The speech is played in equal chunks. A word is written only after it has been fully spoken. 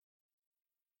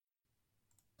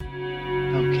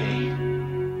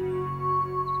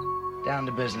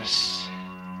into business.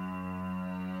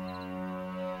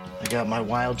 I got my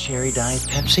wild cherry Diet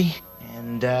Pepsi,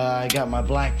 and I got my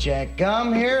blackjack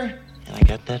gum here, and I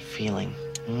got that feeling.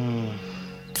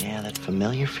 Yeah, that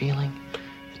familiar feeling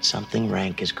that something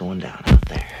rank is going down out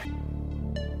there.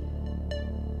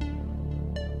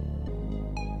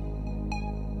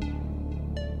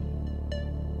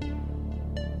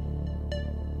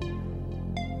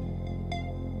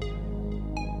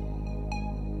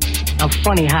 I'm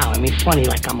funny how? I mean, funny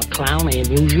like I'm a clown, I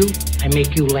amuse you, I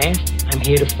make you laugh, I'm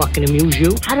here to fucking amuse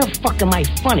you. How the fuck am I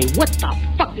funny? What the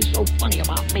fuck is so funny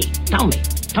about me? Tell me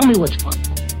what's funny.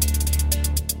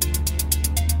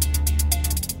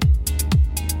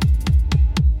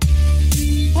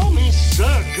 Oh, me,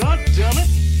 sir, goddammit!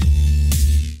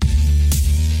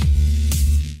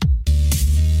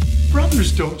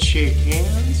 Brothers don't shake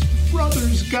hands.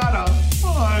 Brothers gotta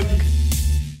hug.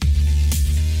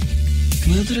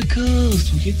 Come out to the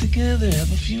coast, we'll get together,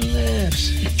 have a few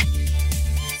laughs.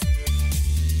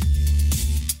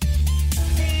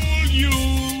 Oh,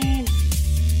 you!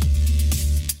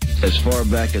 As far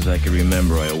back as I can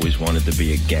remember, I always wanted to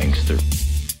be a gangster.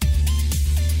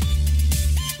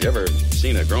 You ever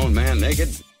seen a grown man naked?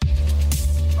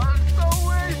 I'm so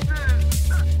wasted!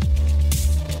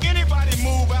 Anybody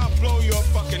move, I'll blow your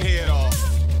fucking head off.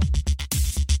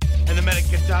 And the medic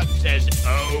gets out and says,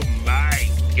 oh my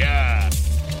God.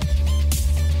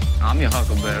 I'm your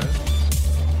huckleberry.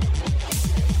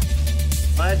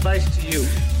 My advice to you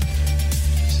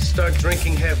is to start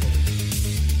drinking heavily.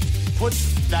 Put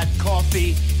that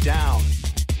coffee down.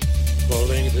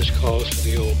 Pauline, this calls for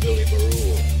the old Billy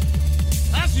Baroo.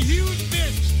 That's a huge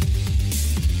bitch.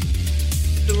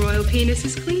 The royal penis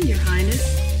is clean, Your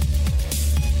Highness.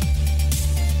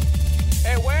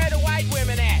 Hey, where are the white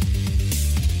women at?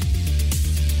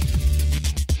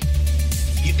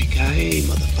 Yippee-ki-yay,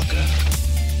 motherfucker.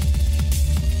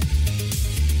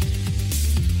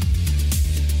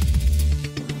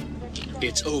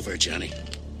 It's over, Johnny.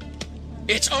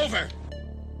 It's over!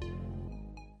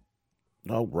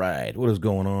 All right, what is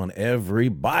going on,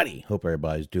 everybody? Hope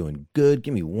everybody's doing good.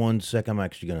 Give me 1 sec. I'm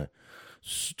actually going to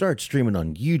start streaming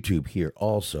on YouTube here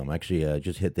also. I'm actually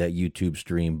just hit that YouTube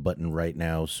stream button right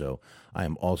now, so I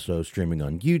am also streaming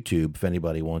on YouTube. If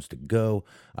anybody wants to go,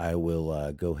 I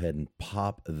will go ahead and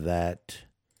pop that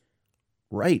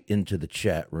right into the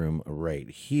chat room right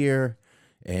here.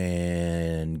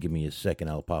 And give me a second,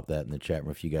 I'll pop that in the chat room.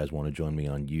 If you guys want to join me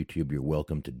on YouTube, you're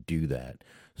welcome to do that.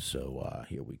 So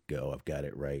here we go. I've got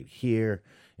it right here,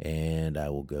 and I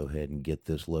will go ahead and get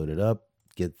this loaded up.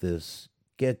 Get this,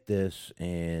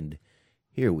 and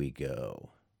here we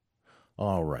go.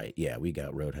 All right, yeah, we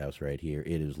got Roadhouse right here.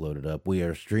 It is loaded up. We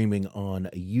are streaming on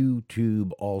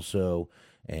YouTube also,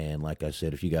 and like I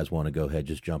said, if you guys want to go ahead,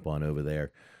 just jump on over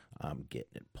there. I'm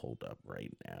getting it pulled up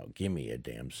right now. Give me a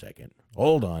damn second.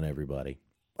 Hold on, everybody.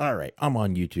 All right, I'm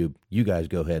on YouTube. You guys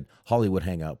go ahead. Hollywood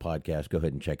Hangout Podcast. Go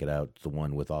ahead and check it out. It's the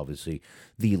one with, obviously,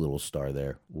 the little star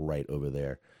there, right over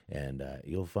there. And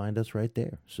you'll find us right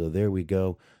there. So there we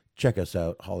go. Check us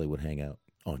out, Hollywood Hangout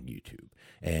on YouTube.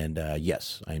 And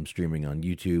yes, I am streaming on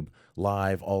YouTube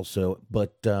live also.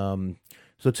 But so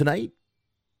tonight,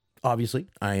 obviously,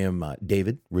 I am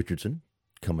David Richardson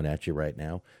coming at you right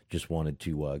now. Just wanted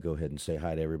to go ahead and say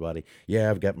hi to everybody.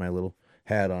 Yeah, I've got my little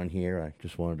hat on here. I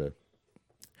just wanted to...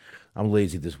 I'm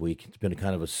lazy this week. It's been a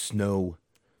kind of a snow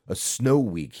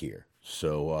week here.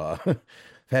 So I've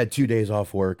had 2 days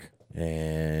off work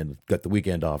and got the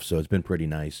weekend off, so it's been pretty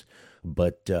nice.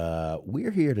 But we're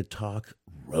here to talk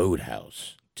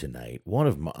Roadhouse tonight. What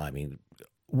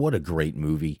a great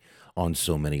movie on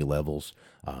so many levels.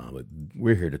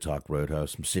 We're here to talk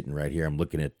Roadhouse. I'm sitting right here. I'm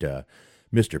looking at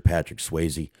Mr. Patrick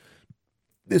Swayze.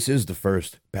 This is the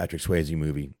first Patrick Swayze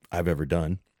movie I've ever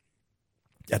done.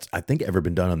 That's, I think, ever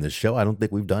been done on this show. I don't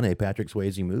think we've done a Patrick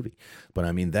Swayze movie. But,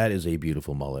 I mean, that is a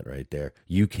beautiful mullet right there.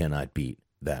 You cannot beat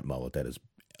that mullet. That is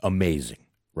amazing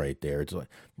right there. It's like,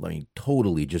 I mean,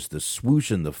 totally just the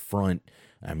swoosh in the front.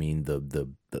 I mean, the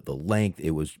length.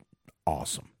 It was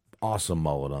awesome. Awesome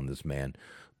mullet on this man.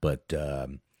 But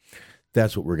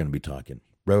that's what we're going to be talking.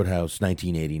 Roadhouse,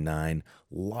 1989.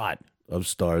 Lot of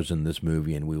stars in this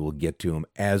movie, and we will get to them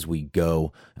as we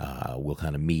go. We'll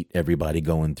kind of meet everybody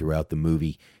going throughout the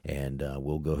movie, and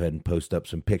we'll go ahead and post up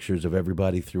some pictures of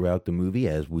everybody throughout the movie,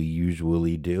 as we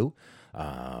usually do.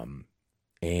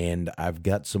 And I've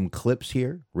got some clips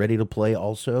here ready to play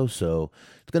also, so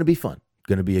it's going to be fun. It's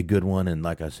going to be a good one, and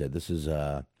like I said, this is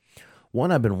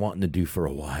one I've been wanting to do for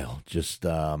a while. Just,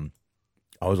 I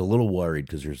was a little worried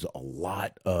because there's a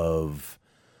lot of,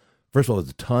 first of all,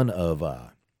 there's a ton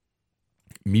of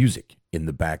music in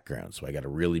the background, so I got to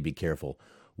really be careful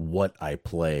what I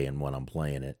play and when I'm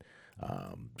playing it.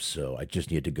 So I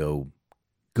just need to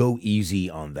go easy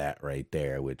on that right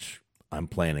there, which I'm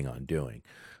planning on doing.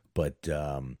 But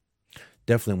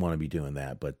definitely want to be doing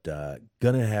that. But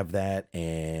gonna have that,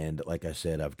 and like I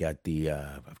said, I've got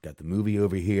the movie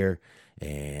over here,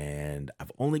 and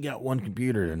I've only got one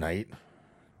computer tonight.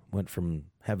 Went from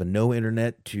having no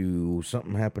internet to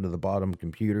something happened to the bottom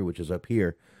computer, which is up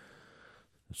here.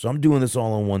 So I'm doing this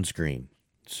all on one screen.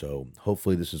 So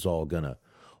hopefully this is all gonna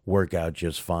work out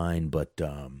just fine. But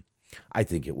I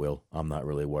think it will. I'm not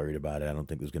really worried about it. I don't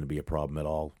think there's going to be a problem at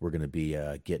all. We're going to be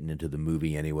getting into the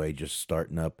movie anyway, just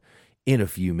starting up in a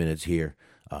few minutes here.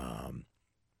 And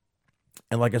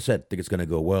like I said, I think it's going to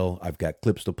go well. I've got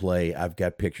clips to play. I've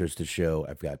got pictures to show.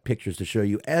 I've got pictures to show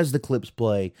you as the clips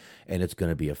play, and it's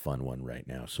going to be a fun one right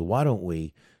now. So why don't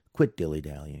we quit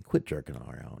dilly-dallying, quit jerking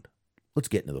around. Let's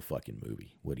get into the fucking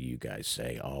movie. What do you guys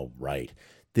say? All right.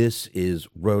 This is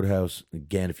Roadhouse.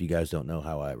 Again, if you guys don't know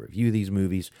how I review these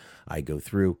movies, I go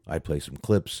through, I play some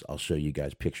clips. I'll show you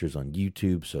guys pictures on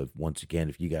YouTube. So once again,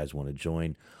 if you guys want to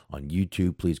join on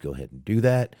YouTube, please go ahead and do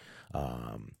that.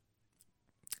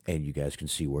 And you guys can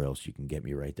see where else you can get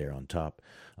me right there on top,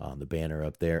 on the banner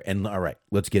up there. And all right,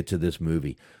 let's get to this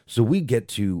movie. So we get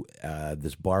to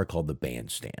this bar called the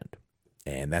Bandstand.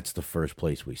 And that's the first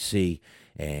place we see.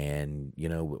 And, you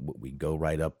know, we go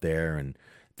right up there, and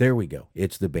there we go.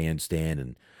 It's the Bandstand.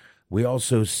 And we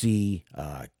also see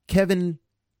Kevin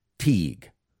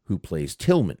Teague, who plays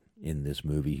Tillman in this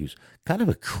movie, who's kind of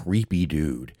a creepy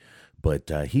dude. But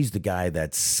he's the guy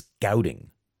that's scouting.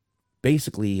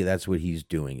 Basically, that's what he's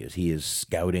doing, is he is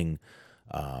scouting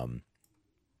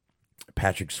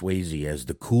Patrick Swayze as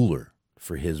the cooler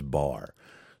for his bar.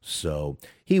 So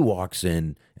he walks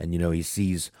in and, you know, he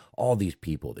sees all these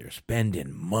people. They're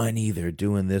spending money. They're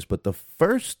doing this. But the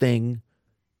first thing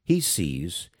he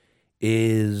sees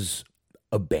is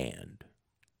a band.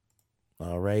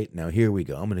 All right. Now, here we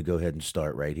go. I'm going to go ahead and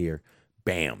start right here.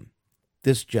 Bam.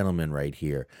 This gentleman right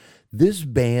here. This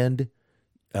band,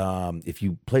 if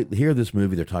you hear this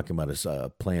movie, they're talking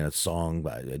about playing a song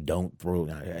by Don't Throw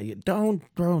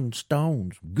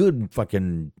Stones. Good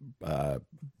fucking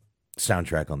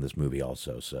soundtrack on this movie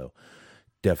also, so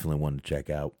definitely one to check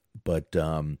out. But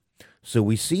so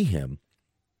we see him.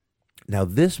 Now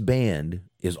this band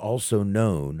is also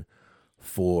known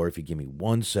for, if you give me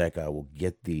 1 sec, I will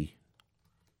get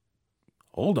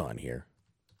hold on here.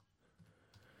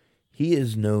 He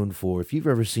is known for, if you've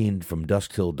ever seen From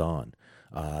Dusk Till Dawn,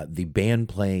 the band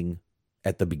playing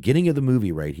at the beginning of the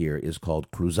movie right here is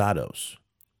called Cruzados.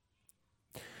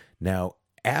 Now,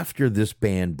 after this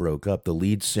band broke up, the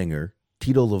lead singer,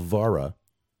 Tito Lavara,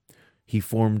 he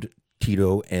formed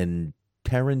Tito and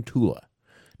Tarantula.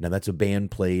 Now, that's a band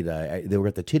played, they were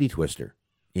at the Titty Twister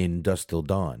in Dusk Till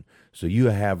Dawn. So you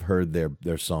have heard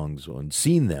their songs and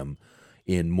seen them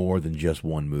in more than just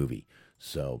one movie.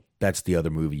 So that's the other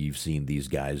movie you've seen these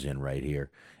guys in right here.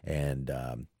 And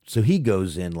so he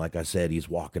goes in, like I said, he's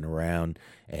walking around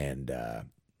and,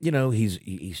 you know,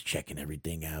 he's checking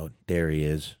everything out. There he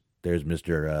is. There's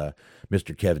Mr.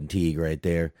 Kevin Teague right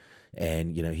there.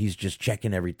 And, you know, he's just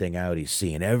checking everything out. He's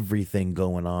seeing everything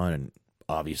going on. And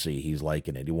obviously he's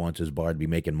liking it. He wants his bar to be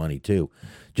making money too.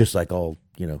 Just like all,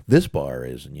 you know, this bar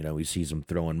is. And, you know, he sees them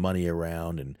throwing money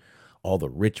around and all the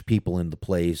rich people in the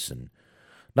place. And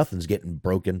nothing's getting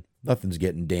broken. Nothing's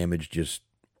getting damaged. Just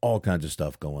all kinds of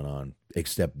stuff going on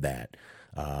except that.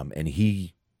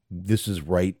 And this is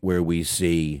right where we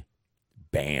see,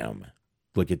 bam,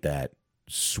 look at that.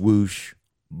 Swoosh,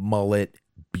 mullet,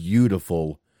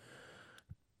 beautiful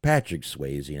Patrick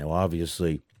Swayze. You know,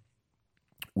 obviously,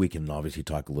 we can obviously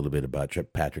talk a little bit about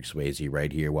Patrick Swayze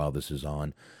right here while this is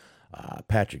on.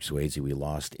 Patrick Swayze, we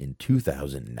lost in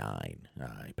 2009.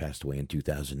 He passed away in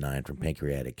 2009 from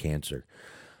pancreatic cancer.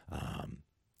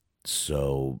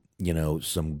 So, you know,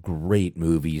 some great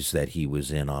movies that he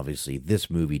was in, obviously. This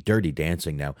movie, Dirty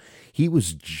Dancing. Now, he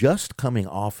was just coming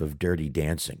off of Dirty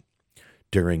Dancing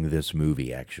during this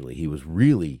movie, actually. He was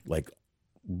really, like,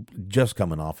 just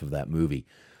coming off of that movie.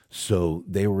 So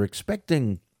they were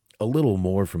expecting a little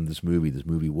more from this movie. This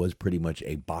movie was pretty much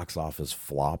a box office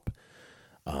flop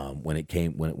when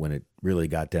it really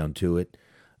got down to it.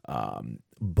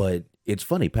 But it's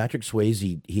funny, Patrick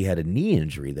Swayze, he had a knee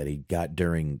injury that he got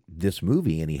during this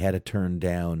movie, and he had to turn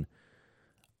down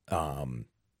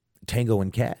Tango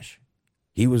and Cash.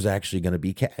 He was actually going to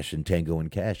be Cash in Tango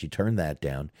and Cash. He turned that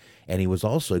down. And he was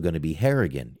also going to be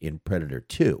Harrigan in Predator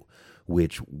 2,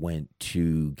 which went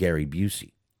to Gary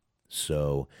Busey.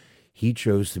 So he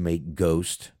chose to make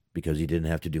Ghost because he didn't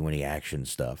have to do any action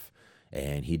stuff.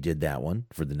 And he did that one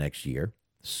for the next year.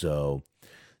 So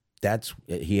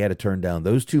he had to turn down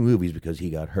those 2 movies because he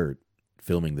got hurt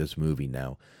filming this movie.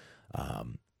 Now,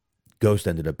 Ghost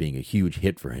ended up being a huge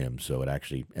hit for him, so it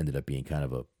actually ended up being kind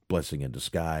of a blessing in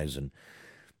disguise. And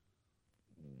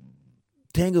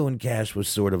Tango and Cash was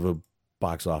sort of a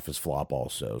box office flop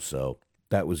also, so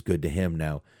that was good to him.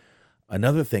 Now,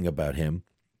 another thing about him,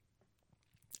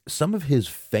 some of his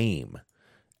fame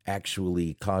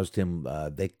actually caused him,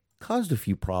 they caused a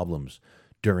few problems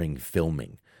during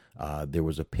filming. There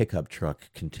was a pickup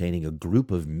truck containing a group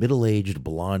of middle-aged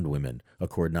blonde women,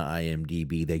 according to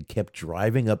IMDb. They kept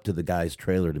driving up to the guy's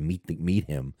trailer to meet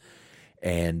him,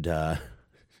 and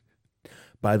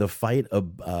by the fight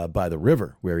by the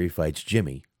river where he fights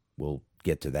Jimmy, we'll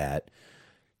get to that,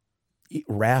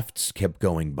 rafts kept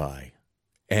going by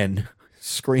and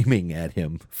screaming at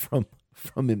him from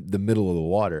the middle of the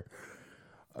water,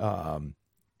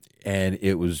 and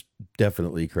it was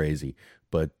definitely crazy.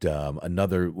 But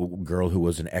another girl who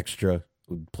was an extra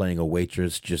playing a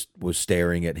waitress just was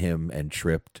staring at him and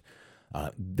tripped.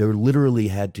 There literally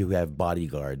had to have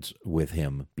bodyguards with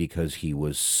him because he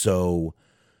was so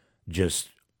just,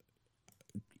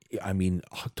 I mean,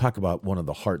 talk about one of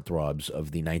the heartthrobs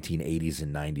of the 1980s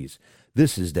and 90s.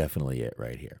 This is definitely it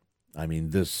right here. I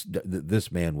mean, this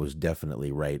man was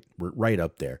definitely right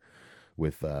up there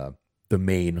with the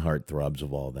main heartthrobs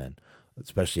of all then,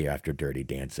 especially after Dirty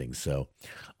Dancing. So,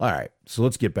 all right, so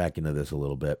let's get back into this a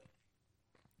little bit.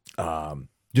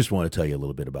 Just want to tell you a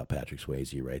little bit about Patrick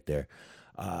Swayze right there.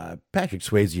 Patrick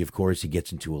Swayze, of course, he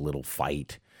gets into a little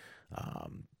fight.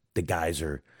 The guys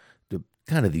are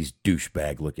kind of these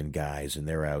douchebag-looking guys, and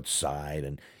they're outside,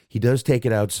 and he does take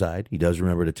it outside. He does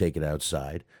remember to take it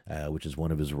outside, which is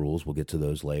one of his rules. We'll get to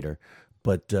those later.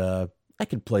 But I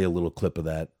could play a little clip of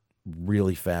that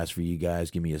really fast for you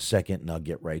guys. Give me a second, and I'll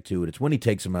get right to it. It's when he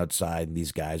takes him outside, and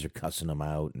these guys are cussing him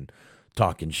out and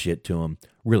talking shit to him.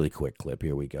 Really quick clip.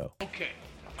 Here we go. Okay.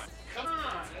 Come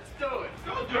on, let's do it.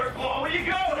 Go, dirtball. Where you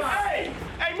going? Hey!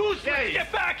 Hey, Moose,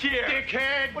 get back here!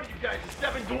 Dickhead! What are you guys,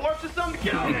 stepping dwarfs or something?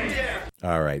 Get out of here!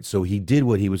 All right, so he did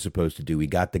what he was supposed to do. He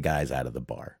got the guys out of the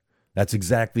bar. That's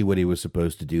exactly what he was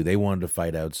supposed to do. They wanted to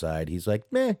fight outside. He's like,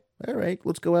 meh, all right,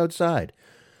 let's go outside.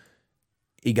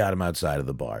 He got him outside of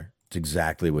the bar. It's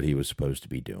exactly what he was supposed to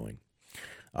be doing.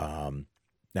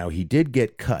 Now, he did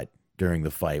get cut during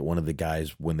the fight. One of the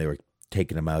guys, when they were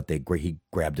taking him out, he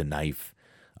grabbed a knife.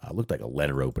 Looked like a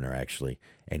letter opener, actually,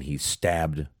 and he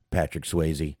stabbed Patrick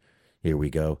Swayze. Here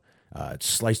we go. It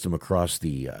sliced him across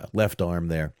the left arm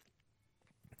there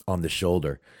on the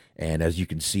shoulder. And as you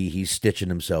can see, he's stitching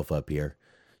himself up here.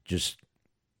 Just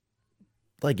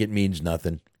like it means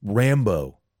nothing.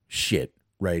 Rambo shit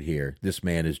right here. This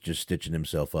man is just stitching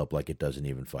himself up like it doesn't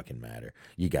even fucking matter.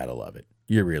 You gotta love it.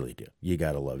 You really do. You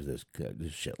gotta love this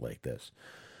shit like this.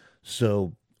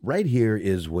 So right here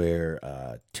is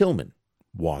where Tillman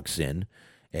walks in,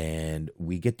 and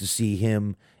we get to see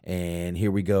him, and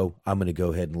here we go. I'm going to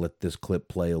go ahead and let this clip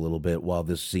play a little bit while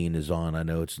this scene is on. I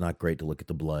know it's not great to look at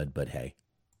the blood, but hey,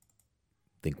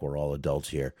 I think we're all adults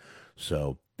here.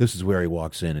 So this is where he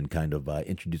walks in and kind of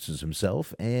introduces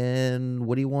himself and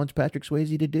what he wants Patrick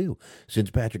Swayze to do.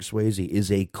 Since Patrick Swayze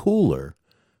is a cooler,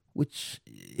 which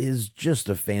is just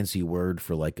a fancy word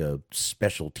for like a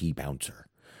specialty bouncer.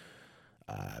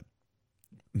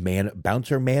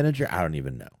 Bouncer manager? I don't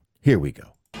even know. Here we go.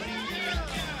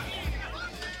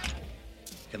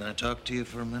 Can I talk to you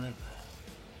for a minute?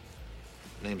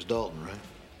 Name's Dalton, right?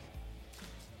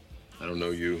 I don't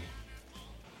know you.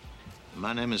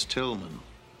 My name is Tillman.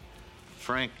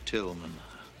 Frank Tillman.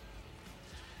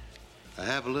 I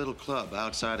have a little club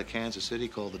outside of Kansas City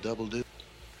called the Double Do. It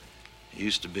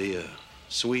used to be a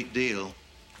sweet deal.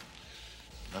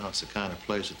 Now it's the kind of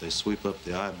place that they sweep up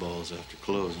the eyeballs after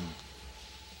closing.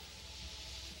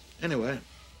 Anyway,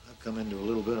 I've come into a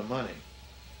little bit of money.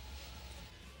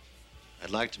 I'd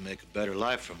like to make a better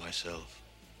life for myself.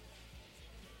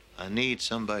 I need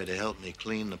somebody to help me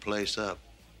clean the place up.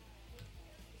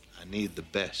 I need the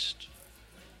best.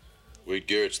 Wade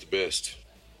Garrett's the best.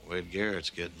 Wade Garrett's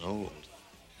getting old.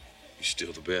 You're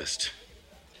still the best.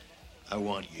 I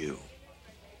want you.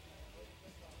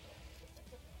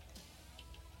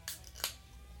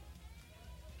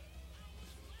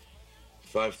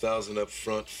 $5,000 up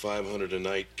front, $500 a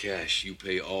night cash. You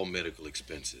pay all medical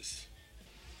expenses.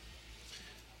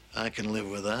 I can live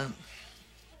with that.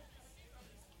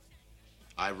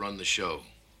 I run the show.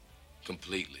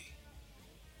 Completely.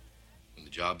 When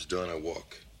the job's done, I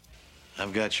walk.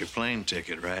 I've got your plane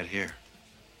ticket right here.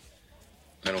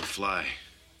 I don't fly.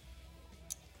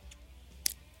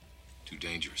 Too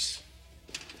dangerous.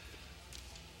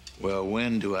 Well,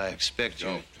 when do I expect you?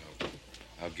 No,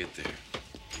 I'll get there.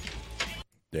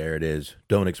 There it is.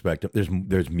 Don't expect it.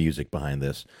 There's music behind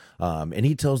this. And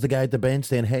he tells the guy at the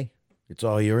bandstand, hey, it's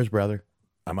all yours, brother.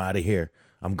 I'm out of here.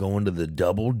 I'm going to the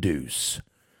Double Deuce.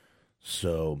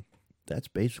 So that's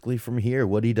basically from here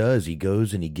what he does. He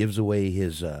goes and he gives away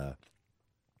his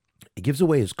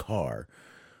car,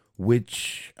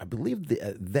 which I believe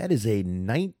that is a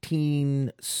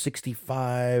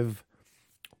 1965,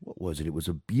 what was it? It was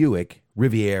a Buick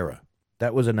Riviera.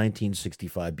 That was a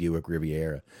 1965 Buick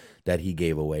Riviera that he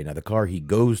gave away. Now, the car he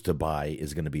goes to buy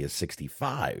is going to be a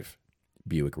 65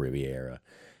 Buick Riviera.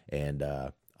 And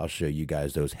I'll show you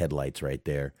guys those headlights right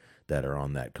there that are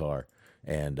on that car.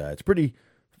 And it's pretty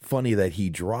funny that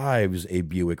he drives a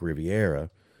Buick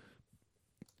Riviera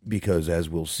because, as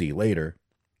we'll see later,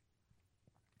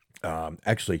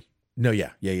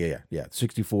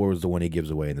 64 was the one he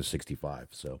gives away in the 65.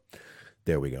 So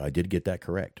there we go. I did get that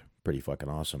correct. Pretty fucking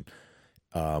awesome.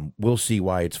 We'll see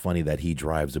why it's funny that he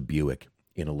drives a Buick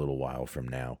in a little while from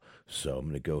now. So I'm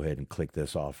going to go ahead and click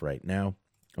this off right now.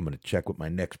 I'm going to check what my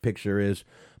next picture is.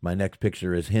 My next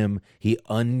picture is him. He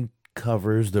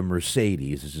uncovers the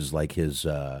Mercedes. This is like his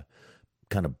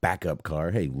kind of backup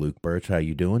car. Hey, Luke Birch, how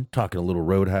you doing? Talking a little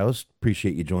Roadhouse.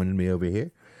 Appreciate you joining me over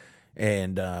here.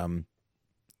 And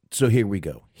so here we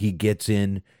go. He gets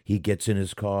in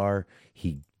his car.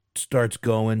 He starts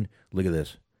going. Look at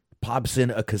this. Pops in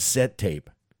a cassette tape.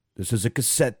 This is a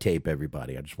cassette tape,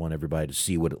 everybody. I just want everybody to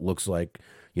see what it looks like.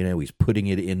 You know, he's putting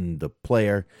it in the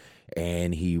player,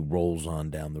 and he rolls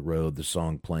on down the road. The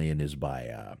song playing is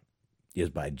by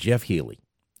Jeff Healey,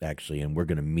 actually, and we're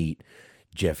going to meet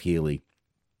Jeff Healey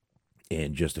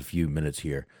in just a few minutes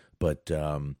here. But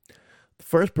the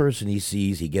first person he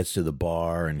sees, he gets to the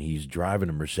bar, and he's driving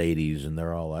a Mercedes, and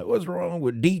they're all like, what's wrong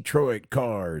with Detroit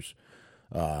cars?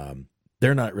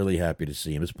 They're not really happy to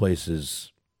see him. This place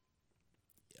is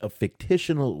a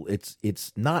fictional,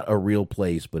 it's not a real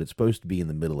place, but it's supposed to be in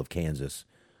the middle of Kansas.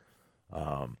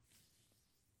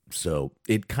 So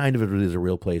it kind of is a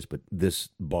real place, but this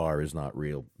bar is not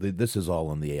real. This is all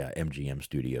on the MGM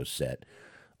Studios set,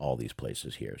 all these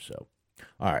places here. So,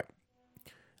 all right.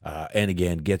 And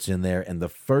again, gets in there, and the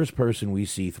first person we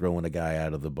see throwing a guy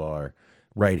out of the bar,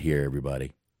 right here,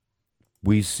 everybody,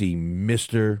 we see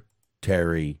Mr.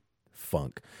 Terry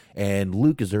Funk. And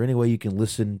Luke, is there any way you can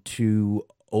listen to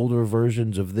older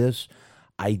versions of this?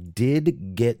 I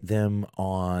did get them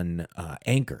on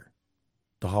Anchor,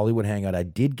 the Hollywood Hangout. I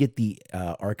did get the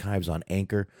archives on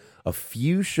Anchor. A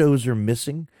few shows are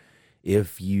missing.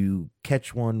 If you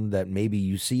catch one that maybe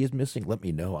you see is missing, let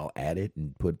me know. I'll add it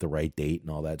and put the right date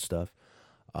and all that stuff.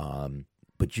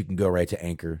 But you can go right to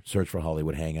Anchor, search for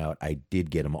Hollywood Hangout. I did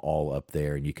get them all up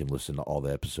there, and you can listen to all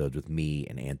the episodes with me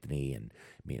and Anthony, and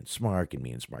me and Smark, and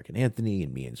me and Smark and Anthony,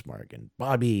 and me and Smark and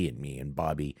Bobby, and me and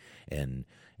Bobby, and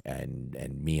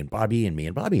me and Bobby, and me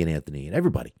and Bobby and Anthony, and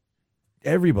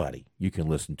everybody you can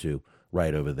listen to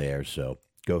right over there. So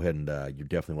go ahead and you're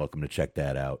definitely welcome to check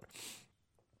that out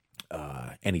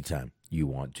anytime you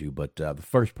want to. But the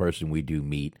first person we do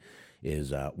meet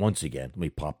is, once again, let me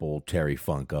pop old Terry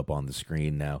Funk up on the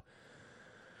screen now.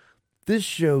 This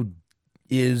show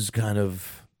is kind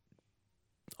of,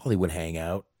 Hollywood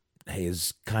Hangout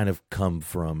has kind of come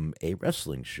from a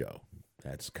wrestling show.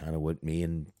 That's kind of what me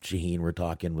and Shaheen were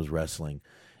talking, was wrestling,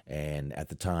 and at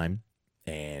the time,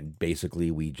 and basically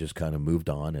we just kind of moved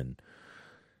on, and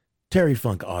Terry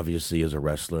Funk obviously is a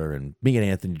wrestler, and me and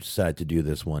Anthony decided to do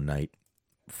this one night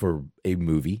for a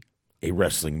movie, a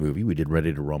wrestling movie. We did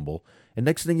Ready to Rumble, and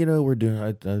next thing you know, we're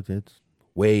doing, it's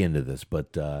way into this,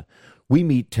 but we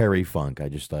meet Terry Funk. I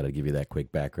just thought I'd give you that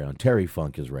quick background. Terry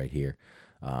Funk is right here.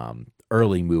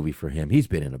 Early movie for him. He's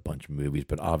been in a bunch of movies,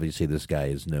 but obviously this guy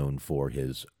is known for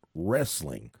his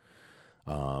wrestling.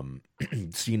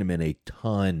 Seen him in a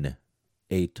ton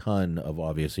of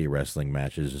obviously wrestling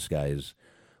matches. This guy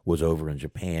was over in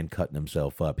Japan cutting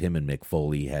himself up. Him and Mick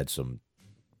Foley had some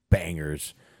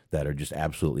bangers that are just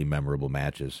absolutely memorable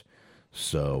matches.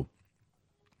 So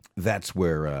that's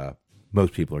where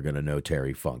most people are going to know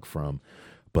Terry Funk from.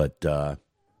 But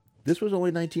this was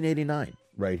only 1989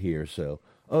 right here. So,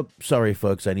 oh, sorry,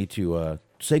 folks. I need to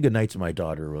say goodnight to my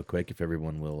daughter real quick, if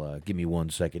everyone will give me 1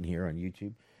 second here on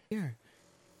YouTube. Here.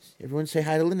 Everyone say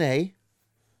hi to Lene.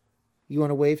 You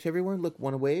want to wave to everyone? Look,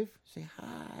 want to wave? Say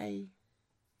hi.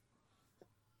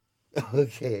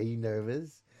 Okay, are you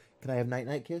nervous? Can I have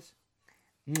night-night kiss?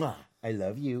 Mwah, I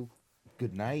love you.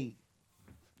 Good night.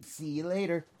 See you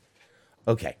later.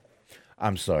 Okay.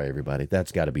 I'm sorry, everybody.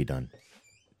 That's got to be done.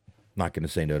 Not going to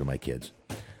say no to my kids.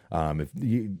 If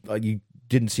you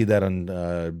didn't see that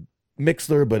on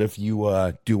Mixler, but if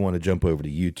you do want to jump over to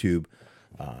YouTube,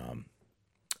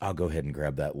 I'll go ahead and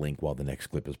grab that link while the next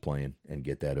clip is playing and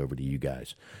get that over to you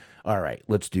guys. All right,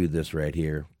 let's do this right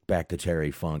here. Back to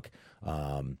Terry Funk.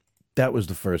 That was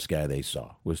the first guy they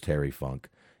saw, was Terry Funk.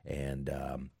 And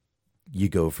you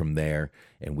go from there,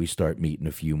 and we start meeting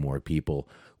a few more people.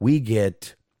 We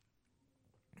get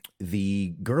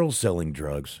the girl selling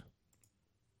drugs.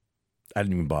 I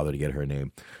didn't even bother to get her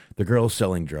name. The girl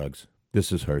selling drugs.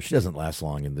 This is her. She doesn't last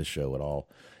long in this show at all.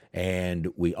 And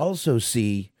we also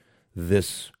see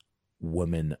this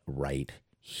woman right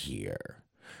here.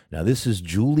 Now, this is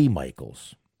Julie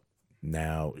Michaels.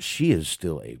 Now, she is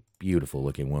still a beautiful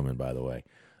looking woman, by the way.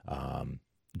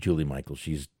 Julie Michaels,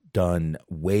 she's done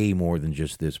way more than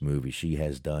just this movie. She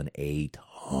has done a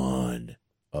ton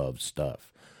of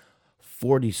stuff.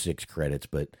 46 credits,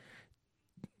 but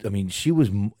I mean, she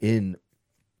was in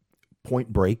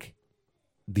Point Break,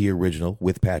 the original,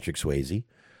 with Patrick Swayze.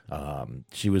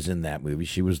 She was in that movie.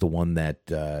 She was the one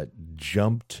that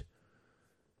jumped,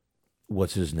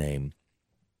 what's his name?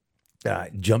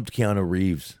 Jumped Keanu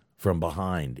Reeves from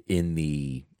behind in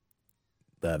the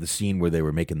scene where they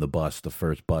were making the bust, the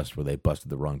first bust where they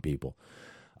busted the wrong people.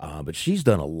 But she's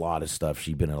done a lot of stuff.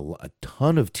 She's been in a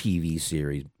ton of TV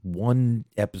series. One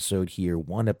episode here,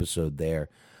 one episode there.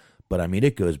 But, I mean,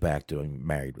 it goes back to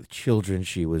Married with Children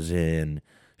she was in.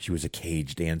 She was a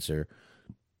cage dancer.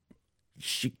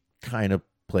 She kind of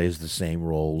plays the same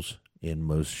roles in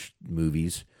most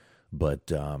movies. But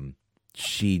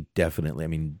she definitely, I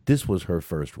mean, this was her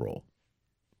first role.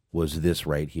 Was this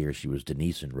right here. She was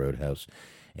Denise in Roadhouse.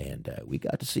 And we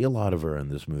got to see a lot of her in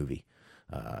this movie.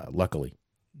 Luckily.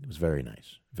 It was very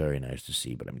nice to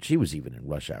see. But I mean, she was even in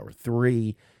Rush Hour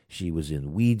 3. She was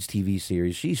in Weeds TV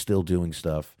series. She's still doing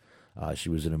stuff. She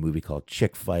was in a movie called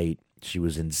Chick Fight. She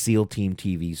was in SEAL Team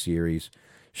TV series.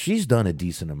 She's done a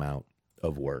decent amount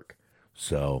of work.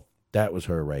 So that was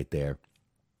her right there.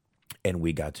 And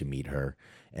we got to meet her.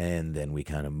 And then we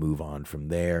kind of move on from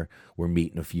there. We're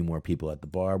meeting a few more people at the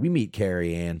bar. We meet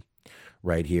Carrie Ann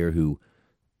right here, who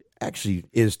actually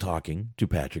is talking to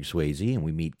Patrick Swayze, and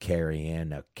we meet Carrie Ann.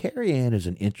 Now, Carrie Ann is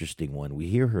an interesting one. We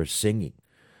hear her singing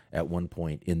at one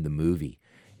point in the movie,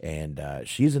 and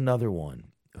she's another one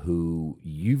who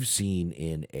you've seen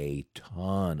in a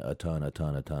ton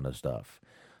of stuff.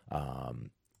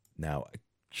 Now,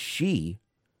 she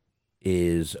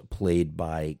is played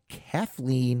by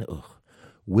Kathleen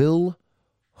Will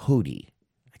Hoite.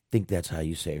 I think that's how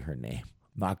you say her name.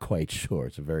 Not quite sure.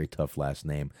 It's a very tough last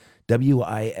name.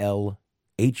 Wilhoite.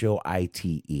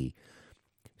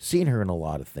 Seen her in a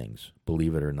lot of things,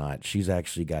 believe it or not. She's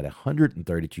actually got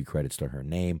 132 credits to her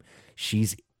name.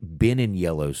 She's been in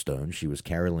Yellowstone. She was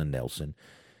Carolyn Nelson.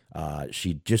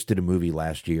 She just did a movie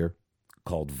last year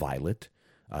called Violet.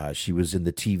 She was in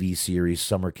the TV series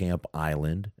Summer Camp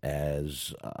Island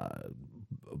as,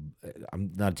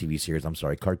 not a TV series, I'm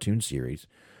sorry, cartoon series.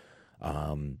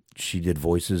 She did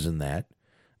voices in that.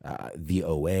 The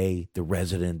OA, The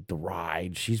Resident, The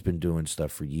Ride. She's been doing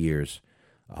stuff for years,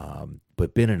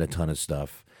 but been in a ton of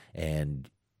stuff. And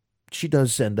she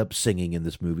does end up singing in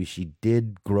this movie. She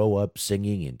did grow up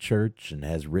singing in church and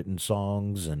has written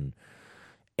songs and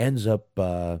ends up,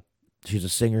 she's a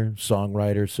singer,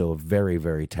 songwriter, so a very,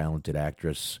 very talented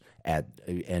actress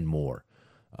and more.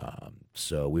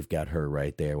 So we've got her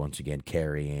right there. Once again,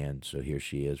 Carrie Ann. So here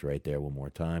she is right there one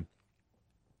more time.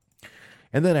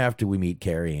 And then after we meet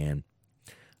Carrie Ann,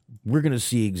 we're going to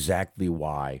see exactly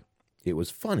why it was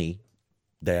funny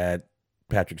that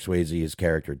Patrick Swayze's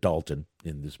character, Dalton,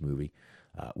 in this movie,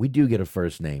 we do get a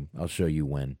first name. I'll show you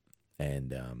when.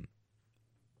 And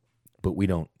but we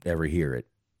don't ever hear it.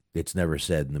 It's never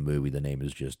said in the movie. The name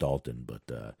is just Dalton,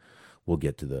 but we'll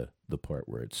get to the part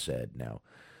where it's said. Now,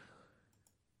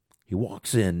 he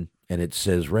walks in, and it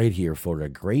says right here, for a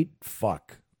great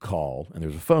fuck call, and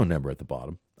there's a phone number at the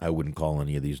bottom. I wouldn't call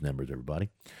any of these numbers, everybody.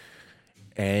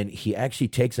 And he actually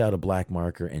takes out a black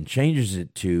marker and changes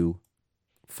it to,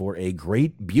 for a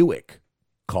great Buick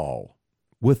call,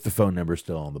 with the phone number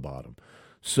still on the bottom.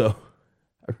 So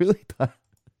I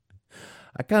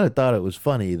kind of thought it was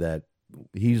funny that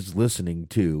he's listening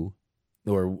to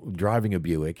or driving a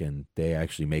Buick, and they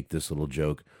actually make this little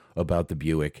joke about the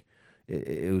Buick.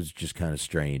 It was just kind of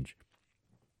strange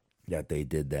that they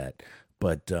did that.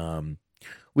 But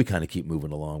we kind of keep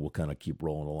moving along. We'll kind of keep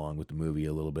rolling along with the movie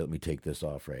a little bit. Let me take this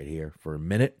off right here for a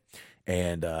minute.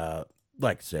 And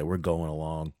like I said, we're going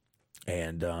along.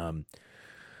 And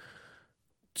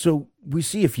so we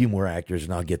see a few more actors,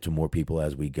 and I'll get to more people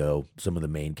as we go. Some of the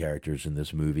main characters in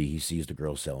this movie. He sees the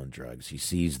girl selling drugs. He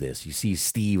sees this. He sees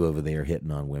Steve over there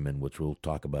hitting on women, which we'll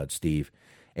talk about Steve.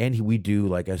 And we do,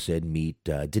 like I said, meet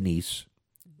Denise,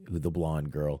 the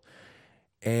blonde girl.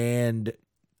 And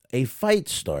a fight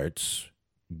starts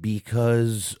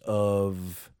because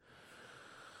of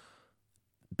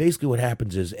basically what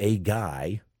happens is a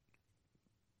guy.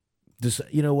 This,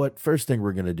 you know what? First thing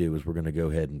we're going to do is we're going to go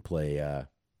ahead and play.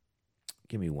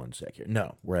 Give me 1 second.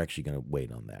 No, we're actually going to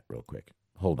wait on that real quick.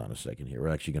 Hold on a second here. We're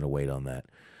actually going to wait on that.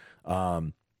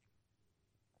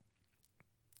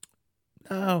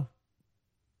 No.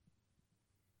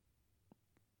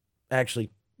 Actually,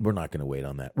 we're not going to wait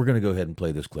on that. We're going to go ahead and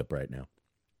play this clip right now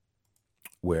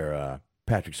where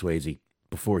Patrick Swayze,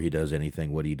 before he does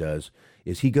anything, what he does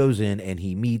is he goes in and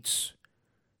he meets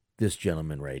this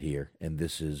gentleman right here, and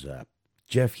this is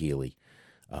Jeff Healey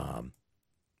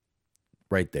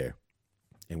right there.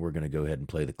 And we're going to go ahead and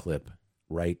play the clip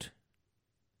right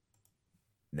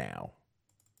now.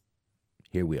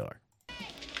 Here we are.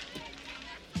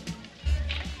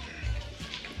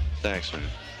 Thanks, man.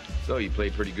 So you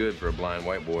played pretty good for a blind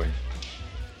white boy.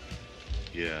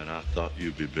 Yeah, and I thought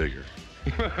you'd be bigger.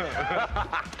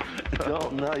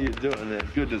 Dalton, how you doing, man?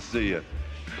 Good to see you.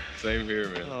 Same here,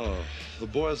 man. Oh, the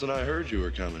boys and I heard you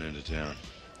were coming into town.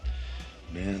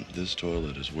 Man, this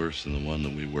toilet is worse than the one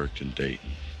that we worked in Dayton.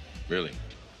 Really?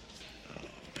 Oh,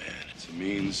 man, it's a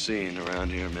mean scene around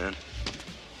here, man.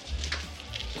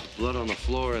 Blood on the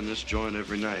floor in this joint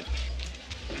every night.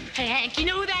 Hey, Hank, you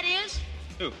know who that is?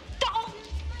 Who? Dalton!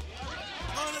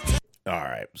 All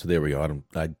right, so there we go.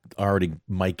 I already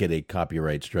might get a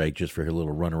copyright strike just for her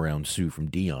little runaround Sue from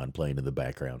Dion playing in the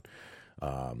background.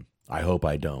 I hope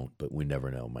I don't, but we never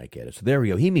know. Might get it. So there we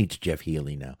go. He meets Jeff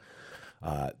Healey now.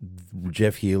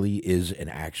 Jeff Healey is an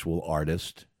actual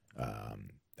artist,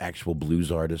 actual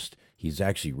blues artist. He's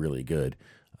actually really good.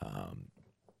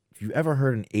 If you've ever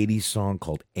heard an 80s song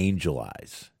called Angel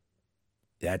Eyes,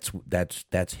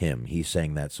 that's him. He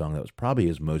sang that song. That was probably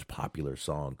his most popular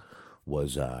song,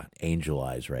 was Angel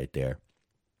Eyes right there.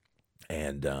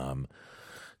 And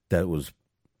that was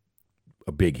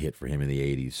a big hit for him in the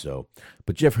 80s. So,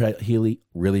 but Jeff Healey,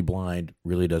 really blind,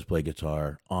 really does play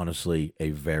guitar. Honestly, a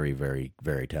very, very,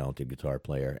 very talented guitar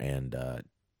player, and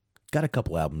got a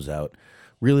couple albums out.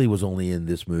 Really was only in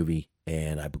this movie,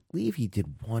 and I believe he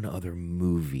did one other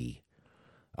movie.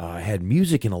 Had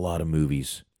music in a lot of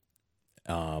movies,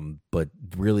 but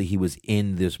really he was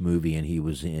in this movie, and he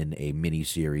was in a mini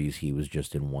series. He was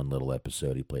just in one little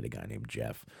episode. He played a guy named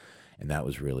Jeff, and that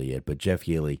was really it. But Jeff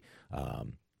Healey,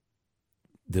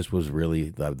 this was really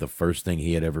the first thing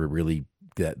he had ever really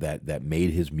that made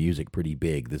his music pretty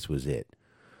big. This was it.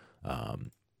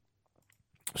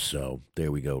 So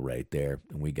there we go right there.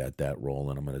 And we got that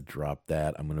rolling. I'm going to drop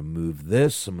that. I'm going to move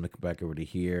this. I'm going to come back over to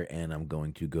here, and I'm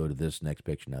going to go to this next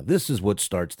picture. Now, this is what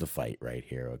starts the fight right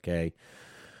here, okay?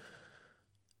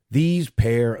 These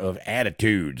pair of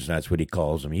attitudes, that's what he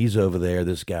calls them. He's over there.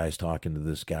 This guy's talking to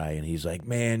this guy, and he's like,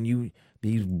 man,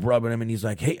 he's rubbing him, and he's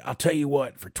like, hey, I'll tell you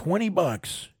what, for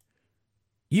 $20,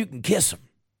 you can kiss him.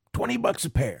 $20 a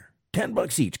pair,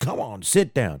 $10 each. Come on,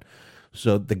 sit down.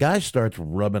 So the guy starts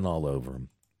rubbing all over him.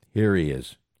 Here he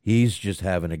is. He's just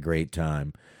having a great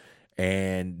time.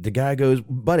 And the guy goes,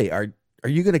 buddy, are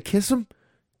you going to kiss him?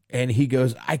 And he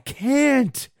goes, I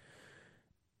can't.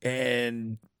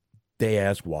 And they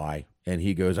ask why. And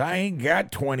he goes, I ain't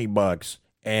got $20.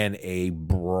 And a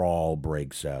brawl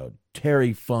breaks out.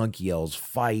 Terry Funk yells,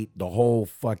 fight. The whole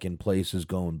fucking place is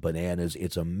going bananas.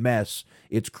 It's a mess.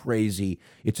 It's crazy.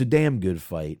 It's a damn good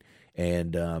fight.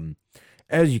 And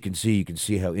as you can see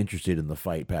how interested in the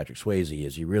fight Patrick Swayze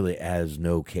is. He really has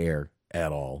no care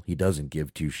at all. He doesn't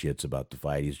give two shits about the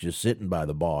fight. He's just sitting by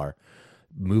the bar,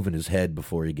 moving his head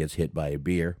before he gets hit by a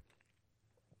beer.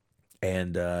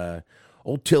 And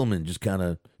old Tillman just kind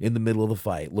of in the middle of the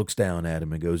fight looks down at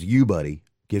him and goes, you, buddy.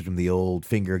 Gives him the old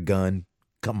finger gun.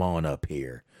 Come on up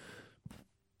here.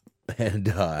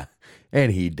 And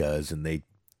he does, and they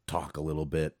talk a little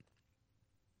bit.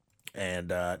 And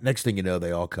next thing you know,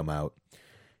 they all come out.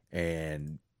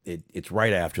 And it's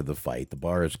right after the fight. The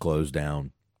bar is closed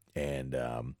down, and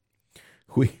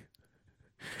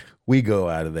we go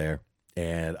out of there.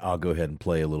 And I'll go ahead and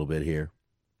play a little bit here.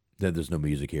 There's no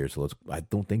music here, so I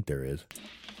don't think there is.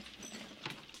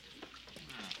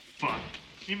 Fuck.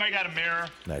 Anybody got a mirror?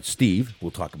 That's Steve.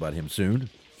 We'll talk about him soon.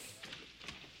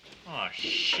 Oh,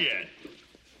 shit.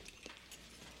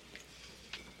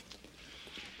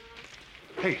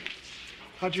 Hey,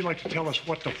 how'd you like to tell us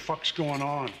what the fuck's going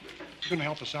on? You gonna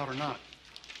help us out or not?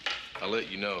 I'll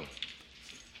let you know.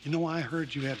 You know, I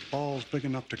heard you had balls big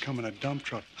enough to come in a dump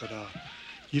truck, but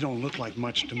you don't look like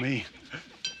much to me.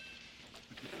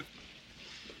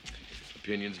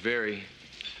 Opinions vary.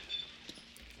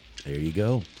 There you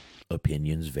go.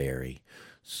 Opinions vary.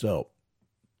 So,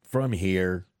 from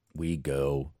here, we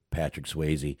go Patrick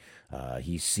Swayze.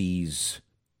 He sees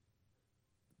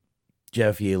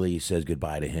Jeff Healey, says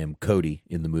goodbye to him. Cody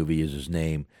in the movie is his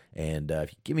name. And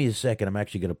if you give me a second, I'm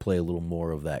actually going to play a little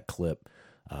more of that clip.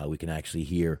 We can actually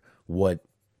hear what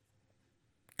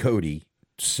Cody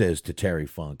says to Terry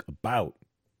Funk about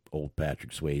old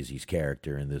Patrick Swayze's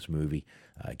character in this movie.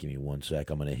 Give me 1 sec.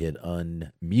 I'm going to hit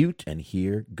unmute, and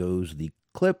here goes the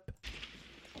clip.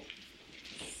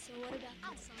 So what about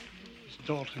that song? This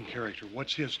Dalton character,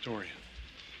 what's his story?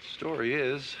 Story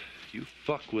is, you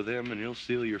fuck with him and he'll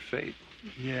seal your fate.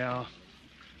 Yeah,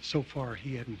 so far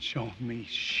he hadn't shown me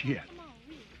shit.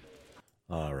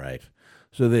 All right.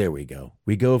 So there we go.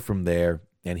 We go from there,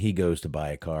 and he goes to buy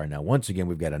a car. Now, once again,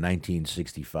 we've got a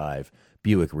 1965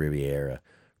 Buick Riviera.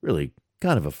 Really,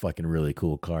 kind of a fucking really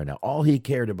cool car. Now, all he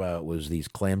cared about was these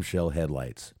clamshell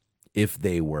headlights. If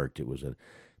they worked, it was an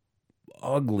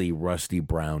ugly, rusty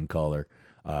brown color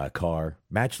car.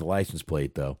 Matched the license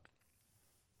plate, though.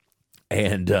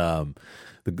 And the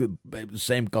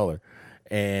same color.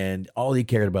 And all he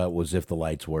cared about was if the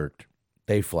lights worked.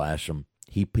 They flash them.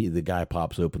 The guy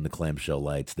pops open the clamshell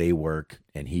lights. They work,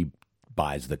 and he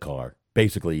buys the car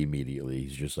basically immediately.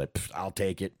 He's just like, I'll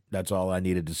take it. That's all I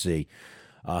needed to see.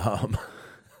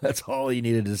 That's all he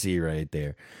needed to see right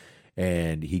there.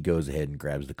 And he goes ahead and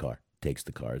grabs the car, takes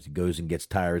the car. He goes and gets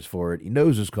tires for it. He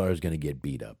knows his car is going to get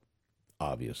beat up.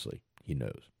 Obviously, he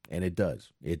knows. And it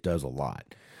does. It does a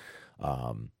lot.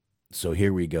 So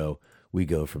here we go. We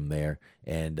go from there,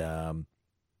 and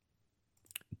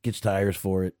gets tires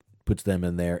for it, puts them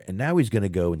in there, and now he's going to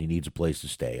go, and he needs a place to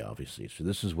stay, obviously. So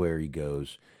this is where he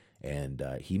goes, and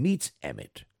he meets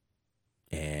Emmett.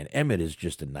 And Emmett is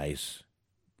just a nice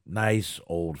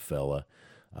old fella.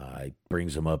 He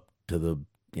brings him up to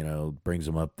brings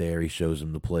him up there. He shows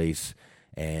him the place.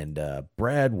 And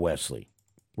Brad Wesley.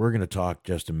 We're going to talk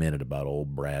just a minute about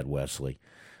old Brad Wesley.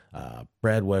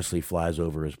 Brad Wesley flies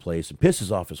over his place and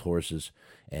pisses off his horses,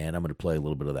 and I'm going to play a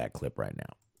little bit of that clip right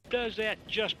now. Does that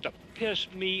just to piss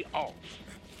me off?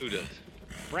 Who does?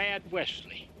 Brad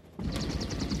Wesley.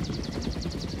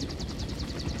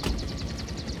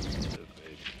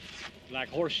 Like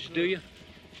horses, do you?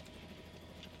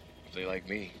 They like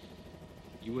me.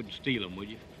 You wouldn't steal them, would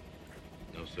you?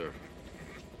 No, sir.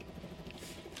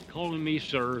 Calling me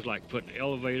sir is like putting an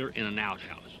elevator in an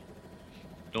outhouse.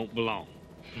 Don't belong.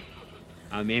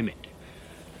 I'm Emmett.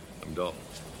 I'm Dalton.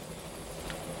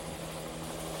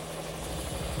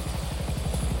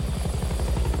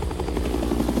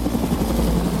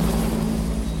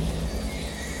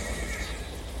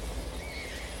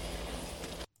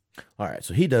 All right,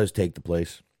 so he does take the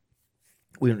place.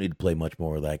 We don't need to play much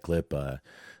more of that clip. The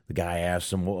guy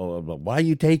asks him, why are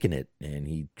you taking it? And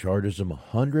he charges him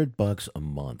 $100 a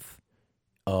month.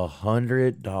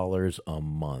 $100 a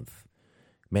month.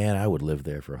 Man, I would live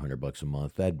there for $100 a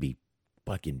month. That'd be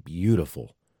fucking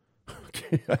beautiful.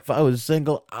 If I was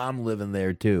single, I'm living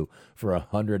there too for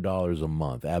 $100 a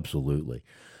month. Absolutely.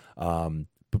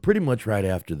 But pretty much right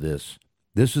after this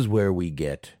is where we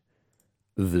get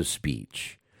the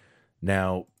speech.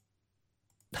 Now,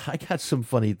 I got some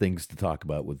funny things to talk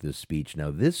about with this speech.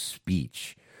 Now, this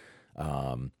speech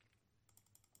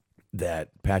that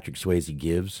Patrick Swayze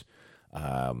gives,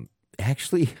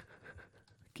 actually,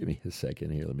 give me a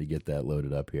second here. Let me get that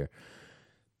loaded up here.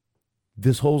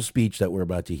 This whole speech that we're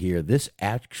about to hear, this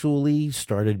actually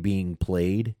started being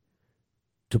played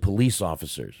to police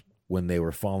officers when they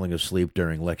were falling asleep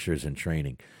during lectures and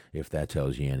training, if that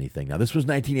tells you anything. Now, this was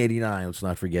 1989. Let's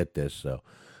not forget this. So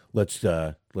let's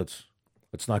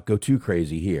not go too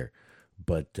crazy here.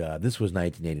 But this was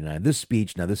 1989. This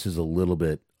speech, now this is a little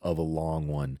bit of a long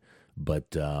one,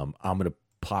 but I'm going to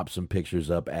pop some pictures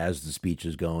up as the speech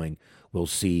is going. We'll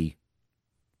see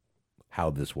how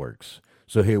this works.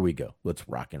 So here we go. Let's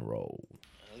rock and roll.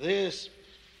 This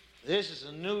is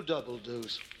a new Double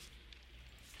Deuce.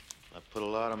 I put a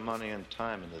lot of money and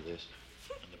time into this.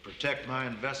 And to protect my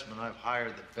investment, I've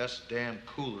hired the best damn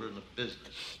cooler in the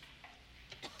business.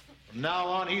 From now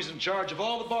on, he's in charge of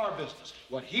all the bar business.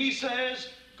 What he says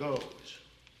goes.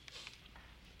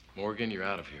 Morgan, you're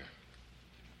out of here.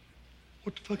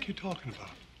 What the fuck you talking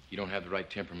about? You don't have the right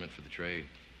temperament for the trade.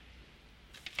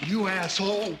 You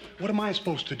asshole! What am I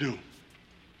supposed to do?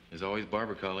 There's always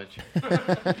barber college.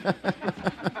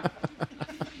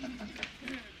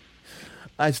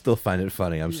 I still find it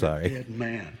funny. I'm sorry. Dead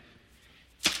man.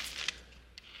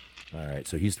 All right,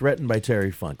 so he's threatened by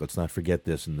Terry Funk. Let's not forget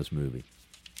this in this movie.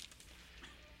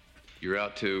 You're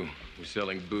out too. We're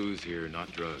selling booze here,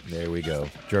 not drugs. There we go.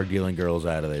 Drug dealing girl's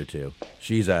out of there too.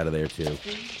 She's out of there too.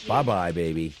 Bye-bye,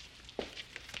 baby.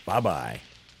 Bye-bye.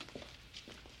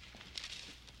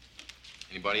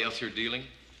 Anybody else here dealing?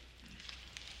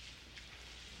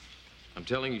 I'm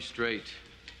telling you straight.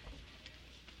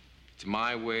 It's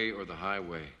my way or the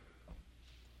highway.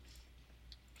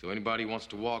 So anybody who wants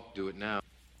to walk, do it now.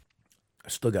 I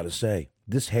still got to say,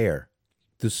 this hair,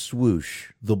 the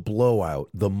swoosh, the blowout,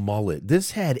 the mullet,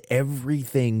 this had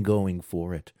everything going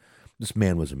for it. This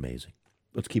man was amazing.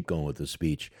 Let's keep going with this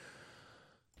speech.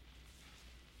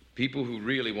 People who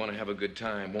really want to have a good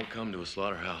time won't come to a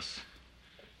slaughterhouse.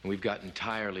 And we've got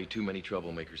entirely too many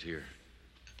troublemakers here.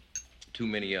 Too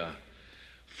many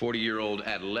 40-year-old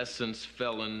adolescents,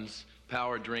 felons,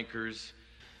 power drinkers.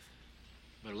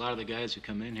 But a lot of the guys who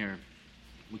come in here,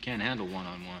 we can't handle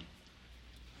one-on-one.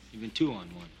 Even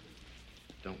two-on-one.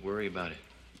 Don't worry about it.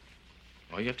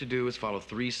 All you have to do is follow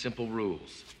 3 simple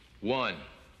rules. 1,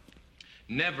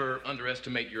 never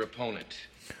underestimate your opponent.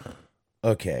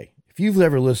 Okay, if you've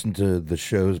ever listened to the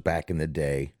shows back in the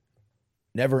day,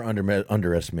 never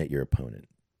underestimate your opponent.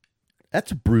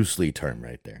 That's a Bruce Lee term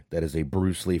right there. That is a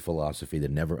Bruce Lee philosophy that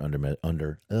never I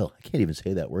can't even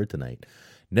say that word tonight.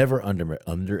 Never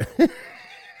under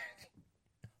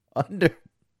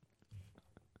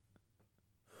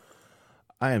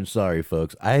I am sorry,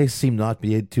 folks. I seem not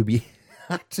to be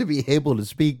able to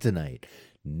speak tonight.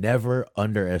 Never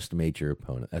underestimate your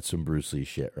opponent. That's some Bruce Lee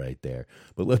shit right there.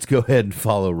 But let's go ahead and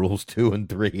follow rules 2 and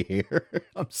 3 here.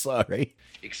 I'm sorry.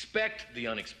 Expect the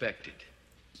unexpected.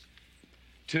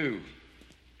 2,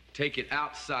 take it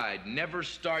outside. Never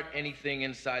start anything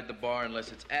inside the bar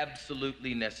unless it's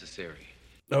absolutely necessary.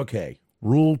 Okay,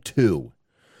 rule 2.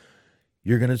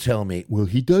 You're going to tell me, well,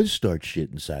 he does start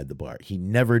shit inside the bar. He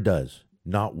never does.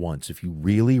 Not once. If you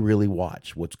really, really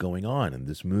watch what's going on in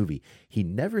this movie, he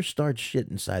never starts shit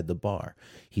inside the bar.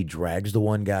 He drags the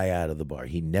one guy out of the bar.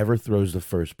 He never throws the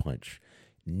first punch.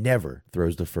 Never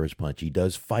throws the first punch. He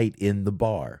does fight in the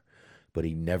bar, but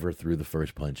he never threw the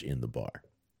first punch in the bar.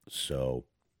 So,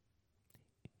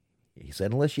 he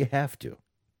said, unless you have to.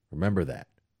 Remember that.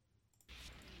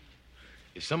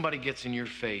 If somebody gets in your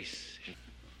face,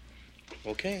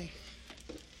 Okay.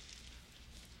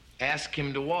 ask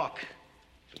him to walk.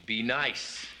 Be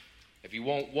nice. If he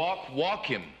won't walk, walk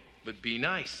him, but be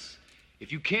nice.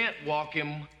 If you can't walk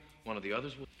him, one of the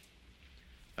others will.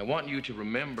 I want you to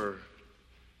remember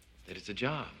that it's a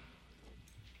job.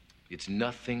 It's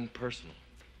nothing personal.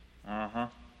 Uh-huh.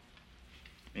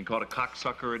 Being called a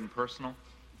cocksucker isn't personal?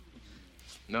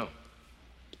 No.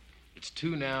 It's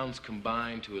 2 nouns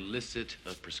combined to elicit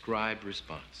a prescribed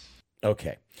response.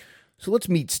 Okay, so let's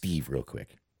meet Steve real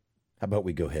quick. How about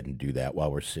we go ahead and do that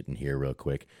while we're sitting here real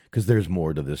quick? Because there's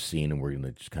more to this scene, and we're going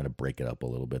to just kind of break it up a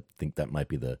little bit. I think that might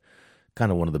be the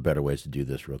kind of one of the better ways to do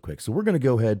this real quick. So we're going to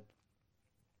go ahead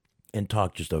and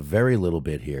talk just a very little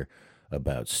bit here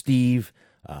about Steve.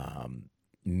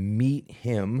 Meet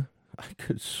him. I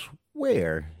could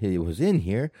swear he was in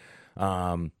here.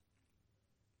 I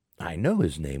know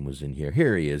his name was in here.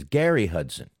 Here he is, Gary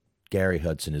Hudson. Gary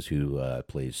Hudson is who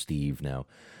plays Steve now.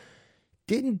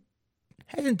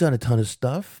 Hasn't done a ton of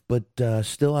stuff, but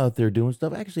still out there doing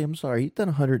stuff. Actually, I'm sorry, he's done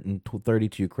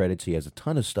 132 credits. He has a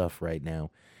ton of stuff right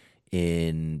now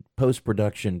in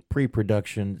post-production,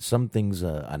 pre-production. Some things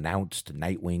announced,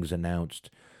 Nightwing's announced.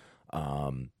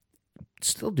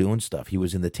 Still doing stuff. He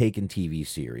was in the Taken TV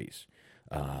series.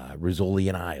 Rizzoli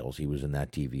and Isles, he was in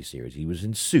that TV series. He was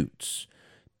in Suits.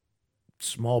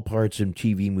 Small parts in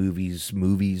TV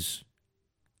movies.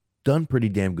 Done pretty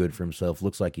damn good for himself.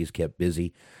 Looks like he's kept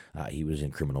busy. He was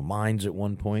in Criminal Minds at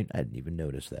one point. I didn't even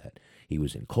notice that. He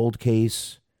was in Cold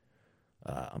Case.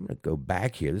 I'm going to go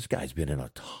back here. This guy's been in a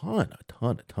ton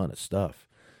of stuff.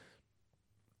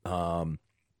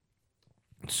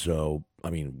 So, I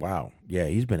mean, wow. Yeah,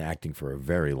 he's been acting for a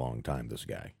very long time, this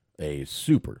guy. A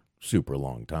super, super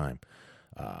long time.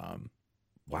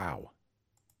 Wow.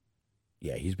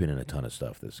 Yeah, he's been in a ton of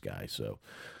stuff, this guy. So,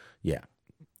 yeah.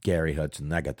 Gary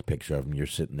Hudson, I got the picture of him. You're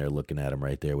sitting there looking at him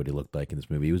right there, what he looked like in this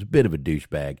movie. He was a bit of a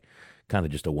douchebag, kind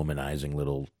of just a womanizing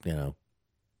little,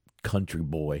 country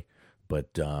boy. But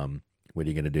what are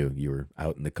you going to do? You were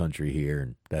out in the country here,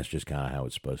 and that's just kind of how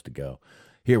it's supposed to go.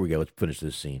 Here we go. Let's finish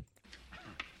this scene.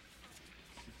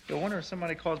 I wonder if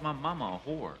somebody calls my mama a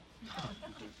whore.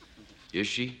 Is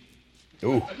she?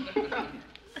 Ooh.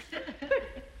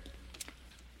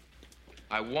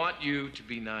 I want you to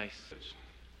be nice.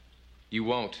 You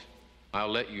won't. I'll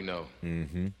let you know.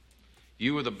 Mm-hmm.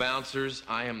 You are the bouncers.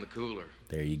 I am the cooler.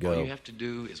 There you go. All you have to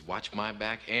do is watch my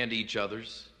back and each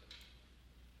other's.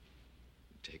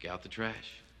 Take out the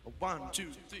trash. 1, 2,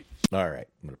 3. All right.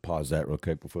 I'm going to pause that real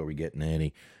quick before we get into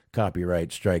any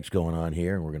copyright strikes going on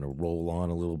here, and we're going to roll on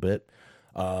a little bit.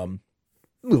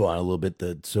 move on a little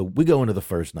bit. So we go into the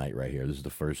first night right here. This is the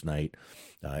first night.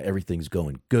 Everything's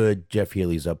going good. Jeff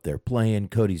Healey's up there playing.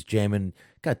 Cody's jamming.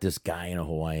 Got this guy in a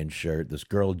Hawaiian shirt. This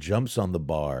girl jumps on the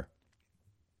bar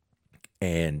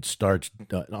and starts,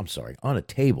 on a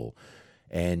table,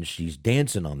 and she's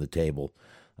dancing on the table.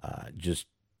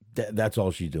 That's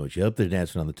all she's doing. She's up there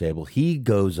dancing on the table. He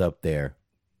goes up there,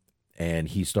 and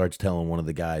he starts telling one of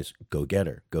the guys, go get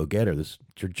her. This is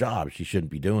your job. She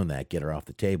shouldn't be doing that. Get her off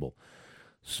the table.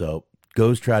 So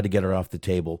goes try to get her off the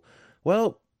table.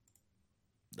 Well,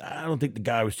 I don't think the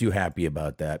guy was too happy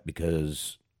about that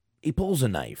because he pulls a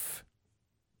knife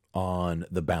on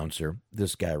the bouncer,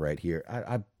 this guy right here.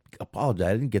 I apologize.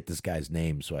 I didn't get this guy's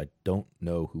name, so I don't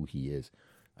know who he is.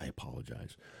 I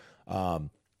apologize.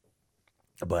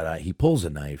 But he pulls a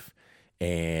knife,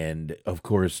 and, of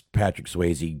course, Patrick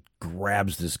Swayze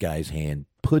grabs this guy's hand,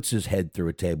 puts his head through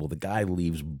a table. The guy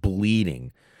leaves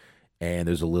bleeding, and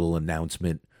there's a little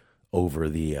announcement over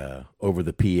the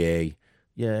PA.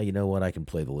 Yeah, you know what? I can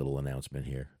play the little announcement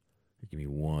here. Give me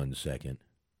 1 second.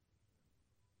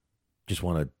 Just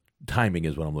want to... Timing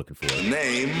is what I'm looking for. The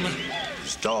name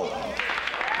is Dalton.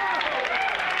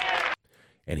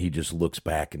 And he just looks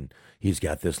back, and he's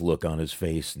got this look on his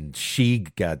face, and she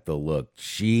got the look.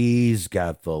 She's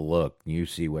got the look. You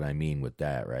see what I mean with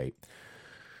that, right?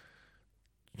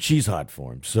 She's hot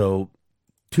for him. So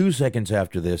 2 seconds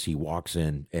after this, he walks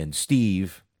in, and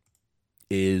Steve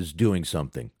is doing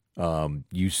something.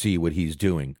 You see what he's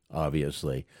doing,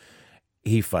 obviously.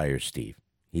 He fires Steve.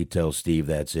 He tells Steve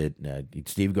that's it.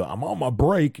 Steve goes, I'm on my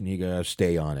break, and he goes,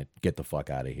 stay on it. Get the fuck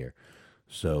out of here.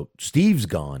 So Steve's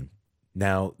gone.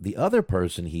 Now, the other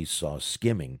person he saw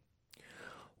skimming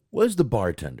was the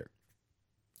bartender.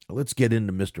 Let's get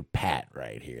into Mr. Pat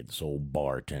right here, this old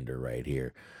bartender right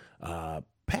here.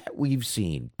 Pat we've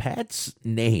seen. Pat's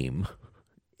name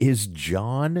is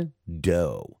John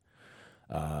Doe.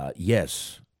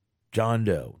 Yes, John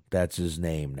Doe. That's his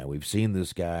name. Now, we've seen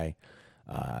this guy.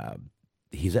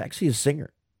 He's actually a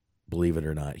singer, believe it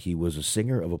or not. He was a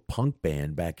singer of a punk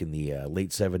band back in the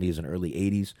late 70s and early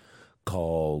 80s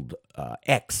called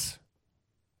X.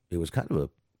 It was kind of a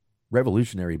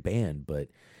revolutionary band, but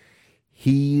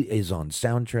he is on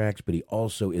soundtracks, but he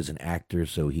also is an actor,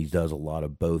 so he does a lot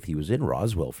of both. He was in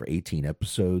Roswell for 18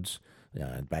 episodes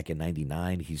back in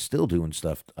 99. He's still doing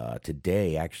stuff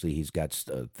today. Actually, he's got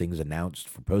things announced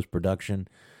for post-production.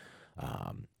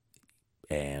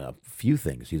 And a few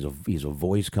things. He's a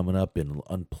voice coming up in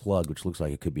Unplugged, which looks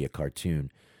like it could be a cartoon.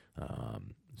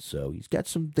 So he's got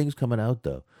some things coming out,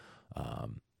 though.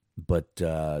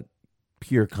 But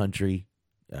Pure Country,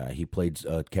 he played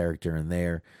a character in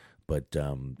there. But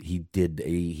he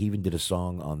even did a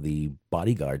song on the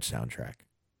Bodyguard soundtrack.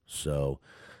 So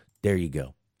there you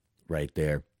go, right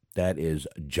there. That is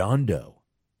John Doe,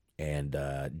 and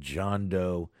John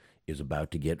Doe is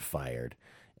about to get fired,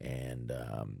 and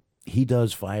he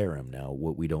does fire him. Now,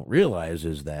 what we don't realize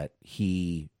is that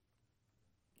he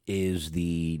is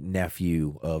the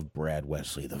nephew of Brad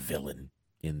Wesley, the villain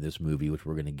in this movie, which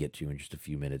we're going to get to in just a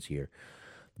few minutes here.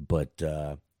 But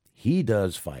he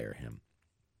does fire him.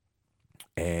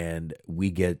 And we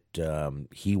get,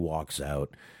 he walks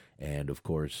out, and of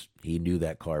course, he knew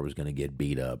that car was going to get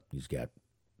beat up. He's got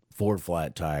 4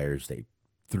 flat tires. They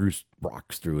threw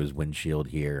rocks through his windshield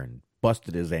here and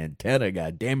busted his antenna.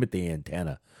 God damn it, the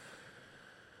antenna.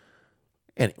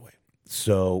 Anyway,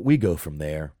 so we go from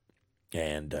there,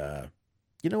 and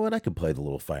you know what? I could play the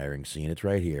little firing scene. It's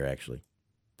right here, actually.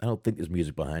 I don't think there's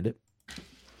music behind it.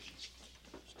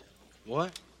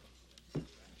 What? You're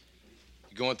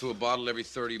going through a bottle every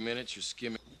 30 minutes, you're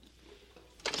skimming.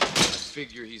 I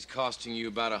figure he's costing you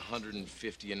about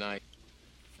 $150 a night.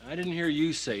 I didn't hear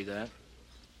you say that.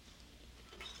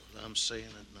 I'm saying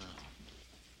it now.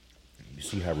 You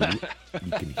see how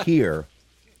you can hear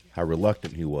how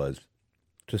reluctant he was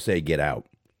to say get out.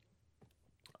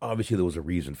 Obviously, there was a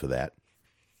reason for that,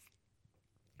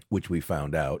 which we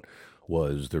found out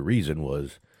was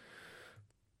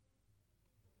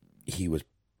he was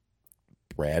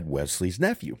Brad Wesley's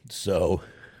nephew. So,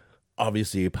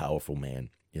 obviously a powerful man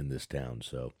in this town.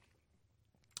 So,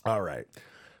 all right.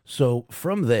 So,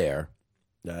 from there,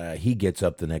 he gets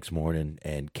up the next morning,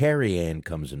 and Carrie Ann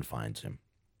comes and finds him.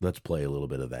 Let's play a little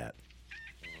bit of that.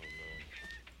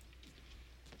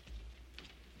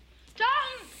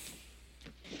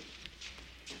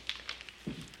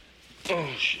 Oh,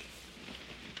 shit.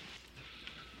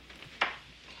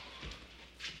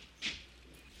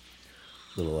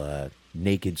 Little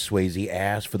naked Swayze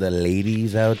ass for the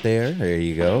ladies out there. There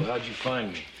you go. How'd you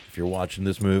find me? If you're watching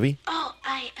this movie. Oh,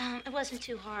 it wasn't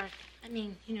too hard. I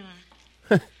mean, you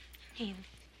know, hey,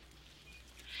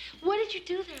 What did you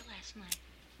do there last night?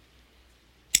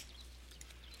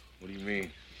 What do you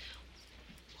mean?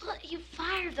 Well, you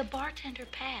fired the bartender,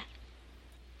 Pat.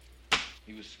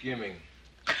 He was skimming.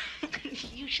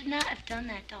 You should not have done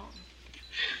that, Dalton.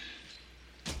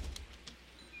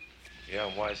 Yeah,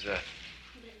 why is that?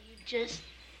 You just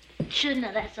shouldn't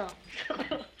have, that's all.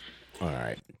 All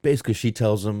right. Basically, she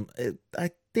tells him,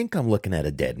 I think I'm looking at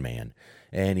a dead man.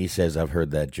 And he says, I've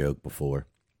heard that joke before.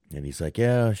 And he's like,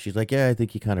 yeah. She's like, yeah, I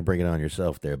think you kind of bring it on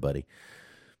yourself there, buddy.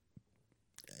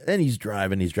 Then he's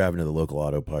driving to the local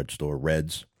auto parts store,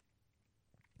 Red's.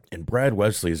 And Brad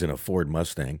Wesley's in a Ford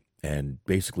Mustang and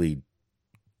basically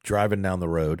driving down the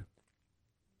road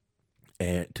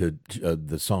and to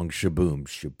the song Shaboom,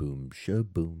 Shaboom,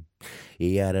 Shaboom.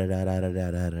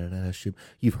 Shaboom.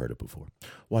 You've heard it before.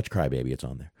 Watch Crybaby, it's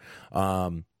on there.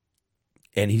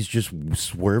 And he's just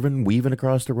swerving, weaving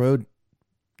across the road,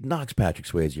 knocks Patrick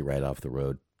Swayze right off the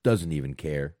road, doesn't even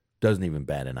care, doesn't even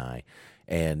bat an eye.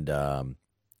 And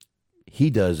he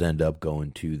does end up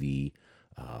going to the,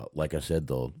 like I said,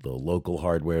 the local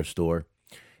hardware store,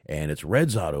 and it's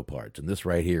Red's Auto Parts. And this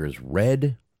right here is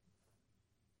Red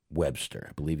Webster.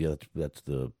 I believe that's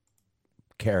the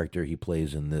character he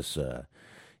plays in this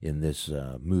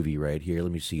movie right here.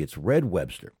 Let me see. It's Red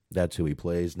Webster. That's who he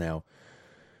plays. Now,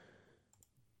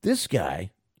 this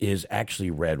guy is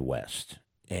actually Red West,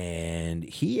 and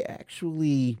he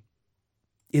actually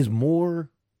is more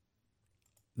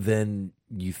than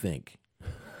you think,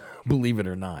 believe it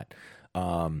or not.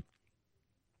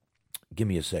 Give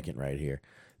me a second right here.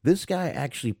 This guy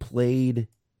actually played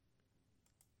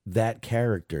that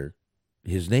character.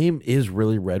 His name is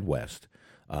really Red West.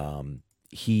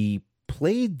 He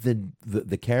played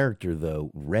the character,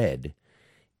 though, Red,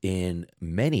 in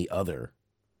many other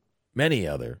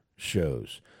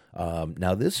shows.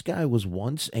 Now, this guy was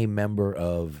once a member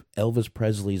of Elvis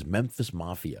Presley's Memphis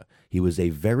Mafia. He was a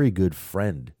very good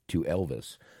friend to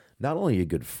Elvis. Not only a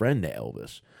good friend to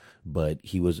Elvis, but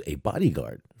he was a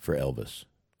bodyguard for Elvis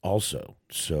also.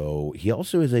 So he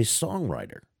also is a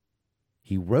songwriter.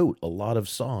 He wrote a lot of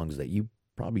songs that you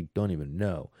probably don't even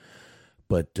know.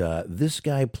 But this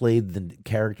guy played the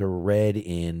character Red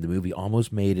in the movie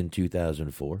Almost Made in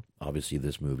 2004. Obviously,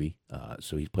 this movie.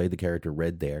 So he played the character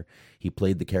Red there. He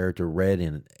played the character Red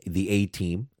in The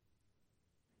A-Team.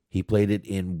 He played it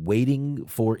in Waiting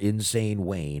for Insane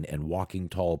Wayne and Walking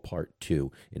Tall Part 2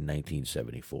 in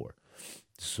 1974.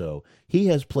 So he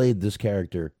has played this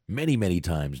character many, many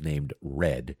times named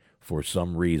Red for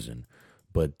some reason.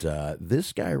 But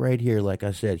this guy right here, like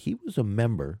I said, he was a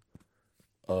member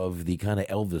of the kind of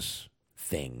Elvis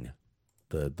thing,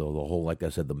 the whole, like I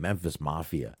said, the Memphis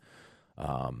Mafia.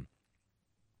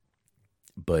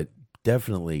 But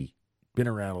definitely been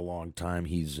around a long time.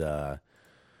 He's,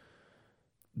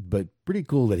 but pretty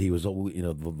cool that he was, the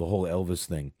whole Elvis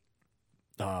thing.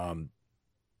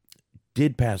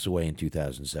 Did pass away in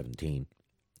 2017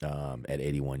 at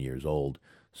 81 years old.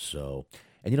 So,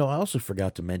 and I also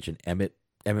forgot to mention Emmett.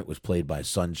 Emmett was played by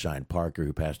Sunshine Parker,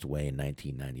 who passed away in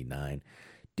 1999.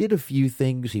 Did a few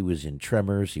things. He was in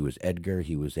Tremors. He was Edgar.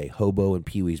 He was a hobo in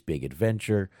Pee-wee's Big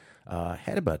Adventure.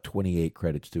 Had about 28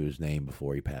 credits to his name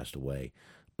before he passed away.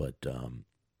 But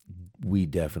we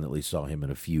definitely saw him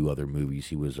in a few other movies.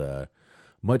 He was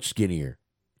much skinnier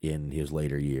in his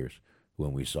later years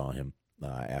when we saw him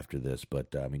after this.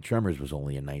 But, Tremors was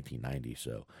only in 1990,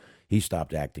 so he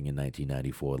stopped acting in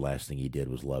 1994. Last thing he did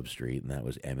was Love Street, and that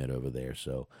was Emmett over there.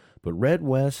 So, but Red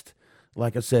West,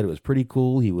 like I said, it was pretty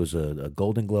cool. He was a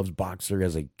Golden Gloves boxer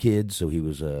as a kid, so he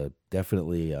was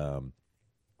definitely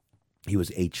he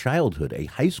was a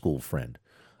high school friend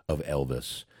of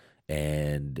Elvis,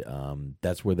 and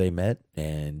that's where they met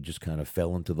and just kind of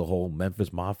fell into the whole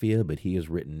Memphis Mafia. But he has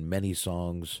written many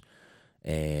songs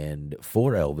and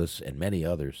for Elvis and many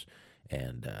others,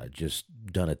 and just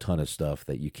done a ton of stuff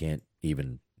that you can't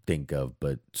even think of,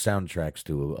 but soundtracks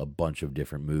to a bunch of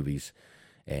different movies,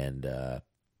 and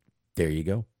there you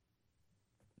go.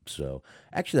 So,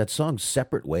 actually, that song,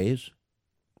 Separate Ways,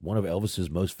 one of Elvis's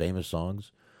most famous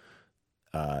songs,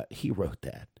 he wrote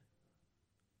that.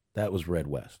 That was Red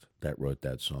West that wrote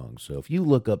that song. So, if you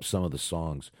look up some of the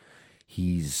songs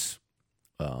he's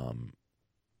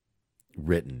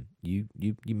written, you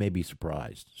may be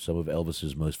surprised. Some of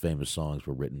Elvis's most famous songs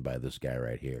were written by this guy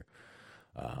right here.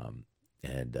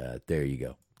 And there you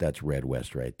go. That's Red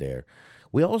West right there.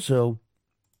 We also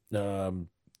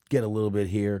get a little bit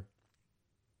here.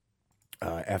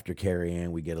 After Carrie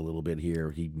Ann, we get a little bit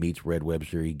here. He meets Red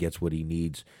Webster. He gets what he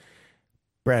needs.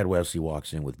 Brad Wesley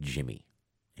walks in with Jimmy.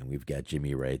 And we've got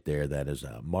Jimmy right there. That is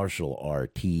Marshall R.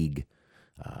 Teague.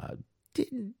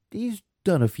 He's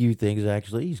done a few things,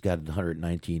 actually. He's got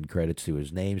 119 credits to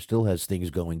his name. Still has things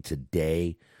going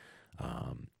today.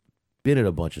 Been in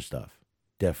a bunch of stuff.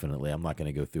 Definitely. I'm not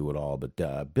going to go through it all, but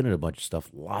been in a bunch of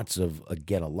stuff. A lot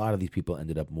of these people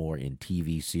ended up more in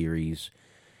TV series,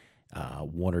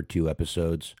 1 or 2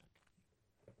 episodes.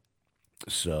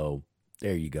 So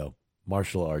there you go.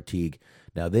 Marshall R. Teague.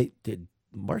 Now,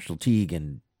 Marshall Teague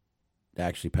and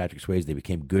actually Patrick Swayze, they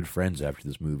became good friends after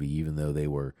this movie, even though they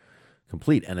were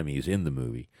complete enemies in the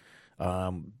movie.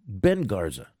 Ben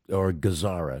Garza, or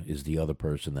Gazzara, is the other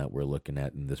person that we're looking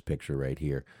at in this picture right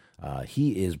here.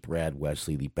 He is Brad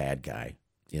Wesley, the bad guy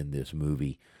in this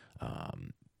movie.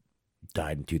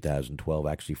 Died in 2012,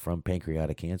 actually from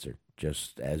pancreatic cancer,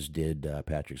 just as did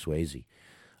Patrick Swayze.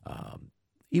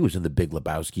 He was in The Big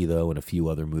Lebowski, though, and a few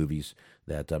other movies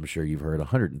that I'm sure you've heard.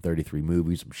 133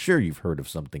 movies. I'm sure you've heard of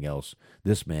something else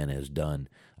this man has done.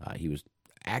 He was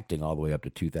acting all the way up to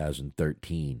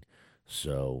 2013.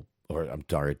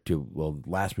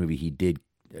 Last movie he did,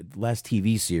 last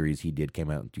TV series he did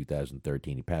came out in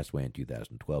 2013. He passed away in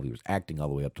 2012. He was acting all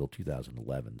the way up till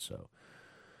 2011. So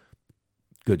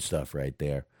good stuff right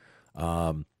there.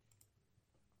 But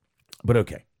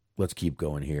okay. Let's keep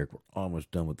going here. We're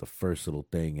almost done with the first little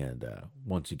thing. And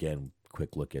once again,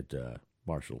 quick look at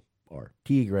Marshall R.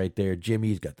 Teague right there.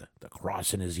 Jimmy's got the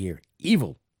cross in his ear.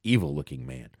 Evil looking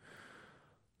man.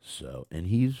 So, and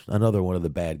he's another one of the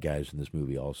bad guys in this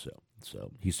movie also.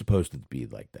 So he's supposed to be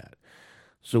like that.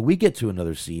 So we get to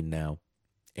another scene now.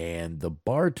 And the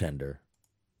bartender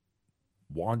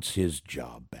wants his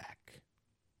job back.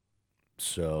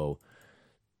 So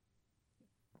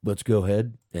let's go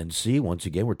ahead and see. Once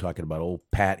again, we're talking about old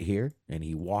Pat here, and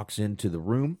he walks into the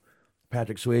room.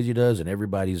 Patrick Swayze does, and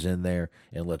everybody's in there.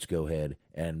 And let's go ahead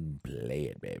and play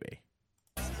it, baby.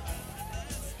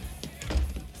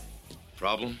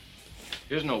 Problem?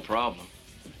 Here's no problem.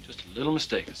 Just a little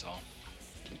mistake is all.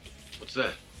 What's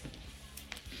that?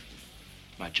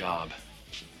 My job.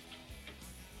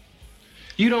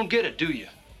 You don't get it, do you?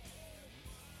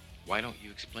 Why don't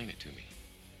you explain it to me?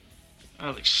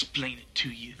 I'll explain it to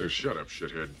you. Shut up,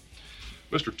 shithead.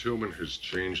 Mr. Tillman has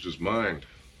changed his mind.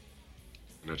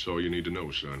 And that's all you need to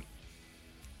know, son.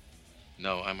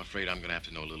 No, I'm afraid I'm going to have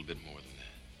to know a little bit more than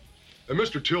that. And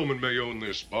Mr. Tillman may own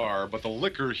this bar, but the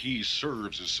liquor he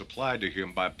serves is supplied to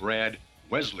him by Brad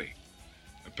Wesley.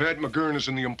 And Pat McGurn is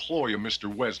in the employ of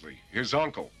Mr. Wesley, his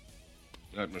uncle,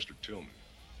 not Mr. Tillman.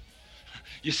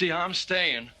 You see, I'm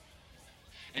staying,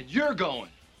 and you're going.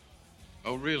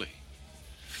 Oh, really?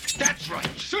 That's right.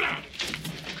 Sit down.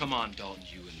 Come on, Dalton,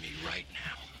 you and me, right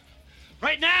now.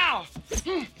 Right now! What's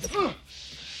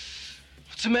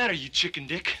the matter, you chicken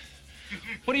dick?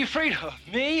 What are you afraid of?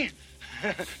 Me?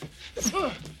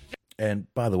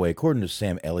 And by the way, according to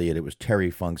Sam Elliott, it was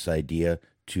Terry Funk's idea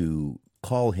to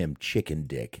call him Chicken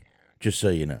Dick. Just so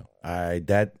you know.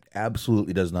 That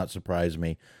absolutely does not surprise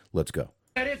me. Let's go.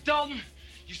 That it, Dalton?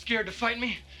 You scared to fight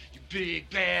me? You big,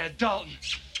 bad Dalton.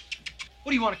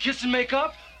 What do you want, to kiss and make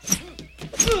up?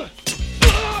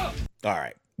 All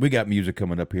right, we got music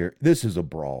coming up here. This is a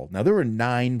brawl. Now, there were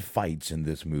 9 fights in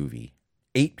this movie.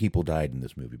 8 people died in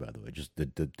this movie, by the way, just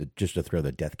to throw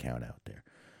the death count out there.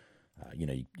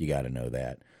 You got to know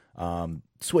that.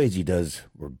 Swayze does,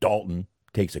 or Dalton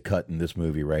takes a cut in this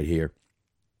movie right here.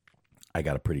 I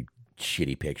got a pretty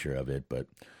shitty picture of it, but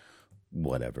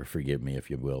whatever. Forgive me if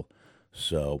you will.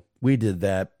 So we did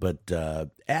that, but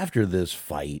after this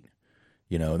fight,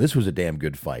 this was a damn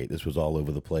good fight. This was all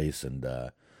over the place, and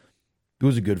it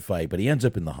was a good fight, but he ends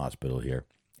up in the hospital here.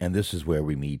 And this is where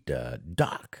we meet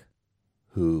Doc,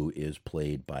 who is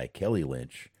played by Kelly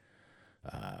Lynch.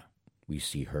 We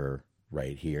see her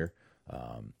right here.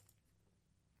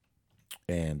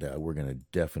 And we're going to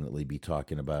definitely be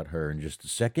talking about her in just a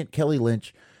second. Kelly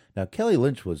Lynch. Now, Kelly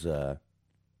Lynch was, by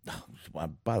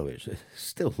the way, she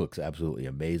still looks absolutely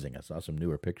amazing. I saw some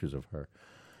newer pictures of her.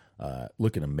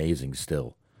 Looking amazing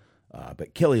still.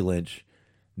 But Kelly Lynch,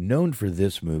 known for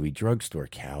this movie, Drugstore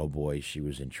Cowboy. She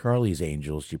was in Charlie's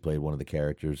Angels. She played one of the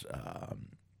characters.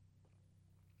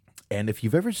 And if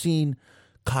you've ever seen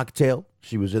Cocktail,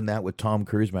 she was in that with Tom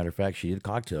Cruise. Matter of fact, she did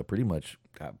Cocktail pretty much.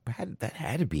 That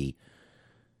had to be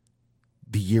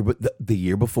the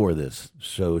year before this.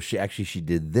 So she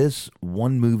did this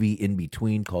one movie in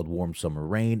between called Warm Summer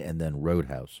Rain, and then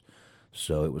Roadhouse.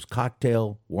 So it was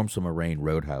Cocktail, Warm Summer Rain,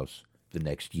 Roadhouse the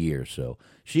next year. So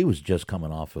she was just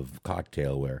coming off of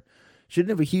Cocktail, where she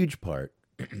didn't have a huge part,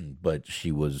 but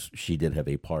she did have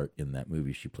a part in that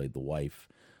movie. She played the wife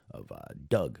of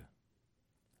Doug.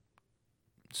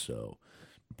 So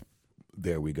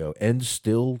there we go. And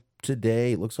still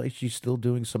today, it looks like she's still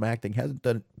doing some acting. Hasn't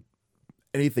done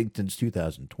anything since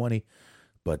 2020.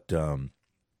 But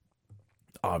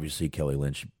obviously Kelly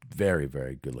Lynch, very,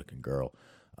 very good-looking girl.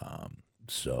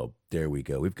 So there we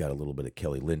go. We've got a little bit of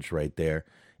Kelly Lynch right there,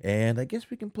 and I guess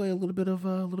we can play a little bit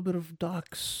of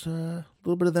Doc's, a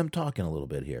little bit of them talking a little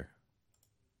bit here.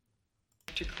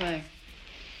 Dr. Clay.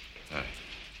 Hi.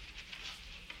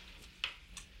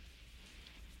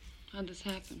 How'd this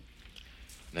happen?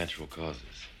 Natural causes.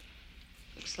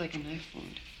 Looks like a knife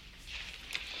wound.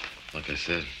 Like I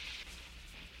said.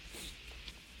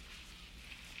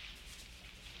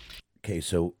 Okay,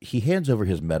 so he hands over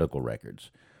his medical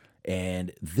records,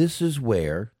 and this is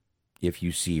where, if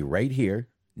you see right here,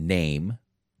 name,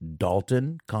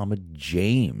 Dalton,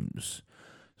 James.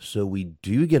 So we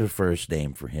do get a first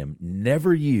name for him,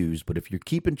 never used, but if you're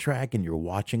keeping track and you're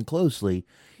watching closely,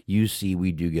 you see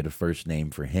we do get a first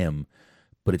name for him,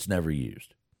 but it's never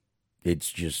used.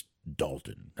 It's just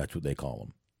Dalton. That's what they call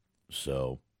him.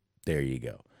 So there you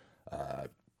go.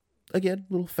 Again,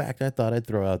 little fact I thought I'd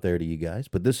throw out there to you guys,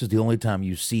 but this is the only time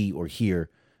you see or hear,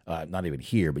 not even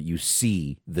hear, but you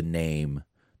see the name,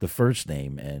 the first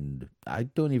name, and I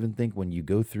don't even think when you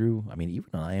go through, I mean, even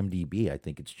on IMDb, I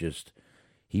think it's just,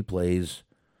 he plays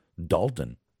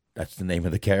Dalton. That's the name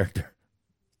of the character.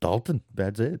 Dalton,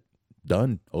 that's it.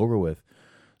 Done, over with.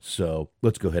 So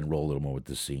let's go ahead and roll a little more with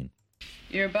this scene.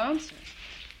 You're a bouncer.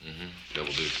 Mm-hmm.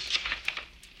 Double deuce.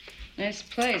 Nice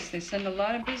place. They send a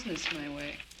lot of business my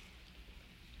way.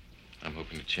 I'm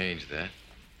hoping to change that.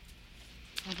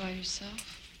 All by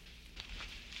yourself?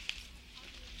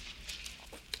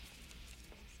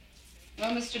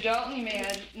 Well, Mr. Dalton, you may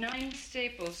add 9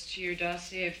 staples to your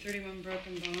dossier of 31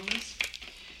 broken bones,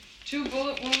 2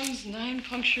 bullet wounds, 9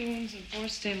 puncture wounds, and 4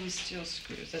 stainless steel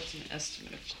screws. That's an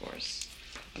estimate, of course.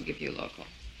 I'll give you a local.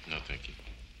 No, thank you.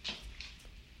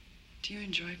 Do you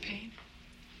enjoy pain?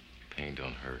 Pain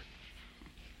don't hurt.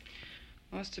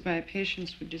 Most of my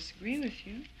patients would disagree with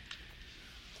you.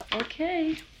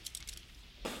 Okay.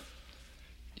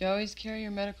 You always carry your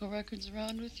medical records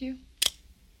around with you?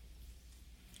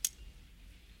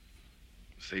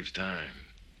 Saves time.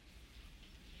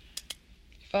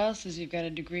 Your file says you've got a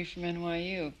degree from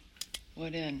NYU.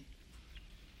 What in?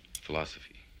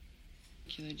 Philosophy.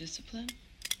 Particular discipline?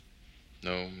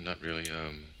 No, not really.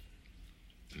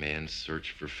 Man's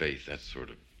search for faith, that sort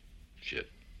of shit.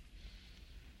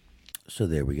 So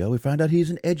there we go. We found out he's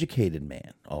an educated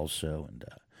man also. And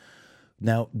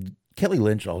now, Kelly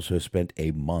Lynch also spent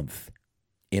a month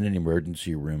in an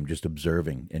emergency room just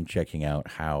observing and checking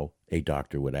out how a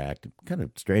doctor would act. Kind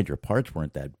of strange. Her parts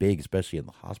weren't that big, especially in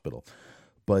the hospital.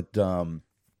 But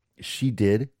she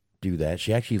did do that.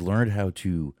 She actually learned how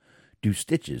to do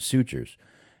stitches, sutures.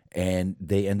 And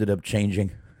they ended up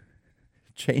changing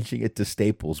it to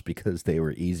staples because they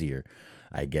were easier,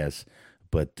 I guess.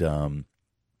 But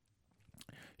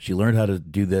she learned how to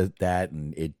do that,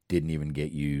 and it didn't even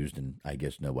get used, and I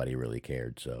guess nobody really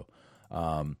cared. So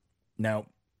now,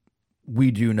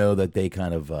 we do know that they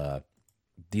kind of,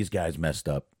 these guys messed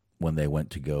up when they went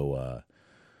to go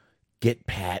get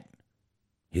Pat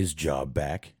his job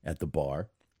back at the bar.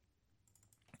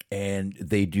 And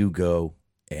they do go,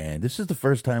 and this is the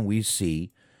first time we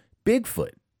see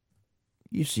Bigfoot.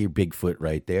 You see Bigfoot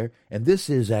right there. And this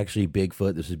is actually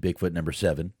Bigfoot. This is Bigfoot number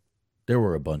 7. There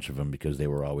were a bunch of them because they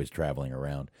were always traveling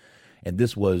around. And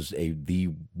this was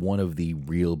one of the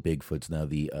real Bigfoots. Now,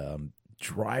 the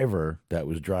driver that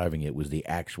was driving it was the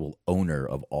actual owner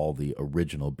of all the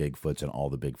original Bigfoots and all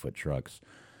the Bigfoot trucks.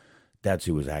 That's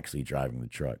who was actually driving the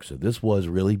truck. So this was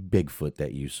really Bigfoot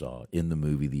that you saw in the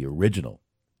movie, the original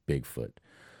Bigfoot.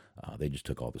 They just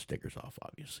took all the stickers off,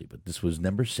 obviously. But this was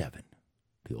number 7,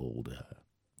 the old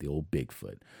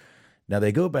Bigfoot. Now,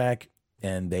 they go back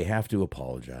and they have to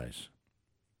apologize.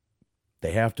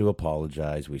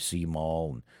 We see them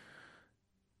all. And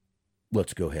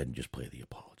let's go ahead and just play the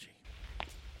apology.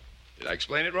 Did I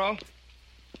explain it wrong?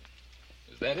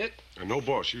 Is that it? No,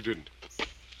 boss, you didn't.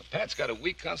 Pat's got a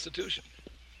weak constitution.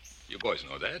 You boys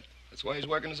know that. That's why he's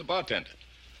working as a bartender.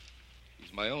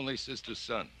 He's my only sister's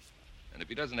son. And if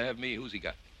he doesn't have me, who's he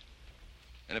got?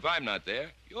 And if I'm not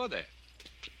there, you're there.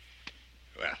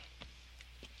 Well,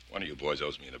 one of you boys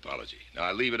owes me an apology. Now,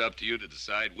 I leave it up to you to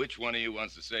decide which one of you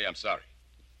wants to say I'm sorry.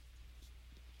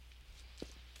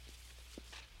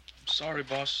 I'm sorry,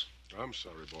 boss. I'm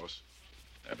sorry, boss.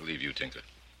 I believe you, Tinker.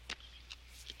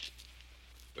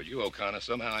 But you, O'Connor,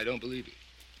 somehow I don't believe you.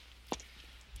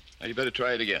 Now, you better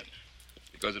try it again.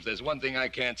 Because if there's one thing I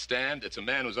can't stand, it's a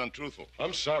man who's untruthful.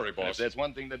 I'm sorry, boss. And if there's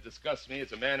one thing that disgusts me,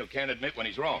 it's a man who can't admit when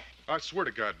he's wrong. I swear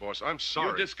to God, boss, I'm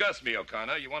sorry. You disgust me,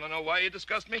 O'Connor. You want to know why you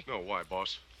disgust me? No, why,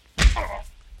 boss?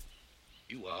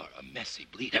 You are a messy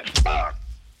bleeder.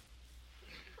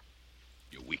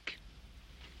 You're weak.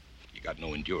 You got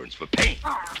no endurance for pain.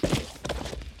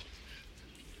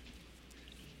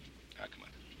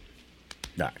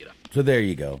 Nah. So there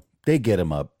you go. They get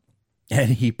him up, and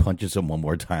he punches him one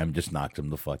more time, just knocks him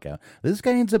the fuck out. This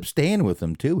guy ends up staying with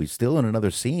him, too. He's still in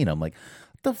another scene. I'm like,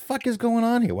 what the fuck is going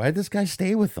on here? Why did this guy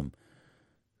stay with him?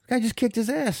 This guy just kicked his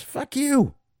ass. Fuck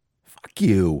you. Fuck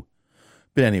you.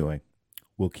 But anyway,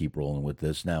 we'll keep rolling with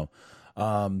this. Now,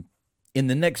 in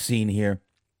the next scene here,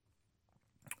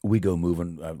 we go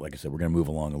moving. Like I said, we're going to move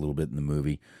along a little bit in the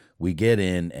movie. We get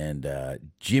in, and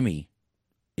Jimmy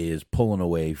is pulling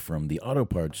away from the auto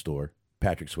parts store.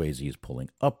 Patrick Swayze is pulling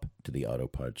up to the auto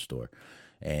parts store,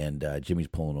 and Jimmy's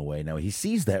pulling away. Now, he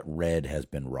sees that Red has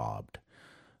been robbed.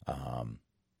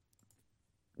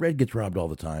 Red gets robbed all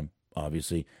the time,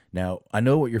 obviously. Now, I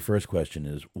know what your first question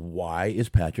is. Why is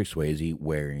Patrick Swayze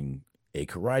wearing a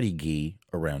karate gi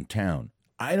around town?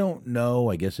 I don't know.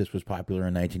 I guess this was popular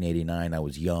in 1989. I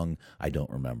was young. I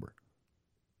don't remember.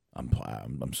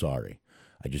 I'm sorry.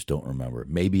 I just don't remember.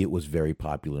 Maybe it was very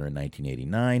popular in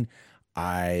 1989.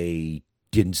 I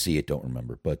didn't see it, don't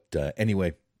remember. But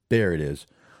anyway, there it is.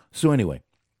 So anyway,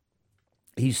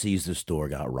 he sees the store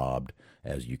got robbed,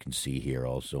 as you can see here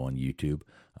also on YouTube.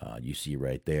 You see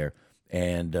right there.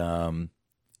 And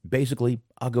basically,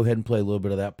 I'll go ahead and play a little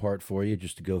bit of that part for you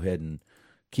just to go ahead and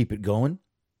keep it going.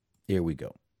 Here we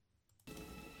go.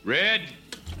 Red?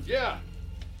 Yeah,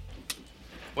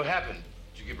 What happened?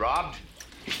 Did you get robbed?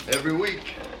 every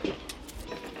week.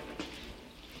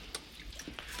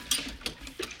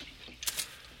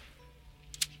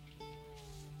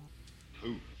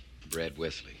 Who? Brad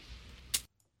Wesley.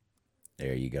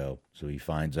 There you go. So he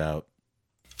finds out.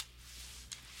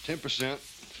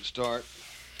 10% to start.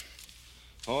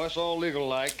 Oh, it's all legal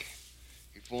like.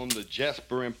 He formed the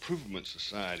Jasper Improvement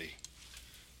Society.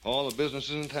 All the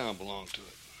businesses in town belong to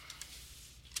it.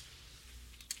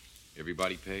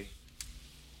 Everybody pay?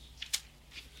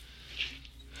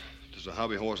 Does a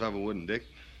hobby horse have a wooden dick?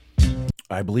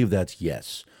 I believe that's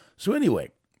yes. So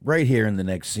anyway, right here in the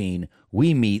next scene,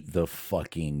 we meet the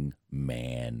fucking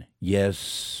man.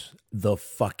 Yes, the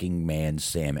fucking man,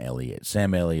 Sam Elliott.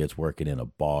 Sam Elliott's working in a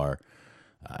bar.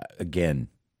 Again,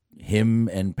 him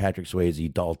and Patrick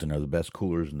Swayze, Dalton, are the best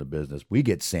coolers in the business. We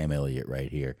get Sam Elliott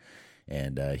right here.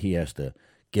 And he has to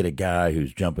get a guy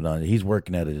who's jumping on. He's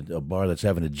working at a bar that's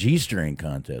having a G-string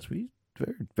contest. He's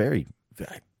very,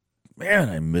 man,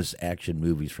 I miss action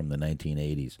movies from the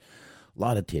 1980s. A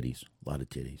lot of titties.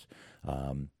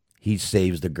 He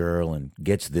saves the girl and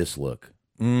gets this look.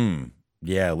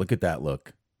 Yeah, look at that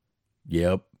look.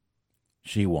 Yep,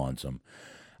 she wants him.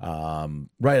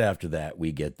 Right after that,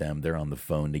 we get them. They're on the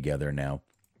phone together now.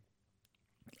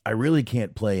 I really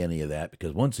can't play any of that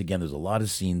because, once again, there's a lot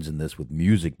of scenes in this with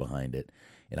music behind it,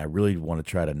 and I really want to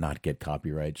try to not get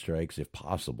copyright strikes if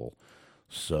possible.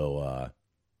 So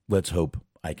let's hope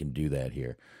I can do that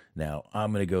here. Now,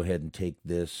 I'm going to go ahead and take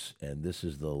this, and this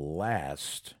is the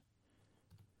last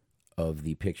of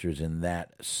the pictures in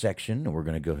that section. And we're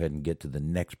going to go ahead and get to the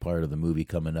next part of the movie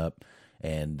coming up.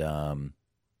 And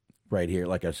right here,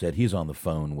 like I said, he's on the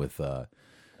phone with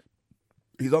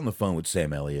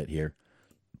Sam Elliott here.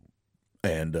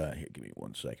 And here, give me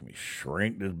 1 second. Let me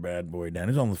shrink this bad boy down.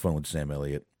 He's on the phone with Sam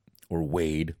Elliott, or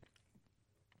Wade.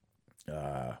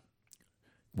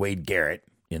 Wade Garrett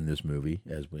in this movie,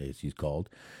 as he's called.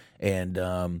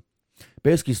 And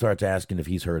basically starts asking if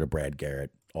he's heard of Brad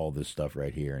Garrett, all this stuff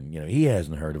right here. And, he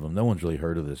hasn't heard of him. No one's really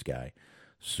heard of this guy.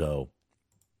 So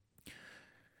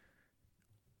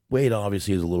Wade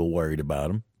obviously is a little worried about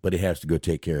him, but he has to go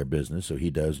take care of business. So he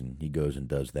does, and he goes and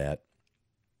does that.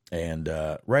 And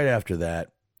right after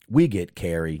that, we get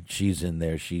Carrie. She's in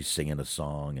there. She's singing a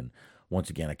song. And once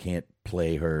again, I can't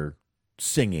play her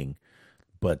singing,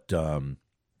 but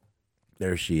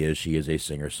there she is. She is a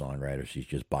singer-songwriter. She's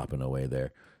just bopping away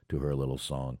there to her little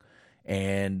song.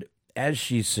 And as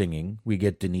she's singing, we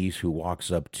get Denise, who walks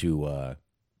up to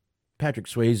Patrick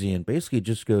Swayze and basically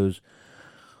just goes,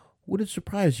 "Would it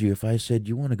surprise you if I said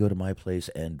you want to go to my place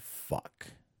and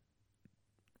fuck?"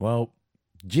 Well,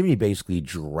 Jimmy basically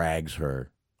drags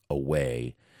her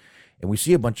away, and we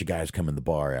see a bunch of guys come in the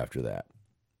bar after that.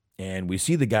 And we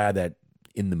see the guy that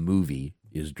in the movie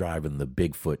is driving the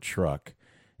Bigfoot truck,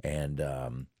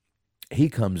 and he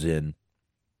comes in,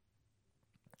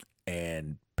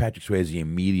 and Patrick Swayze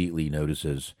immediately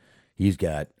notices he's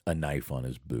got a knife on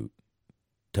his boot.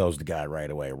 Tells the guy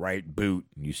right away, right boot.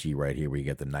 And you see right here where you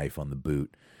get the knife on the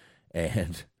boot.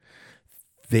 And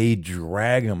they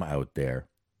drag him out there.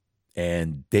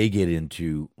 And they get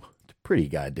into a pretty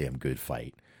goddamn good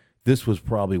fight. This was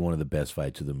probably one of the best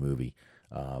fights of the movie.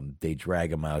 They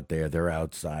drag him out there. They're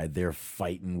outside. They're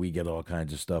fighting. We get all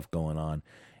kinds of stuff going on.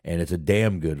 and it's a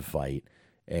damn good fight.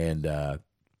 And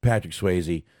Patrick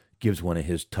Swayze gives one of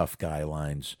his tough guy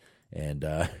lines, and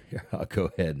here, I'll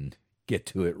go ahead and get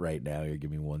to it right now. Here,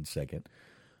 give me 1 second.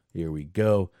 Here we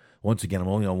go. Once again, I'm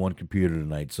only on one computer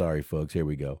tonight. Sorry, folks. Here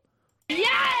we go.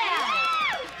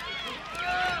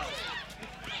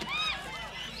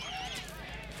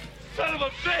 Son of a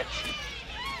bitch!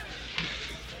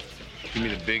 Give me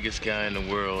the biggest guy in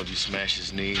the world. You smash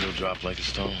his knee, he'll drop like a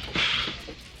stone.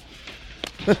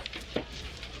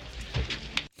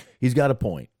 He's got a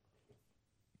point.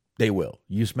 They will.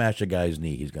 You smash a guy's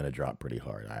knee, he's going to drop pretty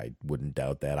hard. I wouldn't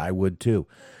doubt that. I would too.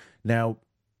 Now,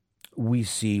 we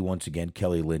see, once again,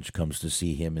 Kelly Lynch comes to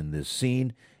see him in this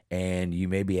scene, and you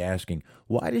may be asking,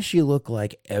 why does she look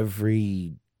like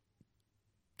every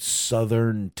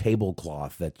Southern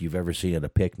tablecloth that you've ever seen at a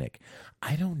picnic?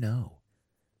 I don't know.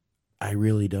 I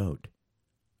really don't.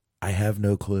 I have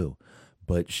no clue.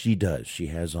 But she does. She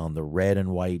has on the red and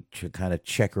white kind of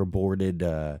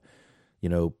checkerboarded,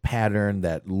 pattern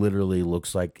that literally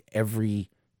looks like every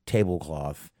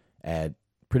tablecloth at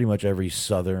pretty much every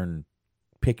Southern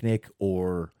picnic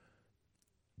or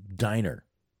diner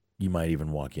you might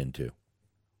even walk into.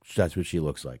 That's what she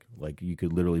looks like. Like, you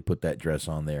could literally put that dress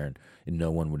on there and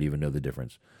no one would even know the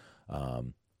difference.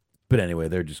 But anyway,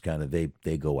 they're just kind of,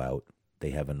 they go out. They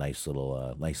have a nice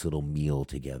little meal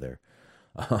together.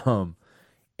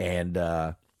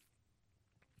 They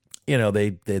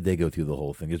go through the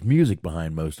whole thing. There's music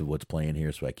behind most of what's playing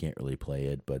here, so I can't really play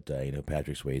it. But,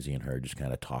 Patrick Swayze and her just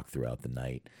kind of talk throughout the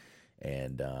night.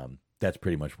 And that's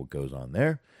pretty much what goes on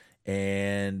there.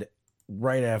 And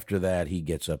right after that, he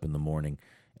gets up in the morning,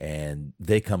 and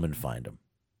they come and find him.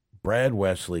 Brad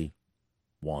Wesley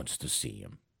wants to see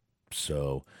him.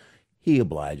 So he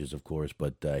obliges, of course,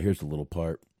 but here's the little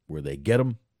part where they get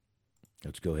him.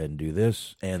 Let's go ahead and do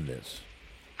this and this.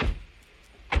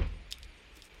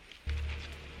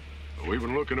 We've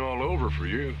been looking all over for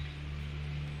you.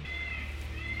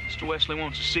 Mr. Wesley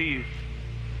wants to see you.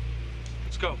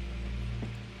 Let's go.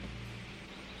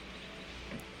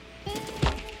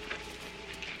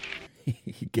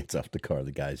 He gets off the car.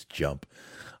 The guys jump.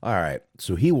 All right.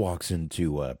 So he walks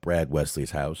into Brad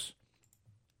Wesley's house.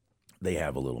 They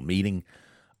have a little meeting.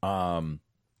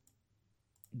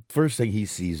 First thing he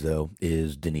sees, though,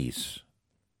 is Denise.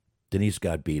 Denise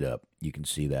got beat up. You can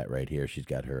see that right here. She's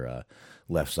got her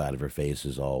left side of her face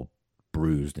is all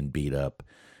bruised and beat up.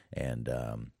 And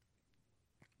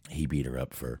he beat her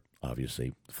up for,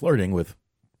 obviously, flirting with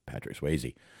Patrick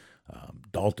Swayze,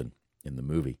 Dalton, in the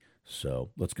movie. So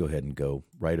let's go ahead and go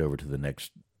right over to the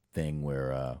next thing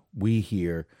where we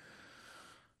hear.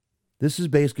 This is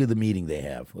basically the meeting they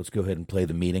have. Let's go ahead and play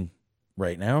the meeting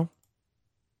right now.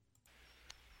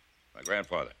 My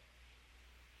grandfather.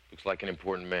 Looks like an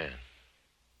important man.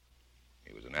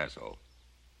 He was an asshole.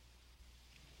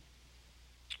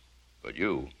 But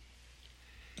you're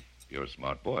a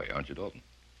smart boy, aren't you, Dalton?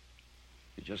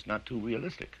 You're just not too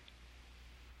realistic.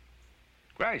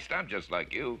 Christ, I'm just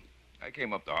like you. I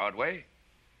came up the hard way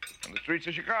on the streets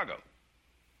of Chicago.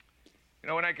 You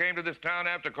know, when I came to this town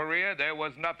after Korea, there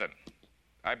was nothing.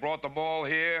 I brought the mall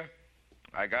here.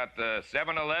 I got the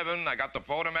 7-Eleven. I got the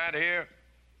photomat here.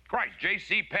 Christ,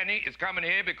 J.C. Penney is coming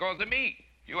here because of me.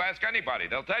 You ask anybody,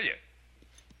 they'll tell you.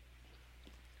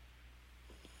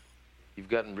 You've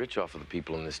gotten rich off of the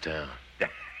people in this town.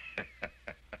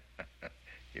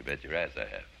 You bet your ass I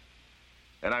have.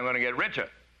 And I'm going to get richer.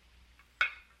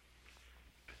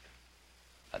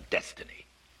 A destiny.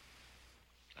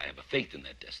 I have a faith in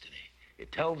that destiny.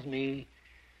 It tells me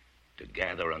to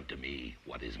gather unto me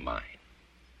what is mine.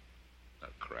 Oh,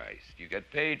 Christ, you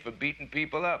get paid for beating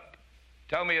people up.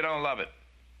 Tell me you don't love it.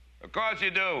 Of course you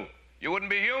do. You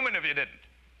wouldn't be human if you didn't.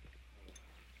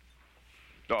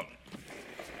 Dalton.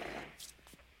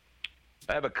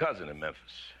 I have a cousin in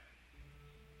Memphis.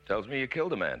 Tells me you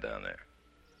killed a man down there.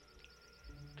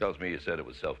 Tells me you said it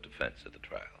was self-defense at the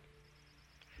trial.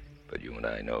 But you and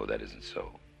I know that isn't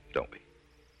so, don't we?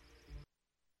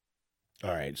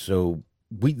 All right, so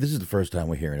this is the first time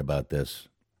we're hearing about this,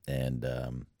 and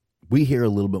we hear a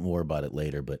little bit more about it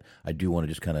later, but I do want to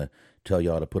just kind of tell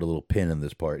y'all to put a little pin in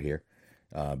this part here,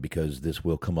 because this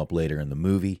will come up later in the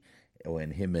movie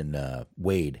when him and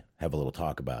Wade have a little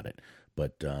talk about it.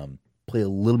 But play a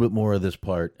little bit more of this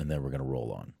part, and then we're going to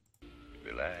roll on.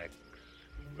 Relax.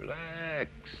 Relax.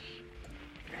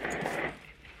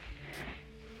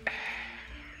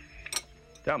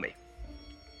 Tell me,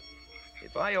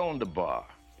 if I owned a bar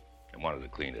and wanted to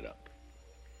clean it up,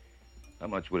 how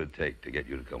much would it take to get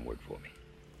you to come work for me?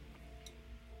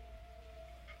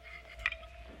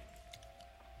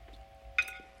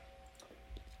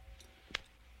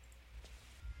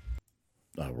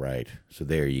 All right. So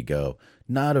there you go.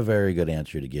 Not a very good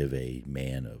answer to give a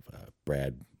man of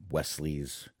Brad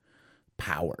Wesley's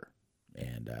power.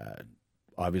 And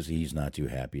obviously he's not too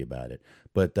happy about it.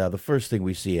 But the first thing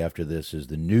we see after this is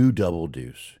the new Double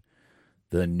Deuce.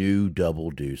 The new Double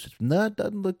Deuce.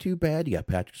 Doesn't look too bad. You got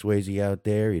Patrick Swayze out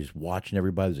there. He's watching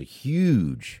everybody. There's a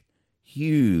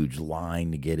huge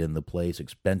line to get in the place.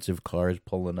 Expensive cars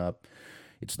pulling up.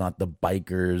 It's not the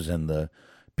bikers and the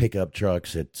pickup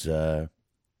trucks. It's a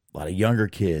lot of younger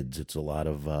kids. It's a lot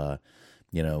of,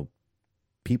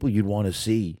 people you'd want to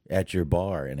see at your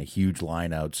bar, and a huge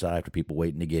line outside for people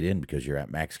waiting to get in because you're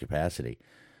at max capacity.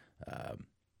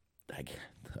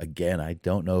 Again, I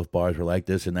don't know if bars were like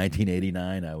this in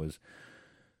 1989. I was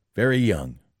very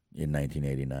young in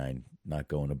 1989, not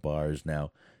going to bars.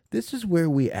 Now, this is where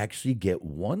we actually get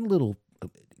one little...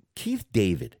 Keith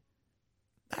David.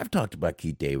 I've talked about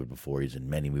Keith David before. He's in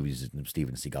many movies, in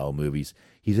Steven Seagal movies.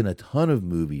 He's in a ton of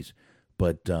movies.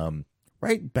 But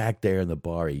right back there in the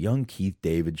bar, a young Keith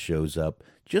David shows up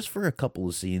just for a couple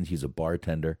of scenes. He's a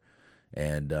bartender.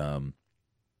 And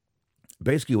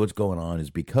basically what's going on is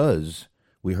because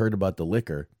we heard about the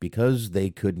liquor, because they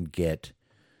couldn't get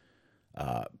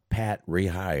Pat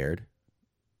rehired,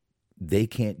 they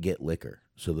can't get liquor.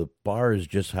 So the bar is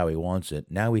just how he wants it.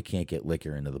 Now we can't get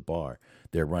liquor into the bar.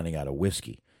 They're running out of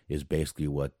whiskey is basically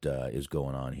what is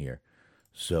going on here.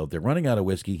 So they're running out of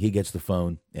whiskey. He gets the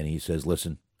phone, and he says,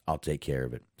 listen, I'll take care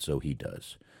of it. So he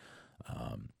does.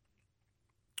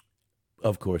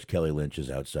 Of course, Kelly Lynch is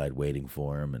outside waiting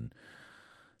for him, and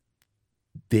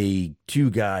the two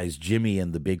guys, Jimmy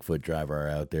and the Bigfoot driver, are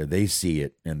out there. They see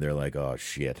it, and they're like, oh,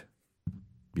 shit.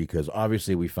 Because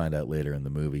obviously we find out later in the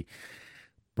movie,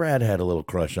 Brad had a little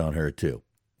crush on her, too.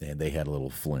 And they had a little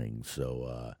fling.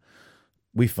 So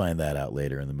we find that out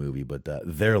later in the movie. But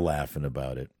they're laughing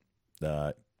about it.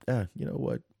 You know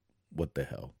what? What the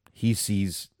hell?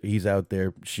 He's out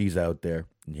there. She's out there.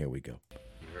 And here we go.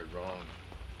 You heard wrong.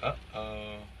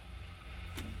 Uh-oh.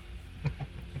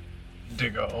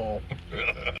 Dig a hole.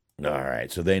 All right.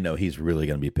 So they know he's really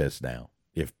going to be pissed now.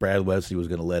 If Brad Wesley was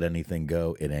going to let anything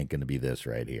go, it ain't going to be this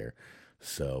right here.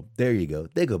 So there you go.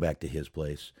 They go back to his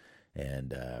place,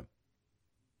 and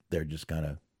they're just kind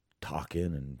of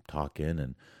talking,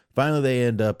 and finally they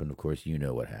end up, and of course you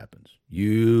know what happens.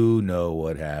 You know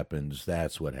what happens.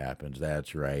 That's what happens.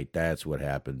 That's right. That's what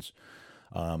happens.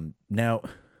 Now,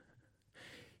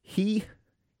 he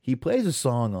plays a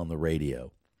song on the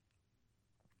radio,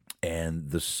 and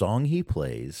the song he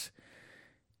plays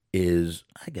is,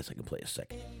 I guess I can play a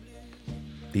second.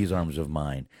 These Arms of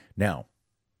Mine. Now,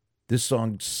 this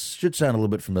song should sound a little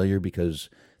bit familiar because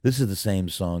this is the same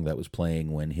song that was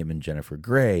playing when him and Jennifer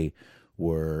Grey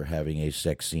were having a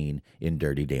sex scene in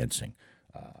Dirty Dancing.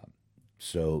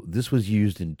 So this was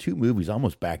used in two movies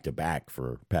almost back to back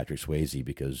for Patrick Swayze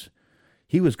because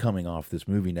he was coming off this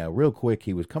movie. Now, real quick,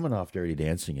 he was coming off Dirty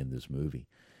Dancing in this movie.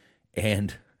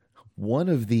 And one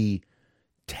of the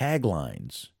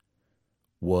taglines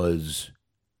was,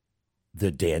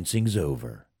 "The dancing's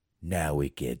over. Now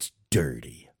it gets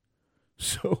dirty."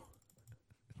 So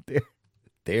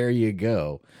there you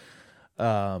go.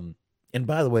 And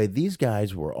by the way, these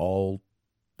guys were all,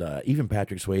 even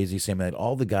Patrick Swayze, Sam Elliott,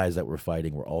 all the guys that were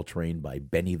fighting were all trained by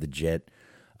Benny the Jet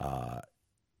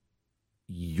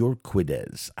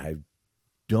Urquidez. I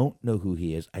don't know who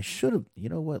he is. I should have, you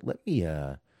know what? Let me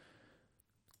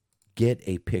get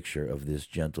a picture of this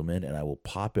gentleman, and I will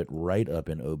pop it right up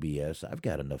in OBS. I've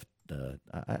got enough.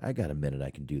 I got a minute.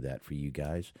 I can do that for you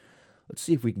guys. Let's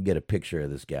see if we can get a picture of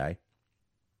this guy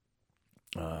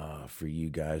for you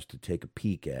guys to take a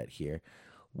peek at here.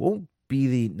 Won't be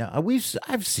the... Now,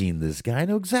 I've seen this guy. I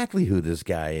know exactly who this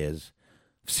guy is.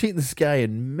 I've seen this guy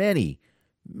in many,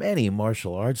 many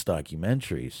martial arts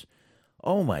documentaries.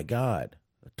 Oh, my God.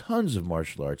 Tons of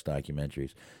martial arts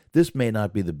documentaries. This may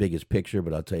not be the biggest picture,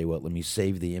 but I'll tell you what. Let me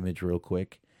save the image real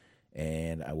quick,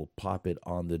 and I will pop it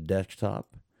on the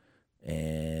desktop.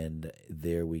 And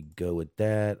there we go with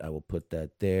that. I will put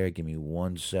that there. Give me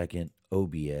 1 second.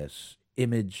 OBS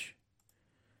image.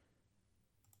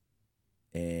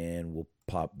 And we'll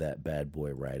pop that bad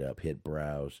boy right up. Hit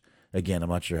browse. Again, I'm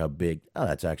not sure how big. Oh,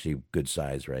 that's actually good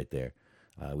size right there.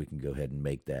 We can go ahead and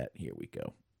make that. Here we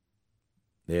go.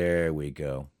 There we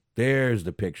go. There's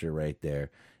the picture right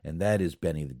there. And that is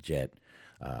Benny the Jet.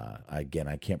 Again,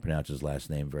 I can't pronounce his last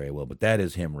name very well, but that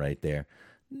is him right there.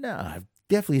 No, I've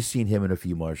definitely seen him in a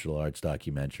few martial arts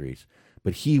documentaries,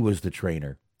 but he was the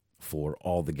trainer for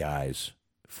all the guys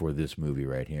for this movie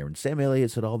right here. And Sam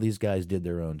Elliott said all these guys did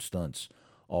their own stunts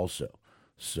also.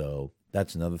 So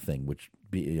that's another thing, which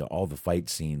all the fight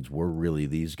scenes were really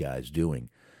these guys doing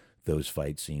those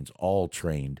fight scenes, all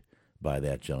trained by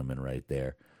that gentleman right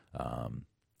there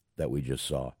that we just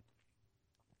saw.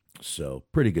 So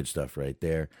pretty good stuff right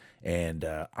there. And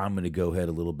I'm going to go ahead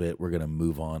a little bit. We're going to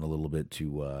move on a little bit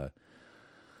to a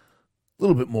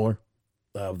little bit more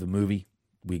of the movie.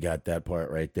 We got that part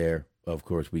right there. Of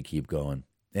course, we keep going.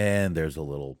 And there's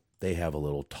they have a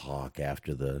little talk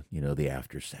after the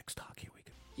after sex talk. Here we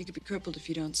go. You could be crippled if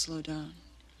you don't slow down.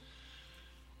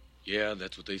 Yeah,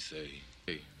 that's what they say.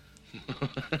 Hey.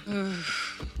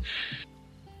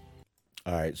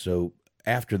 All right, so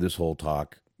after this whole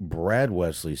talk, Brad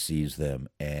Wesley sees them,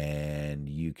 and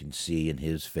you can see in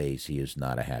his face he is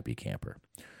not a happy camper.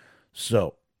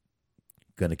 So,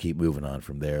 going to keep moving on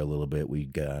from there a little bit. We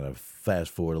got to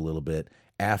fast forward a little bit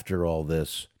after all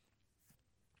this,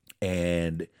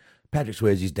 and Patrick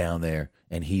Swayze's down there,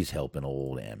 and he's helping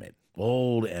old Emmett.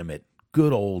 Old Emmett.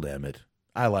 Good old Emmett.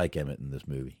 I like Emmett in this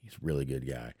movie. He's a really good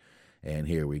guy. And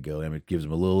here we go. Emmett gives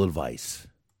him a little advice.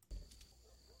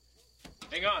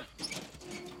 Hang on.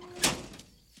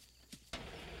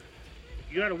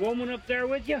 You got a woman up there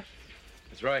with you?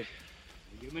 That's right.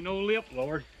 Give me no lip,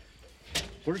 Lord.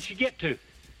 Where'd she get to?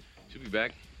 She'll be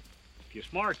back. If you're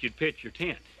smart, you'd pitch your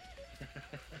tent.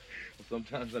 Well,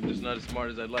 sometimes I'm just not as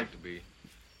smart as I'd like to be.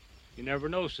 You never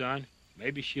know, son.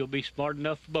 Maybe she'll be smart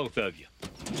enough for both of you.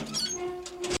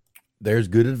 There's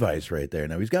good advice right there.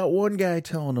 Now, he's got one guy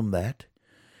telling him that.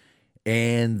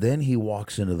 And then he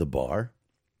walks into the bar,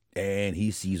 and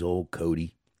he sees old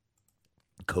Cody.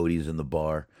 Cody's in the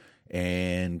bar.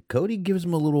 And Cody gives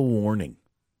him a little warning,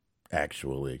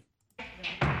 actually.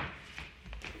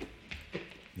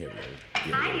 Here we go.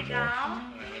 Hi, you doll.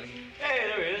 Hey,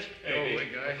 there he is. Hey,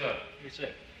 guy. What do you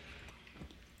say?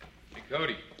 Hey,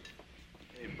 Cody.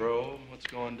 Hey, bro, what's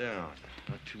going down?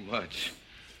 Not too much.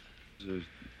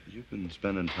 You've been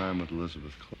spending time with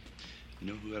Elizabeth Clay. You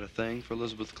know who had a thing for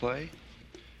Elizabeth Clay?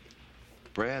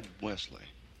 Brad Wesley.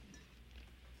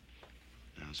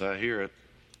 Now, as I hear it,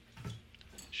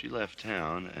 she left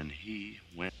town and he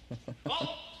went.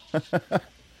 Oh! The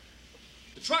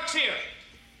truck's here.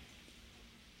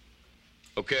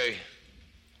 Okay.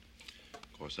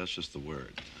 Of course, that's just the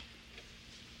word.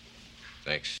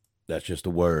 Thanks. That's just a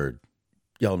word.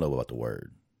 Y'all know about the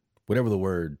word. Whatever the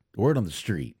word on the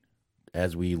street,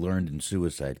 as we learned in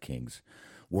Suicide Kings,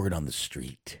 word on the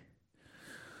street.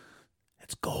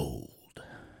 That's gold.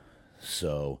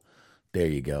 So, there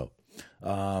you go.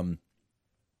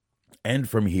 And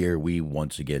from here, we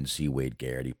once again see Wade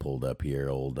Garrett. He pulled up here.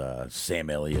 Old Sam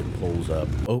Elliott pulls up.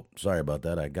 Oh, sorry about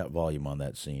that. I got volume on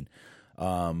that scene.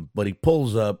 But he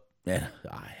pulls up, and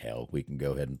hell, we can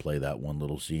go ahead and play that one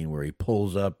little scene where he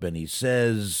pulls up and he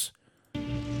says,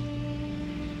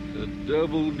 The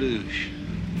double douche.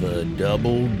 The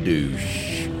double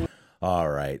douche. All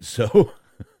right, so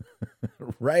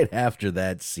right after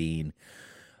that scene,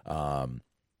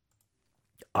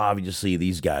 obviously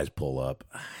these guys pull up.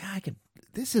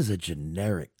 This is a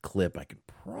generic clip. I could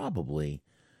probably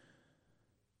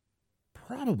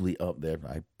up there.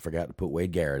 I forgot to put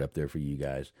Wade Garrett up there for you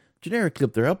guys. Generic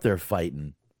clip. They're up there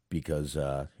fighting because,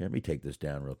 here, let me take this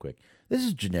down real quick. This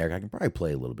is generic. I can probably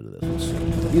play a little bit of this. Let's see.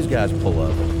 These guys pull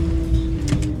up.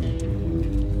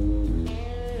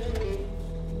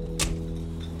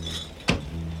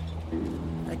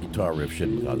 That guitar riff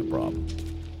shouldn't cause a problem.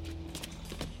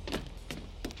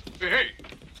 Hey!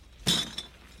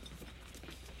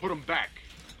 Put him back.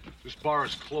 This bar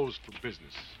is closed for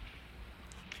business.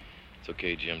 It's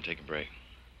okay, Jim. Take a break.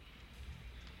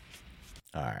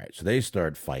 All right, so they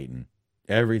start fighting.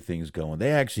 Everything's going.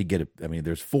 They actually get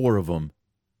there's four of them,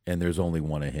 and there's only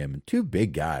one of him. And two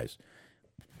big guys.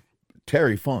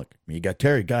 Terry Funk. You got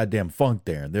Terry goddamn Funk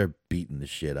there, and they're beating the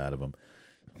shit out of him.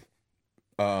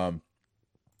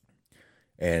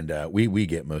 And we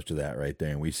get most of that right there,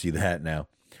 and we see that now.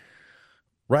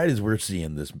 Right as we're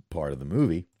seeing this part of the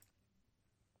movie,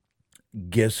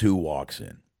 guess who walks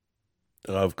in?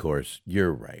 Of course,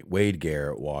 you're right. Wade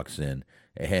Garrett walks in,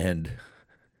 and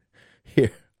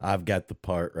here, I've got the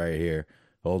part right here.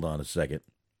 Hold on a second.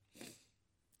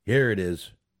 Here it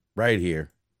is, right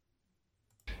here.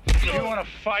 You want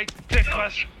to fight,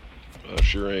 dickless? I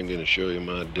sure ain't gonna show you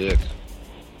my dick.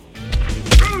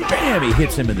 Bam! He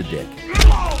hits him in the dick.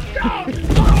 God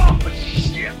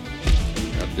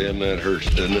damn, that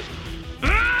hurts, doesn't it?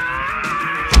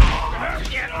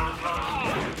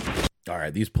 All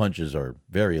right, these punches are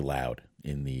very loud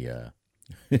in the...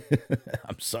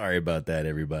 I'm sorry about that,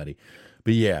 everybody.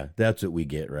 But yeah, that's what we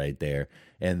get right there.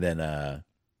 And then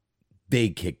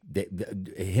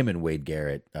him and Wade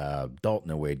Garrett,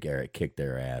 Dalton and Wade Garrett kicked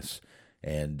their ass.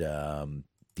 And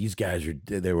these guys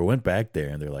went back there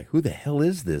and they're like, who the hell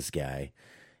is this guy?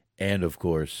 And, of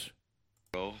course...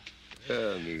 Oh,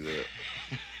 yeah, I knew that.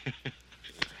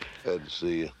 Had to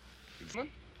see you.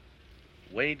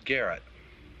 Wade Garrett.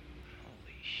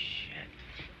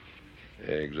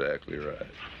 Exactly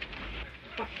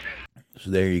right. So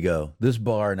there you go. This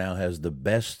bar now has the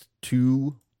best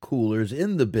 2 coolers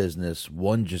in the business.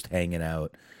 One just hanging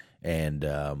out,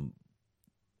 and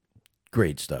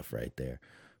great stuff right there.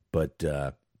 But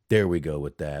there we go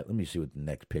with that. Let me see what the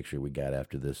next picture we got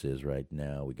after this is right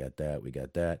now. We got that. We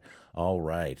got that. All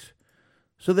right.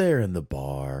 So they're in the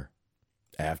bar.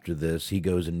 After this, he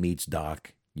goes and meets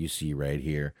Doc. You see right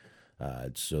here.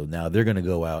 So now they're going to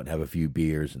go out and have a few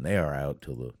beers, and they are out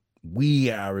till the wee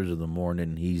hours of the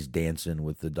morning. He's dancing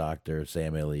with the doctor.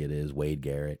 Sam Elliott is, Wade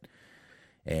Garrett.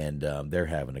 And they're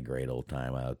having a great old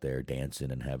time out there,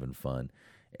 dancing and having fun.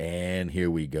 And here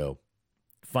we go.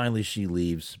 Finally, she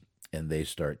leaves, and they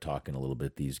start talking a little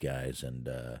bit, these guys. And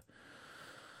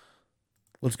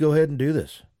let's go ahead and do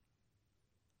this.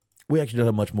 We actually don't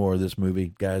have much more of this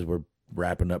movie. Guys, we're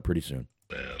wrapping up pretty soon.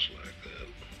 Ass like that.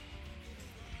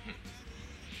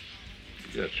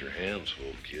 You got your hands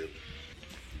full, kid.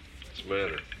 What's the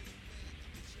matter?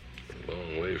 We're a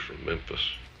long way from Memphis.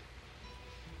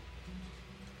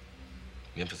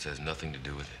 Memphis has nothing to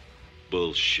do with it.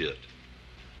 Bullshit.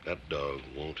 That dog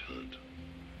won't hunt.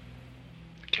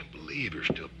 I can't believe you're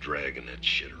still dragging that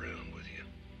shit around with you.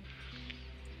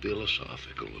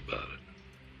 Philosophical about it.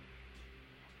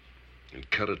 And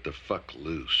cut it the fuck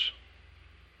loose.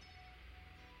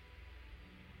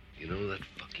 You know that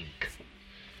fucking...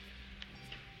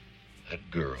 That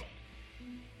girl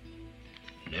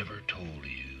never told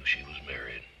you she was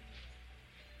married.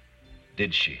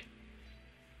 Did she?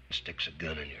 Sticks a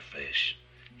gun in your face.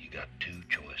 You got 2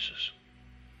 choices.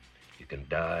 You can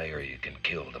die or you can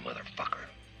kill the motherfucker.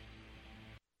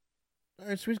 All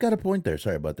right, so he's got a point there.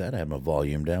 Sorry about that. I had my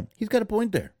volume down. He's got a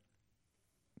point there.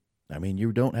 I mean,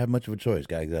 you don't have much of a choice.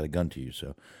 Guy got a gun to you,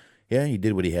 so yeah, he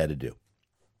did what he had to do.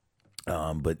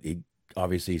 But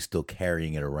obviously he's still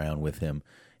carrying it around with him,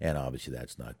 and obviously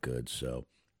that's not good. So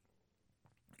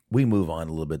we move on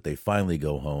a little bit. They finally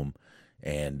go home,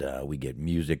 and we get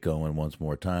music going once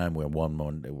more time.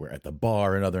 We're at the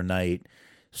bar another night.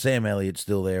 Sam Elliott's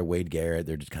still there, Wade Garrett.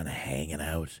 They're just kind of hanging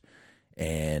out.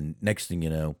 And next thing you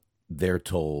know, they're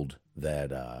told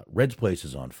that Red's place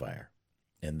is on fire.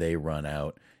 And they run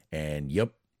out, and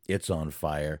yep, it's on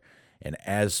fire. And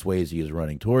as Swayze is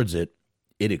running towards it,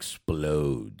 it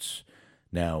explodes.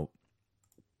 Now,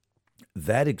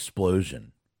 that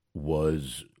explosion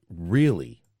was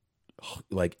really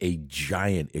like a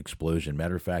giant explosion.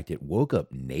 Matter of fact, it woke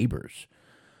up neighbors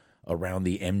around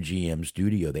the MGM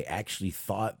studio. They actually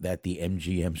thought that the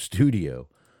MGM studio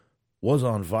was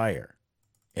on fire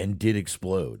and did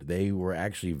explode. They were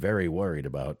actually very worried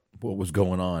about what was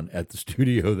going on at the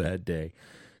studio that day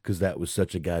because that was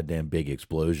such a goddamn big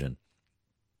explosion.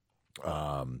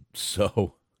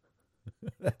 So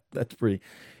that's pretty.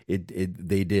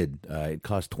 They did. It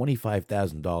cost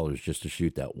 $25,000 just to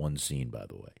shoot that one scene, by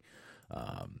the way.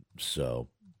 So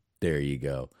there you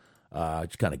go.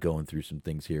 Just kind of going through some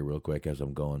things here real quick as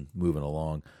I'm moving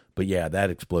along. But yeah, that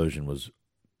explosion was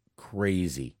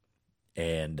crazy.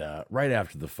 And right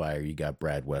after the fire, you got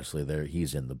Brad Wesley there.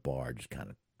 He's in the bar, just kind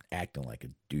of acting like a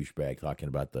douchebag, talking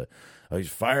about these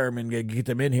firemen, get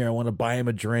them in here. I want to buy him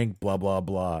a drink, blah, blah,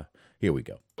 blah. Here we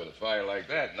go. With a fire like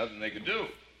that, nothing they could do.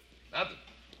 Nothing.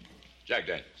 Jack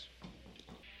Daniels.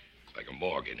 It's like a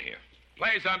morgue in here.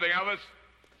 Play something, Elvis.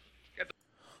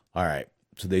 All right.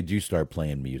 So they do start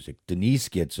playing music. Denise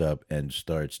gets up and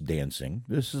starts dancing.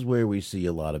 This is where we see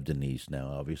a lot of Denise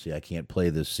now. Obviously, I can't play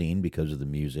this scene because of the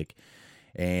music.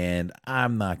 And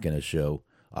I'm not going to show,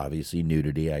 obviously,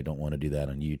 nudity. I don't want to do that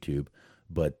on YouTube.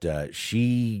 But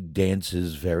she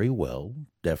dances very well.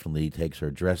 Definitely takes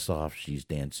her dress off. She's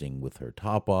dancing with her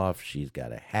top off. She's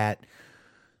got a hat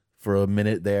for a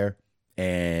minute there.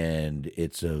 And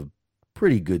it's a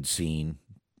pretty good scene.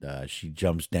 She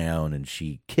jumps down and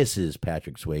she kisses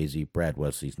Patrick Swayze. Brad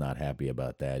Wesley's not happy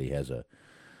about that. He has a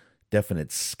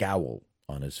definite scowl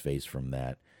on his face from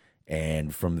that.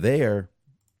 And from there,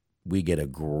 we get a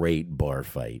great bar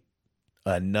fight.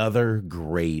 Another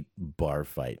great bar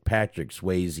fight. Patrick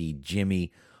Swayze,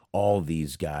 Jimmy, all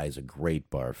these guys, a great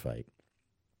bar fight.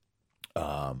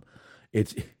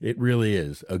 It really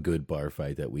is a good bar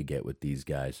fight that we get with these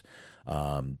guys.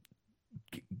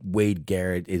 Wade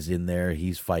Garrett is in there.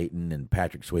 He's fighting, and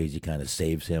Patrick Swayze kind of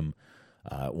saves him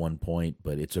at one point.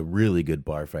 But it's a really good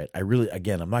bar fight. I'm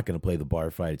not going to play the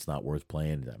bar fight. It's not worth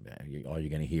playing. All you're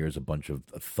going to hear is a bunch of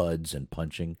thuds and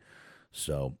punching.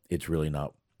 So it's really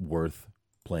not worth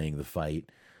playing the fight.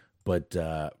 But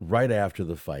right after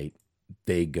the fight,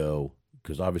 they go,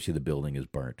 because obviously the building is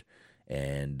burnt,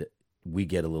 and we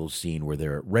get a little scene where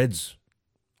they're at Red's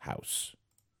house.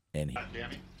 And God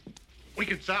damn it. We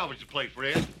can salvage the place,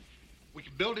 Red. We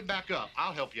can build it back up.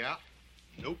 I'll help you out.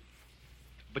 Nope.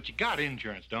 But you got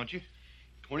insurance, don't you?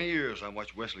 20 years I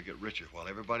watched Wesley get richer while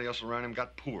everybody else around him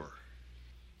got poorer.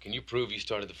 Can you prove you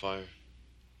started the fire?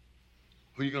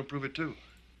 Who are you gonna prove it to?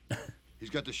 He's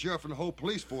got the sheriff and the whole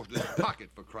police force in his pocket,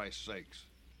 for Christ's sakes.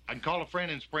 I can call a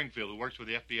friend in Springfield who works with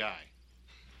the FBI.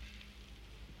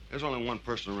 There's only one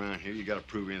person around here you gotta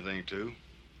prove anything to.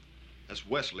 That's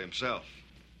Wesley himself.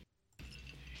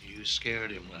 You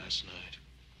scared him last night.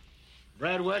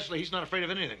 Brad Wesley, he's not afraid of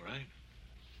anything, right?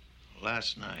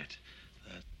 Last night.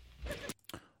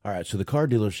 All right, so the car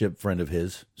dealership friend of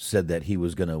his said that he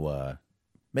was going to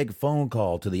make a phone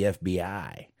call to the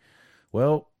FBI.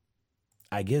 Well,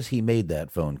 I guess he made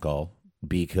that phone call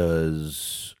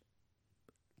because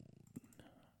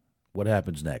what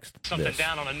happens next? Something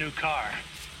down on a new car.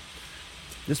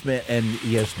 This man, and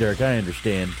yes, Derek, I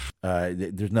understand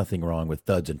there's nothing wrong with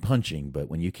thuds and punching, but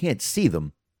when you can't see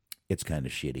them, it's kind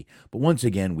of shitty. But once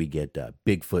again, we get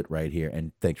Bigfoot right here,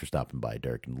 and thanks for stopping by,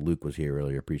 Derek. And Luke was here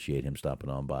earlier. Appreciate him stopping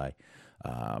on by.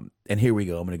 And here we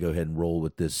go. I'm going to go ahead and roll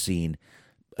with this scene.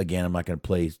 Again, I'm going to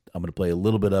play a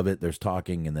little bit of it. There's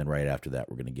talking, and then right after that,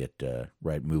 we're going to get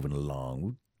right moving along.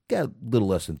 We've got a little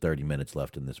less than 30 minutes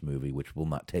left in this movie, which will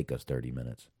not take us 30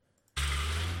 minutes.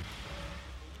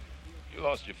 You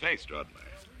lost your face, Strodmeyer.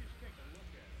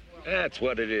 That's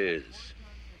what it is.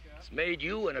 It's made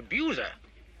you an abuser.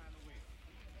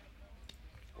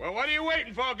 Well, what are you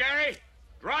waiting for, Gary?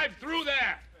 Drive through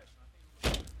there.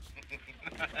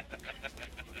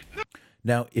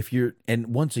 Now, if you're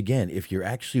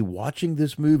actually watching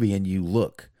this movie and you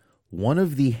look, one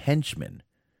of the henchmen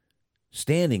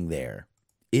standing there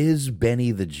is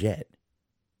Benny the Jet.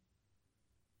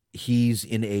 He's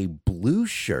in a blue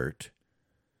shirt,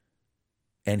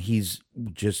 and he's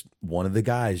just one of the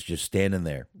guys just standing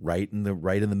there, right in the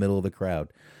middle of the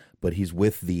crowd. But he's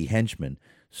with the henchman.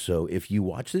 So if you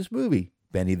watch this movie,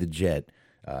 Benny the Jet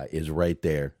is right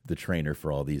there, the trainer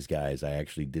for all these guys. I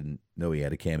actually didn't know he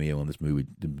had a cameo in this movie,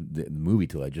 the movie,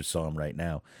 till I just saw him right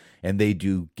now. And they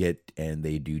do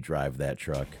drive that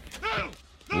truck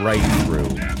right through.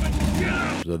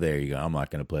 So there you go. I'm not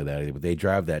going to play that either, but they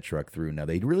drive that truck through. Now,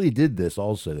 they really did this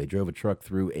also. They drove a truck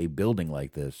through a building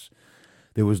like this.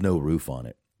 There was no roof on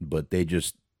it, but they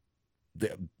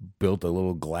built a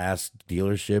little glass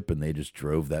dealership, and they just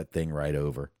drove that thing right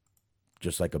over,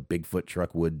 just like a Bigfoot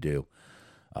truck would do.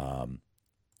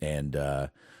 And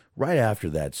right after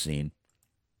that scene,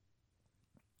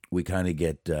 we kind of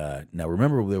get, now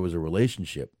remember there was a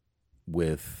relationship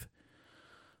with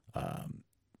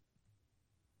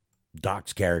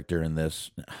Doc's character in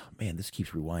this. Oh, man, this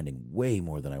keeps rewinding way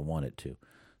more than I want it to.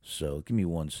 So give me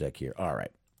one sec here. All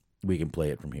right, we can play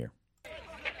it from here.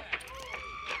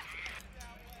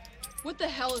 What the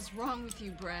hell is wrong with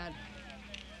you, Brad?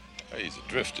 Hey, he's a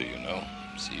drifter, you know.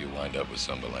 See you wind up with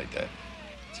somebody like that.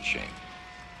 It's a shame.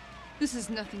 This has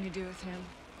nothing to do with him.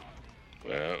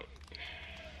 Well,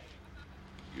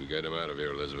 you get him out of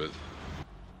here, Elizabeth.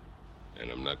 And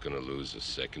I'm not going to lose a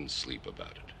second's sleep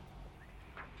about it.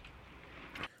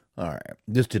 All right.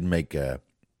 This didn't make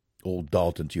old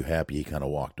Dalton too happy. He kind of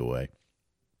walked away.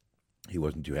 He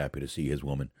wasn't too happy to see his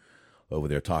woman over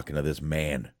there talking to this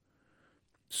man.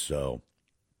 So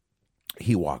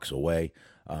he walks away,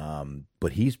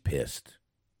 but he's pissed.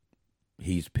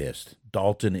 He's pissed.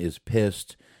 Dalton is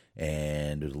pissed,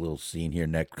 and there's a little scene here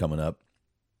next coming up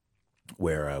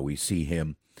where we see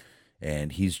him,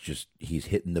 and he's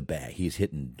hitting the bag. He's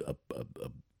hitting a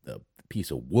piece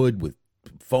of wood with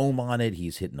foam on it.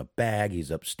 He's hitting a bag.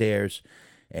 He's upstairs,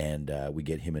 and we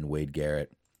get him and Wade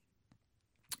Garrett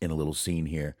in a little scene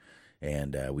here,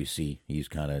 and we see he's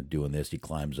kind of doing this. He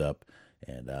climbs up.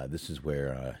 And this is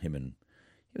where him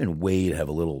and Wade have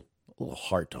a little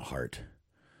heart-to-heart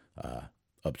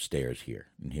upstairs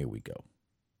here. And here we go.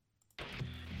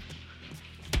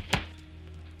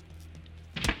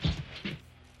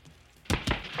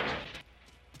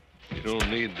 You don't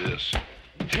need this.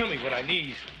 Tell me what I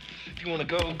need. If you want to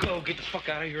go, go. Get the fuck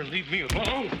out of here and leave me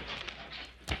alone.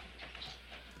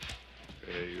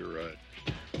 Yeah, you're right.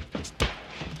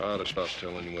 I ought to stop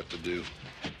telling you what to do.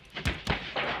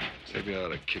 Maybe I ought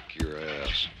to kick your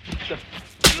ass.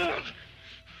 You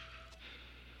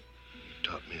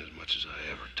taught me as much as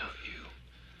I ever taught you.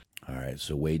 All right,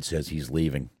 so Wade says he's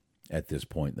leaving at this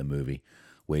point in the movie.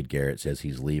 Wade Garrett says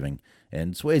he's leaving,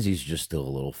 and Swayze's just still a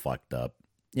little fucked up.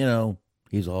 You know,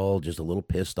 he's all just a little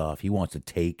pissed off. He wants to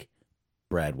take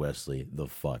Brad Wesley the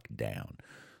fuck down.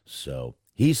 So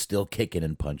He's still kicking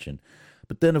and punching.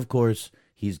 But then, of course,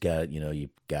 he's got,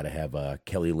 you've got to have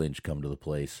Kelly Lynch come to the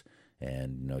place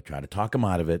and, try to talk him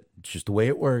out of it. It's just the way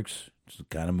it works. It's the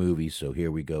kind of movie. So here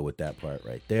we go with that part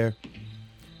right there.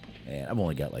 And I've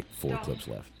only got like 4 clips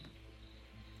left.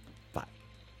 5.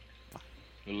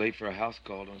 You're late for a house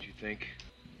call, don't you think?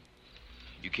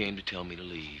 You came to tell me to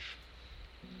leave.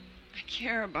 I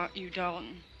care about you,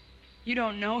 Dalton. You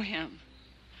don't know him.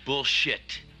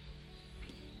 Bullshit.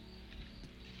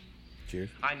 Cheers.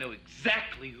 I know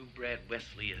exactly who Brad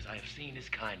Wesley is. I have seen his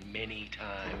kind many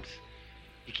times.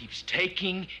 He keeps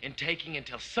taking and taking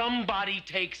until somebody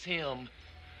takes him.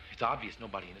 It's obvious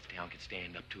nobody in this town can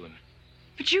stand up to him.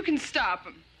 But you can stop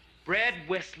him. Brad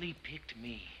Wesley picked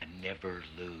me. I never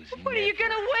lose. What are you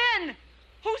gonna win?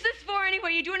 Who's this for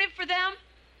anyway? You doing it for them?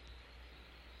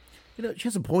 She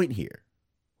has a point here.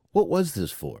 What was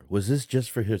this for? Was this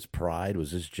just for his pride?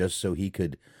 Was this just so he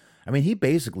could... I mean, he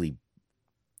basically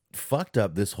fucked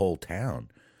up this whole town.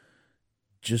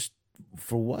 Just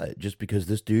for what? Just because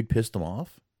this dude pissed him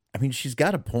off? I mean, she's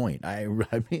got a point. I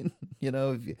mean,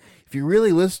 if you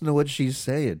really listen to what she's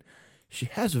saying, she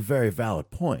has a very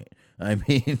valid point. I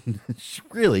mean, she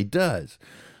really does.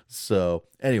 So,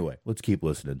 anyway, let's keep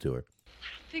listening to her.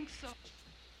 I think so.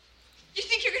 You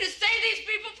think you're gonna save these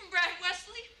people from Brad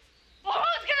Wesley? Well,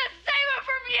 who's gonna save them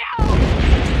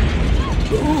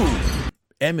from you? Ooh.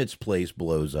 Emmett's place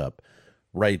blows up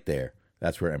right there.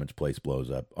 That's where Emmett's place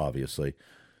blows up, obviously.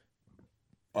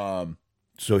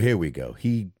 So here we go.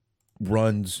 He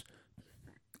runs.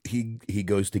 He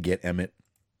goes to get Emmett.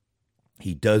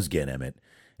 He does get Emmett,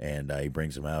 and he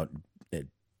brings him out. It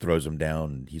throws him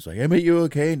down. And he's like, "Emmett, you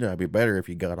okay? It'd be better if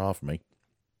you got off me."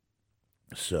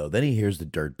 So then he hears the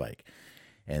dirt bike,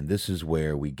 and this is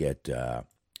where we get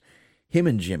him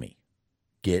and Jimmy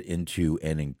get into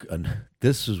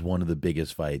this is one of the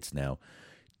biggest fights now.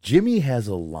 Jimmy has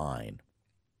a line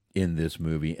in this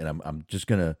movie, and I'm just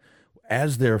gonna,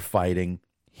 as they're fighting,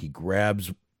 he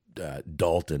grabs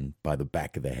Dalton by the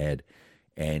back of the head,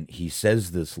 and he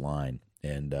says this line,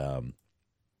 and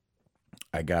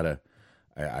I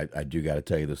do gotta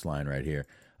tell you this line right here.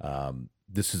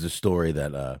 This is a story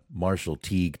that Marshall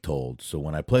Teague told. So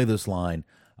when I play this line,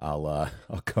 I'll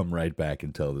come right back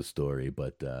and tell the story.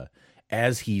 But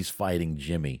as he's fighting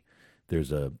Jimmy,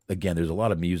 there's a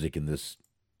lot of music in this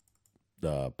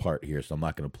part here, so I'm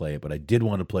not going to play it. But I did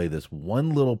want to play this one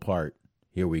little part.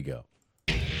 Here we go.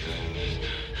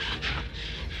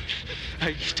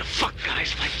 I used to fuck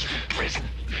guys like you in prison.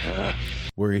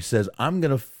 Where he says,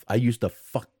 I used to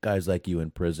fuck guys like you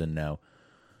in prison. Now,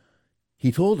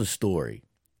 he told a story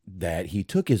that he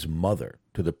took his mother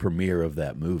to the premiere of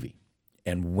that movie.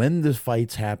 And when the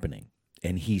fight's happening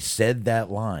and he said that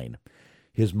line,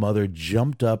 his mother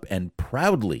jumped up and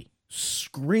proudly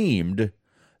screamed,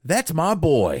 "That's my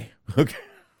boy." Okay.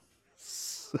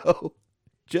 So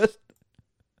just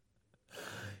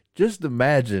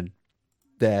imagine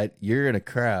that you're in a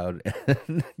crowd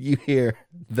and you hear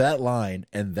that line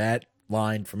and that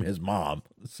line from his mom.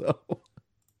 So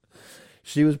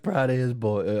she was proud of his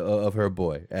boy, of her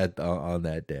boy on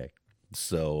that day.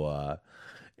 So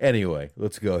anyway,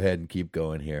 let's go ahead and keep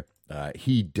going here.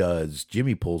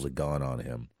 Jimmy pulls a gun on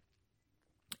him,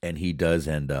 and he does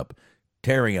end up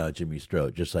tearing out Jimmy's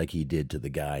throat, just like he did to the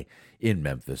guy in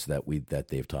Memphis that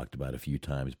they've talked about a few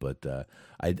times. But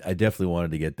I definitely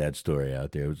wanted to get that story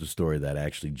out there. It was a story that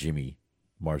actually Jimmy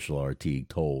Marshall R. Teague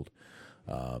told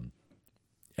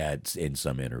in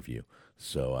some interview.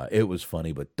 So it was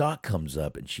funny. But Doc comes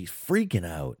up, and she's freaking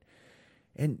out.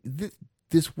 And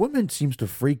this woman seems to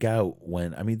freak out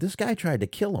when, this guy tried to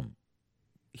kill him.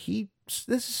 This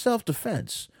is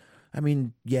self-defense.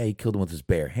 Yeah, he killed him with his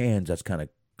bare hands. That's kind of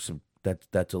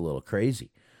that's a little crazy.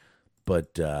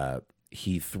 But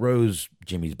he throws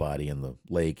Jimmy's body in the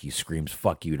lake. He screams,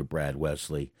 "Fuck you" to Brad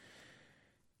Wesley.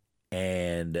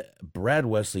 And Brad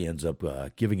Wesley ends up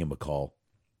giving him a call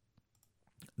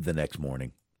the next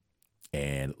morning.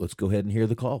 And let's go ahead and hear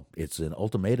the call. It's an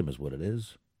ultimatum is what it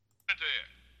is.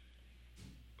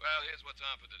 Well, here's what's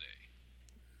on for today.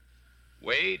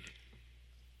 Wade?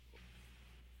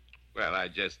 Well, I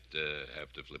just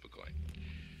have to flip a coin.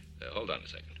 Hold on a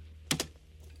second.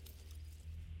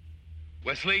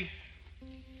 Wesley?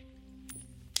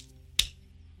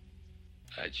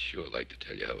 I'd sure like to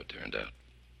tell you how it turned out.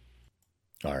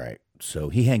 All right. So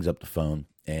he hangs up the phone,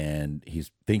 and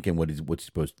he's thinking what's he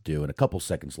supposed to do. And a couple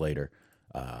seconds later,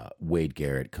 Wade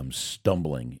Garrett comes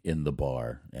stumbling in the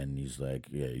bar, and he's like,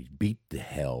 "Yeah, he's beat to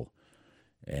hell."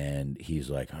 And he's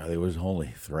like, "Oh, there was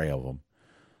only 3 of them."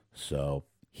 So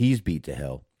he's beat to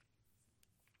hell,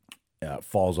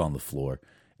 falls on the floor,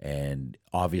 And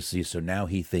obviously, so now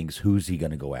he thinks, who's he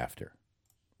going to go after?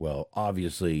 Well,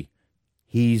 obviously,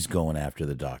 he's going after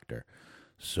the doctor.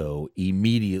 So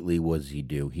immediately, what does he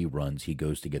do? He runs, he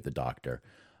goes to get the doctor.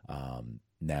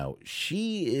 Now,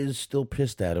 she is still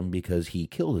pissed at him because he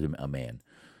killed a man.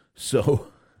 So,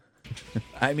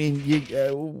 I mean,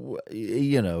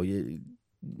 you know, you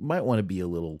might want to be a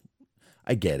little,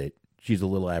 I get it. She's a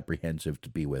little apprehensive to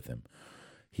be with him.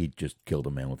 He just killed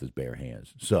a man with his bare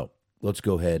hands. So, let's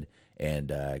go ahead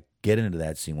and get into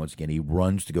that scene once again. He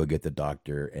runs to go get the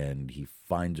doctor, and he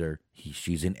finds her.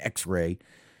 She's in X-ray,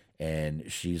 and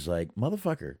she's like,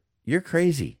 motherfucker, you're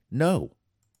crazy. No.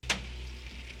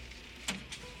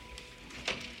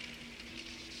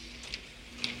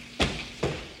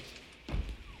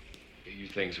 Get your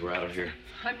things, we're out of here.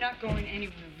 I'm not going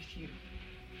anywhere with you.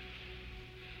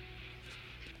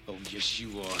 Oh, yes,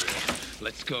 you are.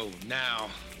 Let's go now.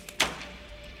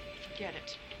 Forget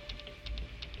it.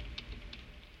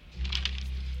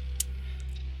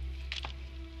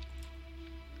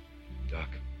 Doc,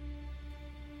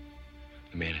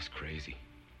 the man is crazy.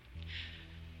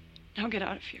 Now get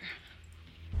out of here.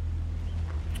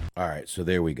 All right, so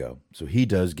there we go. So he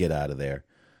does get out of there.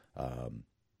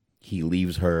 He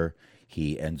leaves her.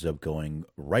 He ends up going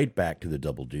right back to the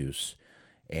Double Deuce.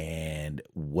 And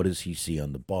what does he see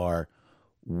on the bar?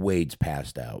 Wade's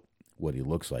passed out. What he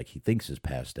looks like, he thinks is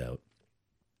passed out.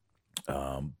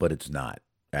 But it's not.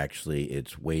 Actually,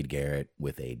 it's Wade Garrett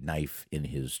with a knife in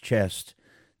his chest,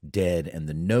 dead, and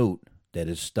the note that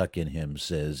is stuck in him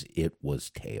says it was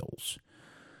Tails.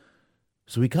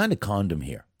 So he kind of conned him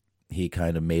here. He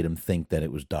kind of made him think that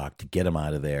it was Doc to get him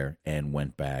out of there, and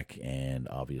went back, and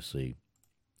obviously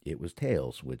it was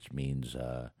Tails, which means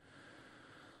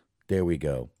there we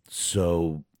go.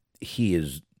 So he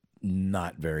is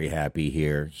not very happy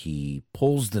here. He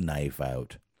pulls the knife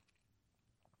out,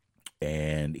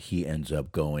 and he ends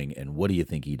up going, and what do you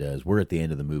think he does? We're at the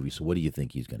end of the movie, so what do you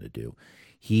think he's going to do?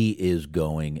 He is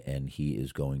going, and he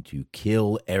is going to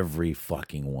kill every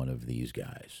fucking one of these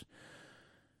guys.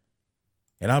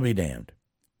 And I'll be damned.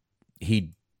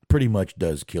 He pretty much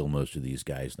does kill most of these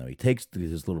guys. Now, he takes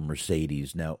his little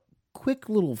Mercedes. Now, quick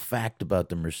little fact about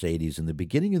the Mercedes. In the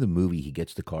beginning of the movie, he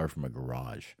gets the car from a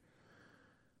garage.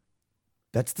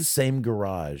 That's the same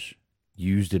garage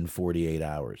used in 48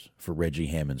 Hours for Reggie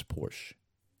Hammond's Porsche.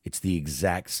 It's the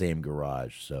exact same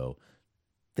garage. So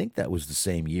I think that was the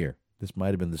same year. This might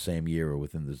have been the same year or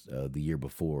within the year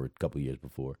before, a couple of years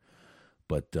before.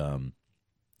 But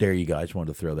there you go. I just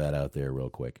wanted to throw that out there real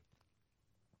quick.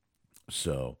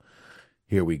 So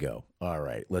here we go. All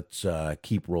right, let's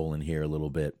keep rolling here a little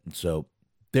bit. So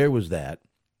there was that.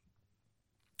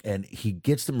 And he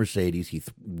gets the Mercedes. He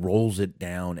rolls it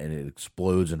down, and it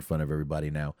explodes in front of everybody.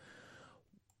 Now,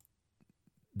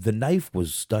 the knife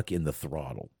was stuck in the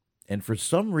throttle. And for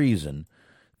some reason,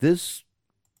 this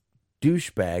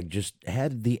douchebag just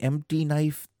had the empty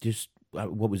knife. Just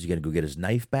what was he going to go get his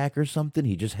knife back or something?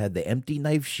 He just had the empty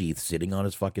knife sheath sitting on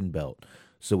his fucking belt.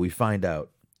 So we find out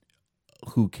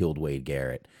who killed Wade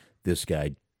Garrett. This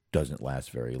guy doesn't last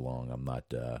very long. I'm not,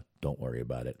 don't worry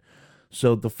about it.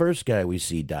 So the first guy we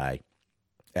see die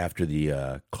after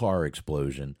the car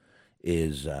explosion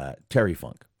is Terry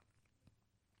Funk.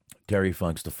 Terry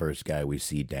Funk's the first guy we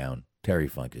see down. Terry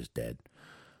Funk is dead.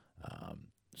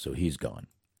 So he's gone.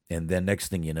 And then next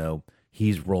thing you know,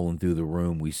 he's rolling through the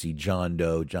room. We see John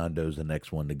Doe. John Doe's the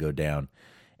next one to go down.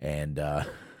 And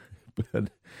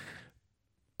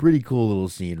pretty cool little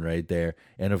scene right there.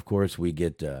 And of course, we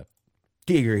get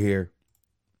Giger here.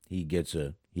 He gets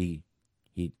a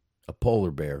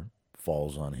polar bear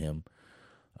falls on him.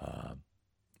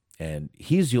 And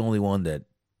he's the only one that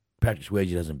Patrick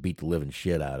Swayze doesn't beat the living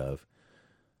shit out of.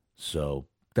 So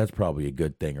that's probably a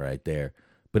good thing right there.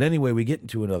 But anyway, we get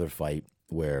into another fight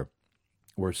where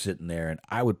we're sitting there, and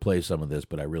I would play some of this,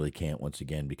 but I really can't once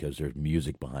again because there's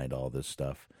music behind all this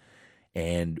stuff.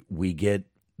 And we get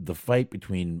the fight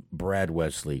between Brad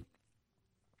Wesley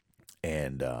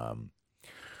and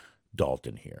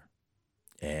Dalton here.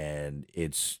 And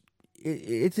it's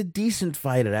a decent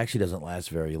fight. It actually doesn't last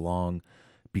very long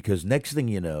because next thing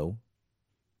you know,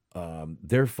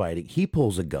 they're fighting. He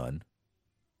pulls a gun.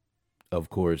 Of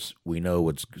course, we know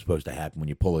what's supposed to happen when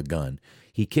you pull a gun.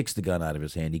 He kicks the gun out of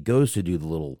his hand. He goes to do the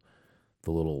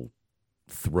little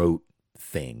throat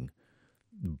thing,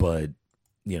 but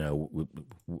you know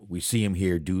we see him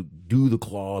here do the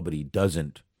claw, but he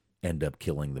doesn't end up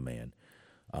killing the man.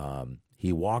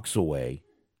 He walks away.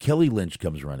 Kelly Lynch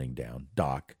comes running down,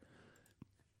 Doc,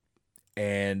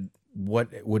 and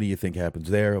what do you think happens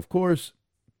there? Of course,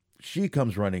 she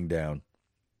comes running down,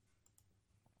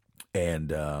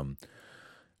 and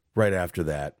right after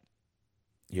that,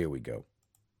 here we go.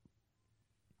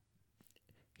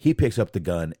 He picks up the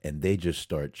gun, and they just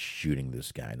start shooting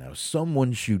this guy. Now,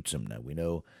 someone shoots him. Now, we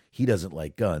know he doesn't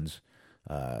like guns,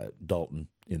 Dalton,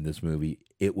 in this movie.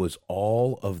 It was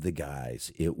all of the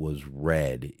guys. It was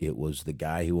Red. It was the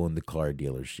guy who owned the car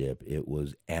dealership. It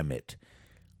was Emmett.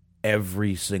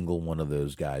 Every single one of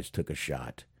those guys took a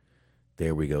shot.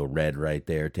 There we go. Red right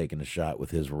there taking a shot with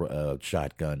his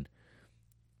shotgun.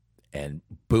 And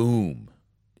boom.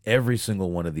 Every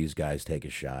single one of these guys take a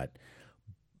shot.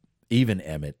 Even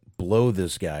Emmett, blow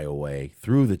this guy away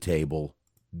through the table.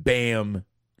 Bam,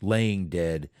 laying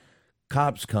dead.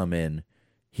 Cops come in.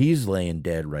 He's laying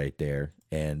dead right there.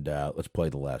 And let's play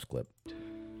the last clip.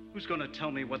 Who's going to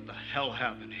tell me what the hell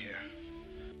happened here?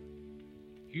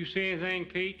 You see anything,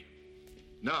 Pete?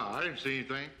 No, I didn't see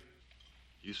anything.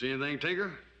 You see anything,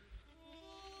 Tinker?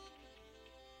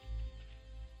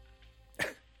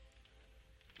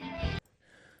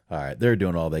 All right, they're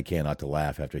doing all they can not to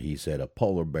laugh after he said a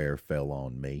polar bear fell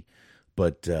on me.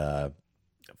 But I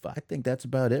think that's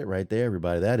about it right there,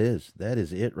 everybody. That is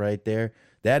it right there.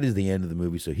 That is the end of the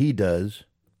movie. So he does,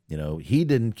 he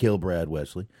didn't kill Brad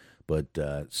Wesley, but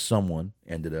someone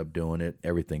ended up doing it.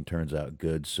 Everything turns out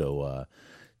good. So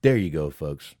there you go,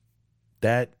 folks.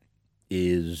 That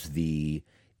is the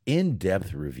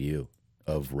in-depth review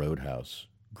of Roadhouse.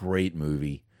 Great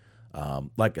movie.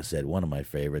 Like I said, one of my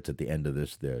favorites at the end of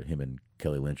this, him and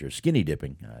Kelly Lynch are skinny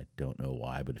dipping. I don't know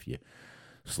why, but if you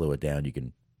slow it down, you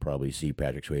can probably see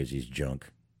Patrick Swayze's junk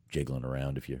jiggling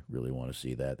around if you really want to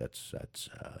see that. That's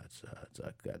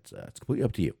completely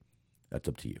up to you. That's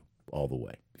up to you all the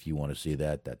way. If you want to see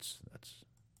that, that's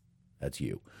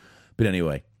you. But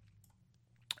anyway,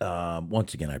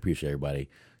 once again, I appreciate everybody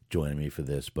joining me for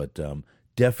this, but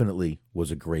definitely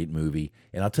was a great movie.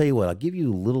 And I'll tell you what, I'll give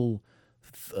you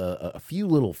a few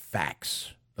little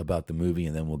facts about the movie,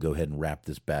 and then we'll go ahead and wrap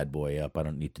this bad boy up. I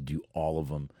don't need to do all of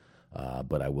them,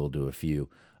 but I will do a few.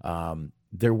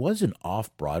 There was an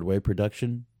off-Broadway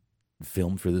production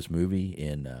filmed for this movie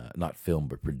not filmed,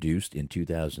 but produced in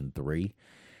 2003.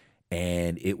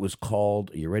 And it was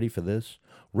called, are you ready for this?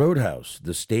 Roadhouse,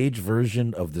 the stage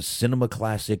version of the cinema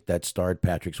classic that starred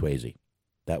Patrick Swayze.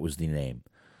 That was the name.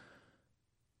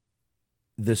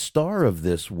 The star of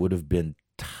this would have been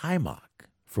Timok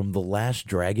from the Last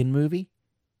Dragon movie,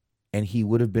 and he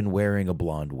would have been wearing a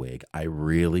blonde wig.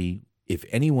 If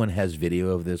anyone has video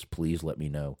of this, please let me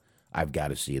know. I've got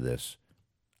to see this.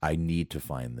 I need to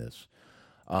find this.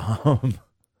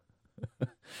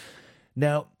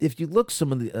 Now, if you look,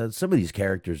 some of these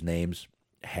characters' names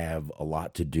have a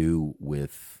lot to do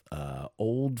with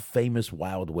old famous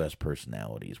Wild West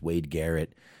personalities. Wade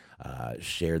Garrett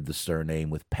shared the surname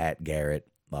with Pat Garrett.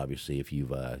 Obviously, if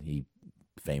he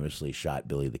famously shot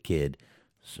Billy the Kid,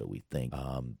 so we think.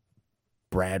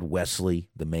 Brad Wesley,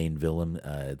 the main villain,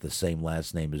 the same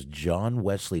last name as John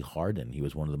Wesley Hardin. He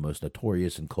was one of the most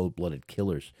notorious and cold-blooded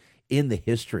killers in the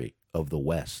history of the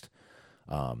West.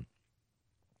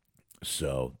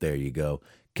 So there you go.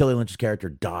 Kelly Lynch's character,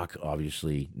 Doc,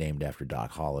 obviously named after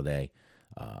Doc Holliday,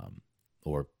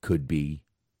 or could be.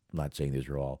 I'm not saying these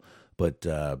are all, but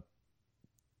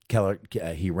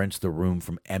he rents the room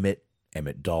from Emmett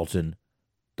Dalton.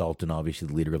 Dalton, obviously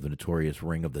the leader of the notorious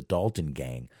ring of the Dalton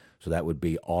Gang. So that would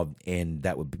be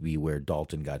where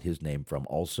Dalton got his name from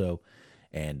also.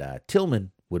 And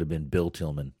Tillman would have been Bill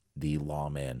Tillman, the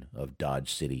lawman of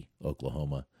Dodge City,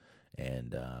 Oklahoma.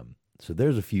 And so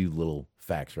there's a few little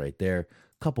facts right there.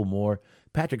 A couple more.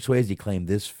 Patrick Swayze claimed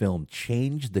this film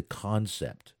changed the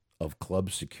concept of club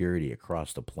security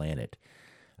across the planet.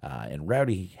 And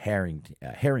Rowdy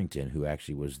Harrington, who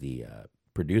actually was the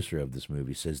producer of this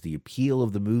movie, says the appeal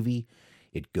of the movie,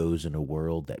 it goes in a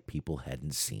world that people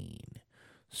hadn't seen.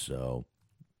 So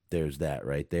there's that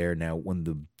right there. Now, when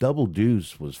the Double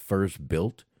Deuce was first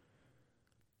built,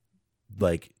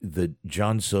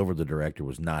 John Silver, the director,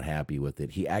 was not happy with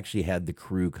it. He actually had the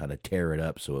crew kind of tear it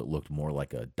up so it looked more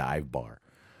like a dive bar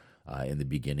in the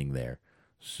beginning there.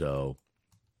 So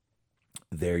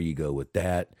there you go with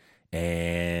that.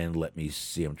 And let me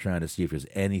see. I'm trying to see if there's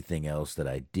anything else that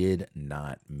I did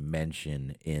not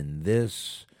mention in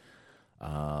this.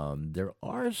 There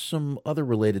are some other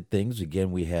related things.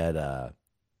 Again, we had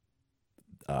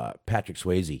Patrick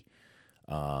Swayze,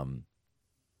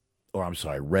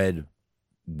 Red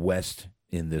West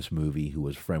in this movie, who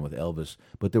was a friend with Elvis.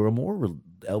 But there were more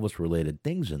Elvis-related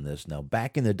things in this. Now,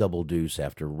 back in the Double Deuce,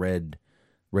 after Red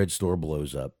Store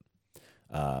blows up,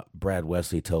 Brad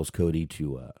Wesley tells Cody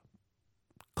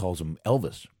calls him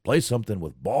Elvis. Play something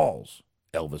with balls.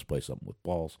 Elvis plays something with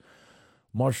balls.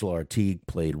 Marshall R. Teague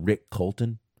played Rick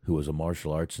Colton, who was a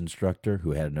martial arts instructor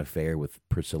who had an affair with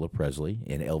Priscilla Presley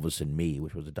in Elvis and Me,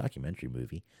 which was a documentary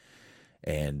movie.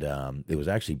 And it was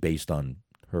actually based on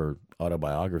her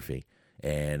autobiography.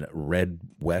 And Red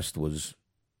West was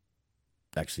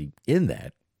actually in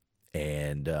that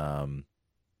and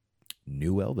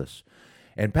knew Elvis.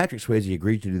 And Patrick Swayze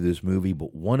agreed to do this movie,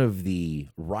 but one of the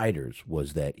writers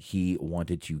was that he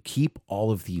wanted to keep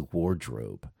all of the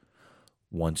wardrobe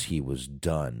once he was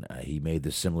done. He made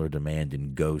the similar demand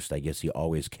in Ghost. I guess he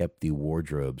always kept the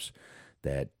wardrobes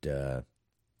that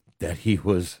he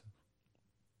was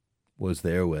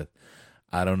there with.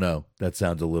 I don't know. That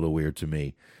sounds a little weird to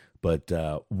me. But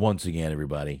once again,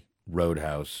 everybody,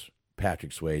 Roadhouse,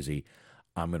 Patrick Swayze,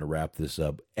 I'm going to wrap this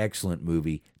up. Excellent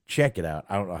movie. Check it out.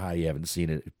 I don't know how you haven't seen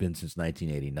it. It's been since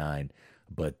 1989,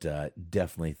 but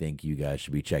definitely think you guys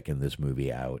should be checking this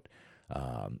movie out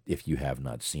if you have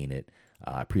not seen it.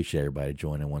 I appreciate everybody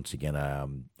joining once again.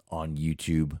 I'm on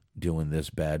YouTube doing this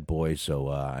bad boy, so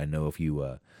I know if you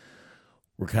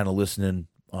were kind of listening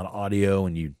on audio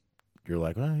and you're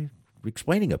like, well, you're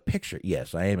explaining a picture.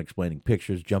 Yes, I am explaining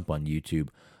pictures. Jump on YouTube.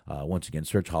 Once again,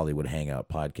 search Hollywood Hangout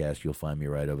Podcast. You'll find me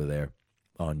right over there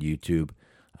on YouTube.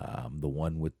 The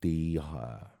one with the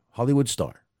Hollywood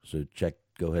Star. So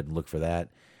go ahead and look for that.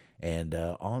 And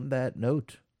on that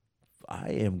note, I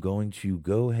am going to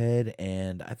go ahead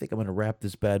and I think I'm going to wrap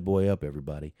this bad boy up,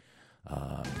 everybody.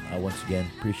 I once again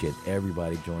appreciate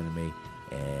everybody joining me,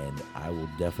 and I will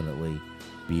definitely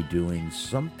be doing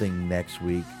something next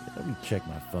week. Let me check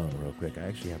my phone real quick. I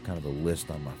actually have kind of a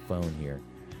list on my phone here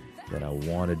that I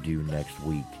want to do next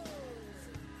week.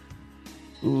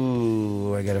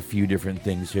 Ooh, I got a few different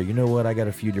things here. You know what? I got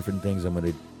a few different things. I'm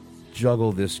going to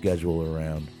juggle this schedule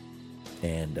around,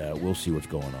 and we'll see what's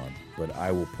going on. But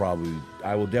I will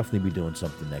definitely be doing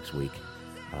something next week.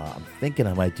 I'm thinking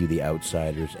I might do The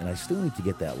Outsiders, and I still need to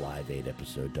get that Live Aid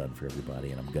episode done for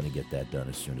everybody, and I'm going to get that done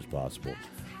as soon as possible.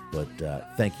 But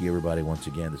thank you, everybody, once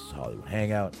again. This is Hollywood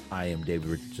Hangout. I am David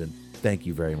Richardson. Thank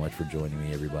you very much for joining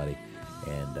me, everybody.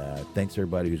 And thanks,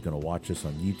 everybody who's going to watch this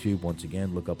on YouTube. Once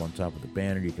again, look up on top of the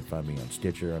banner. You can find me on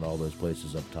Stitcher and all those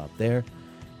places up top there.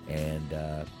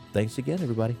 And thanks again,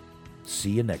 everybody.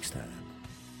 See you next time.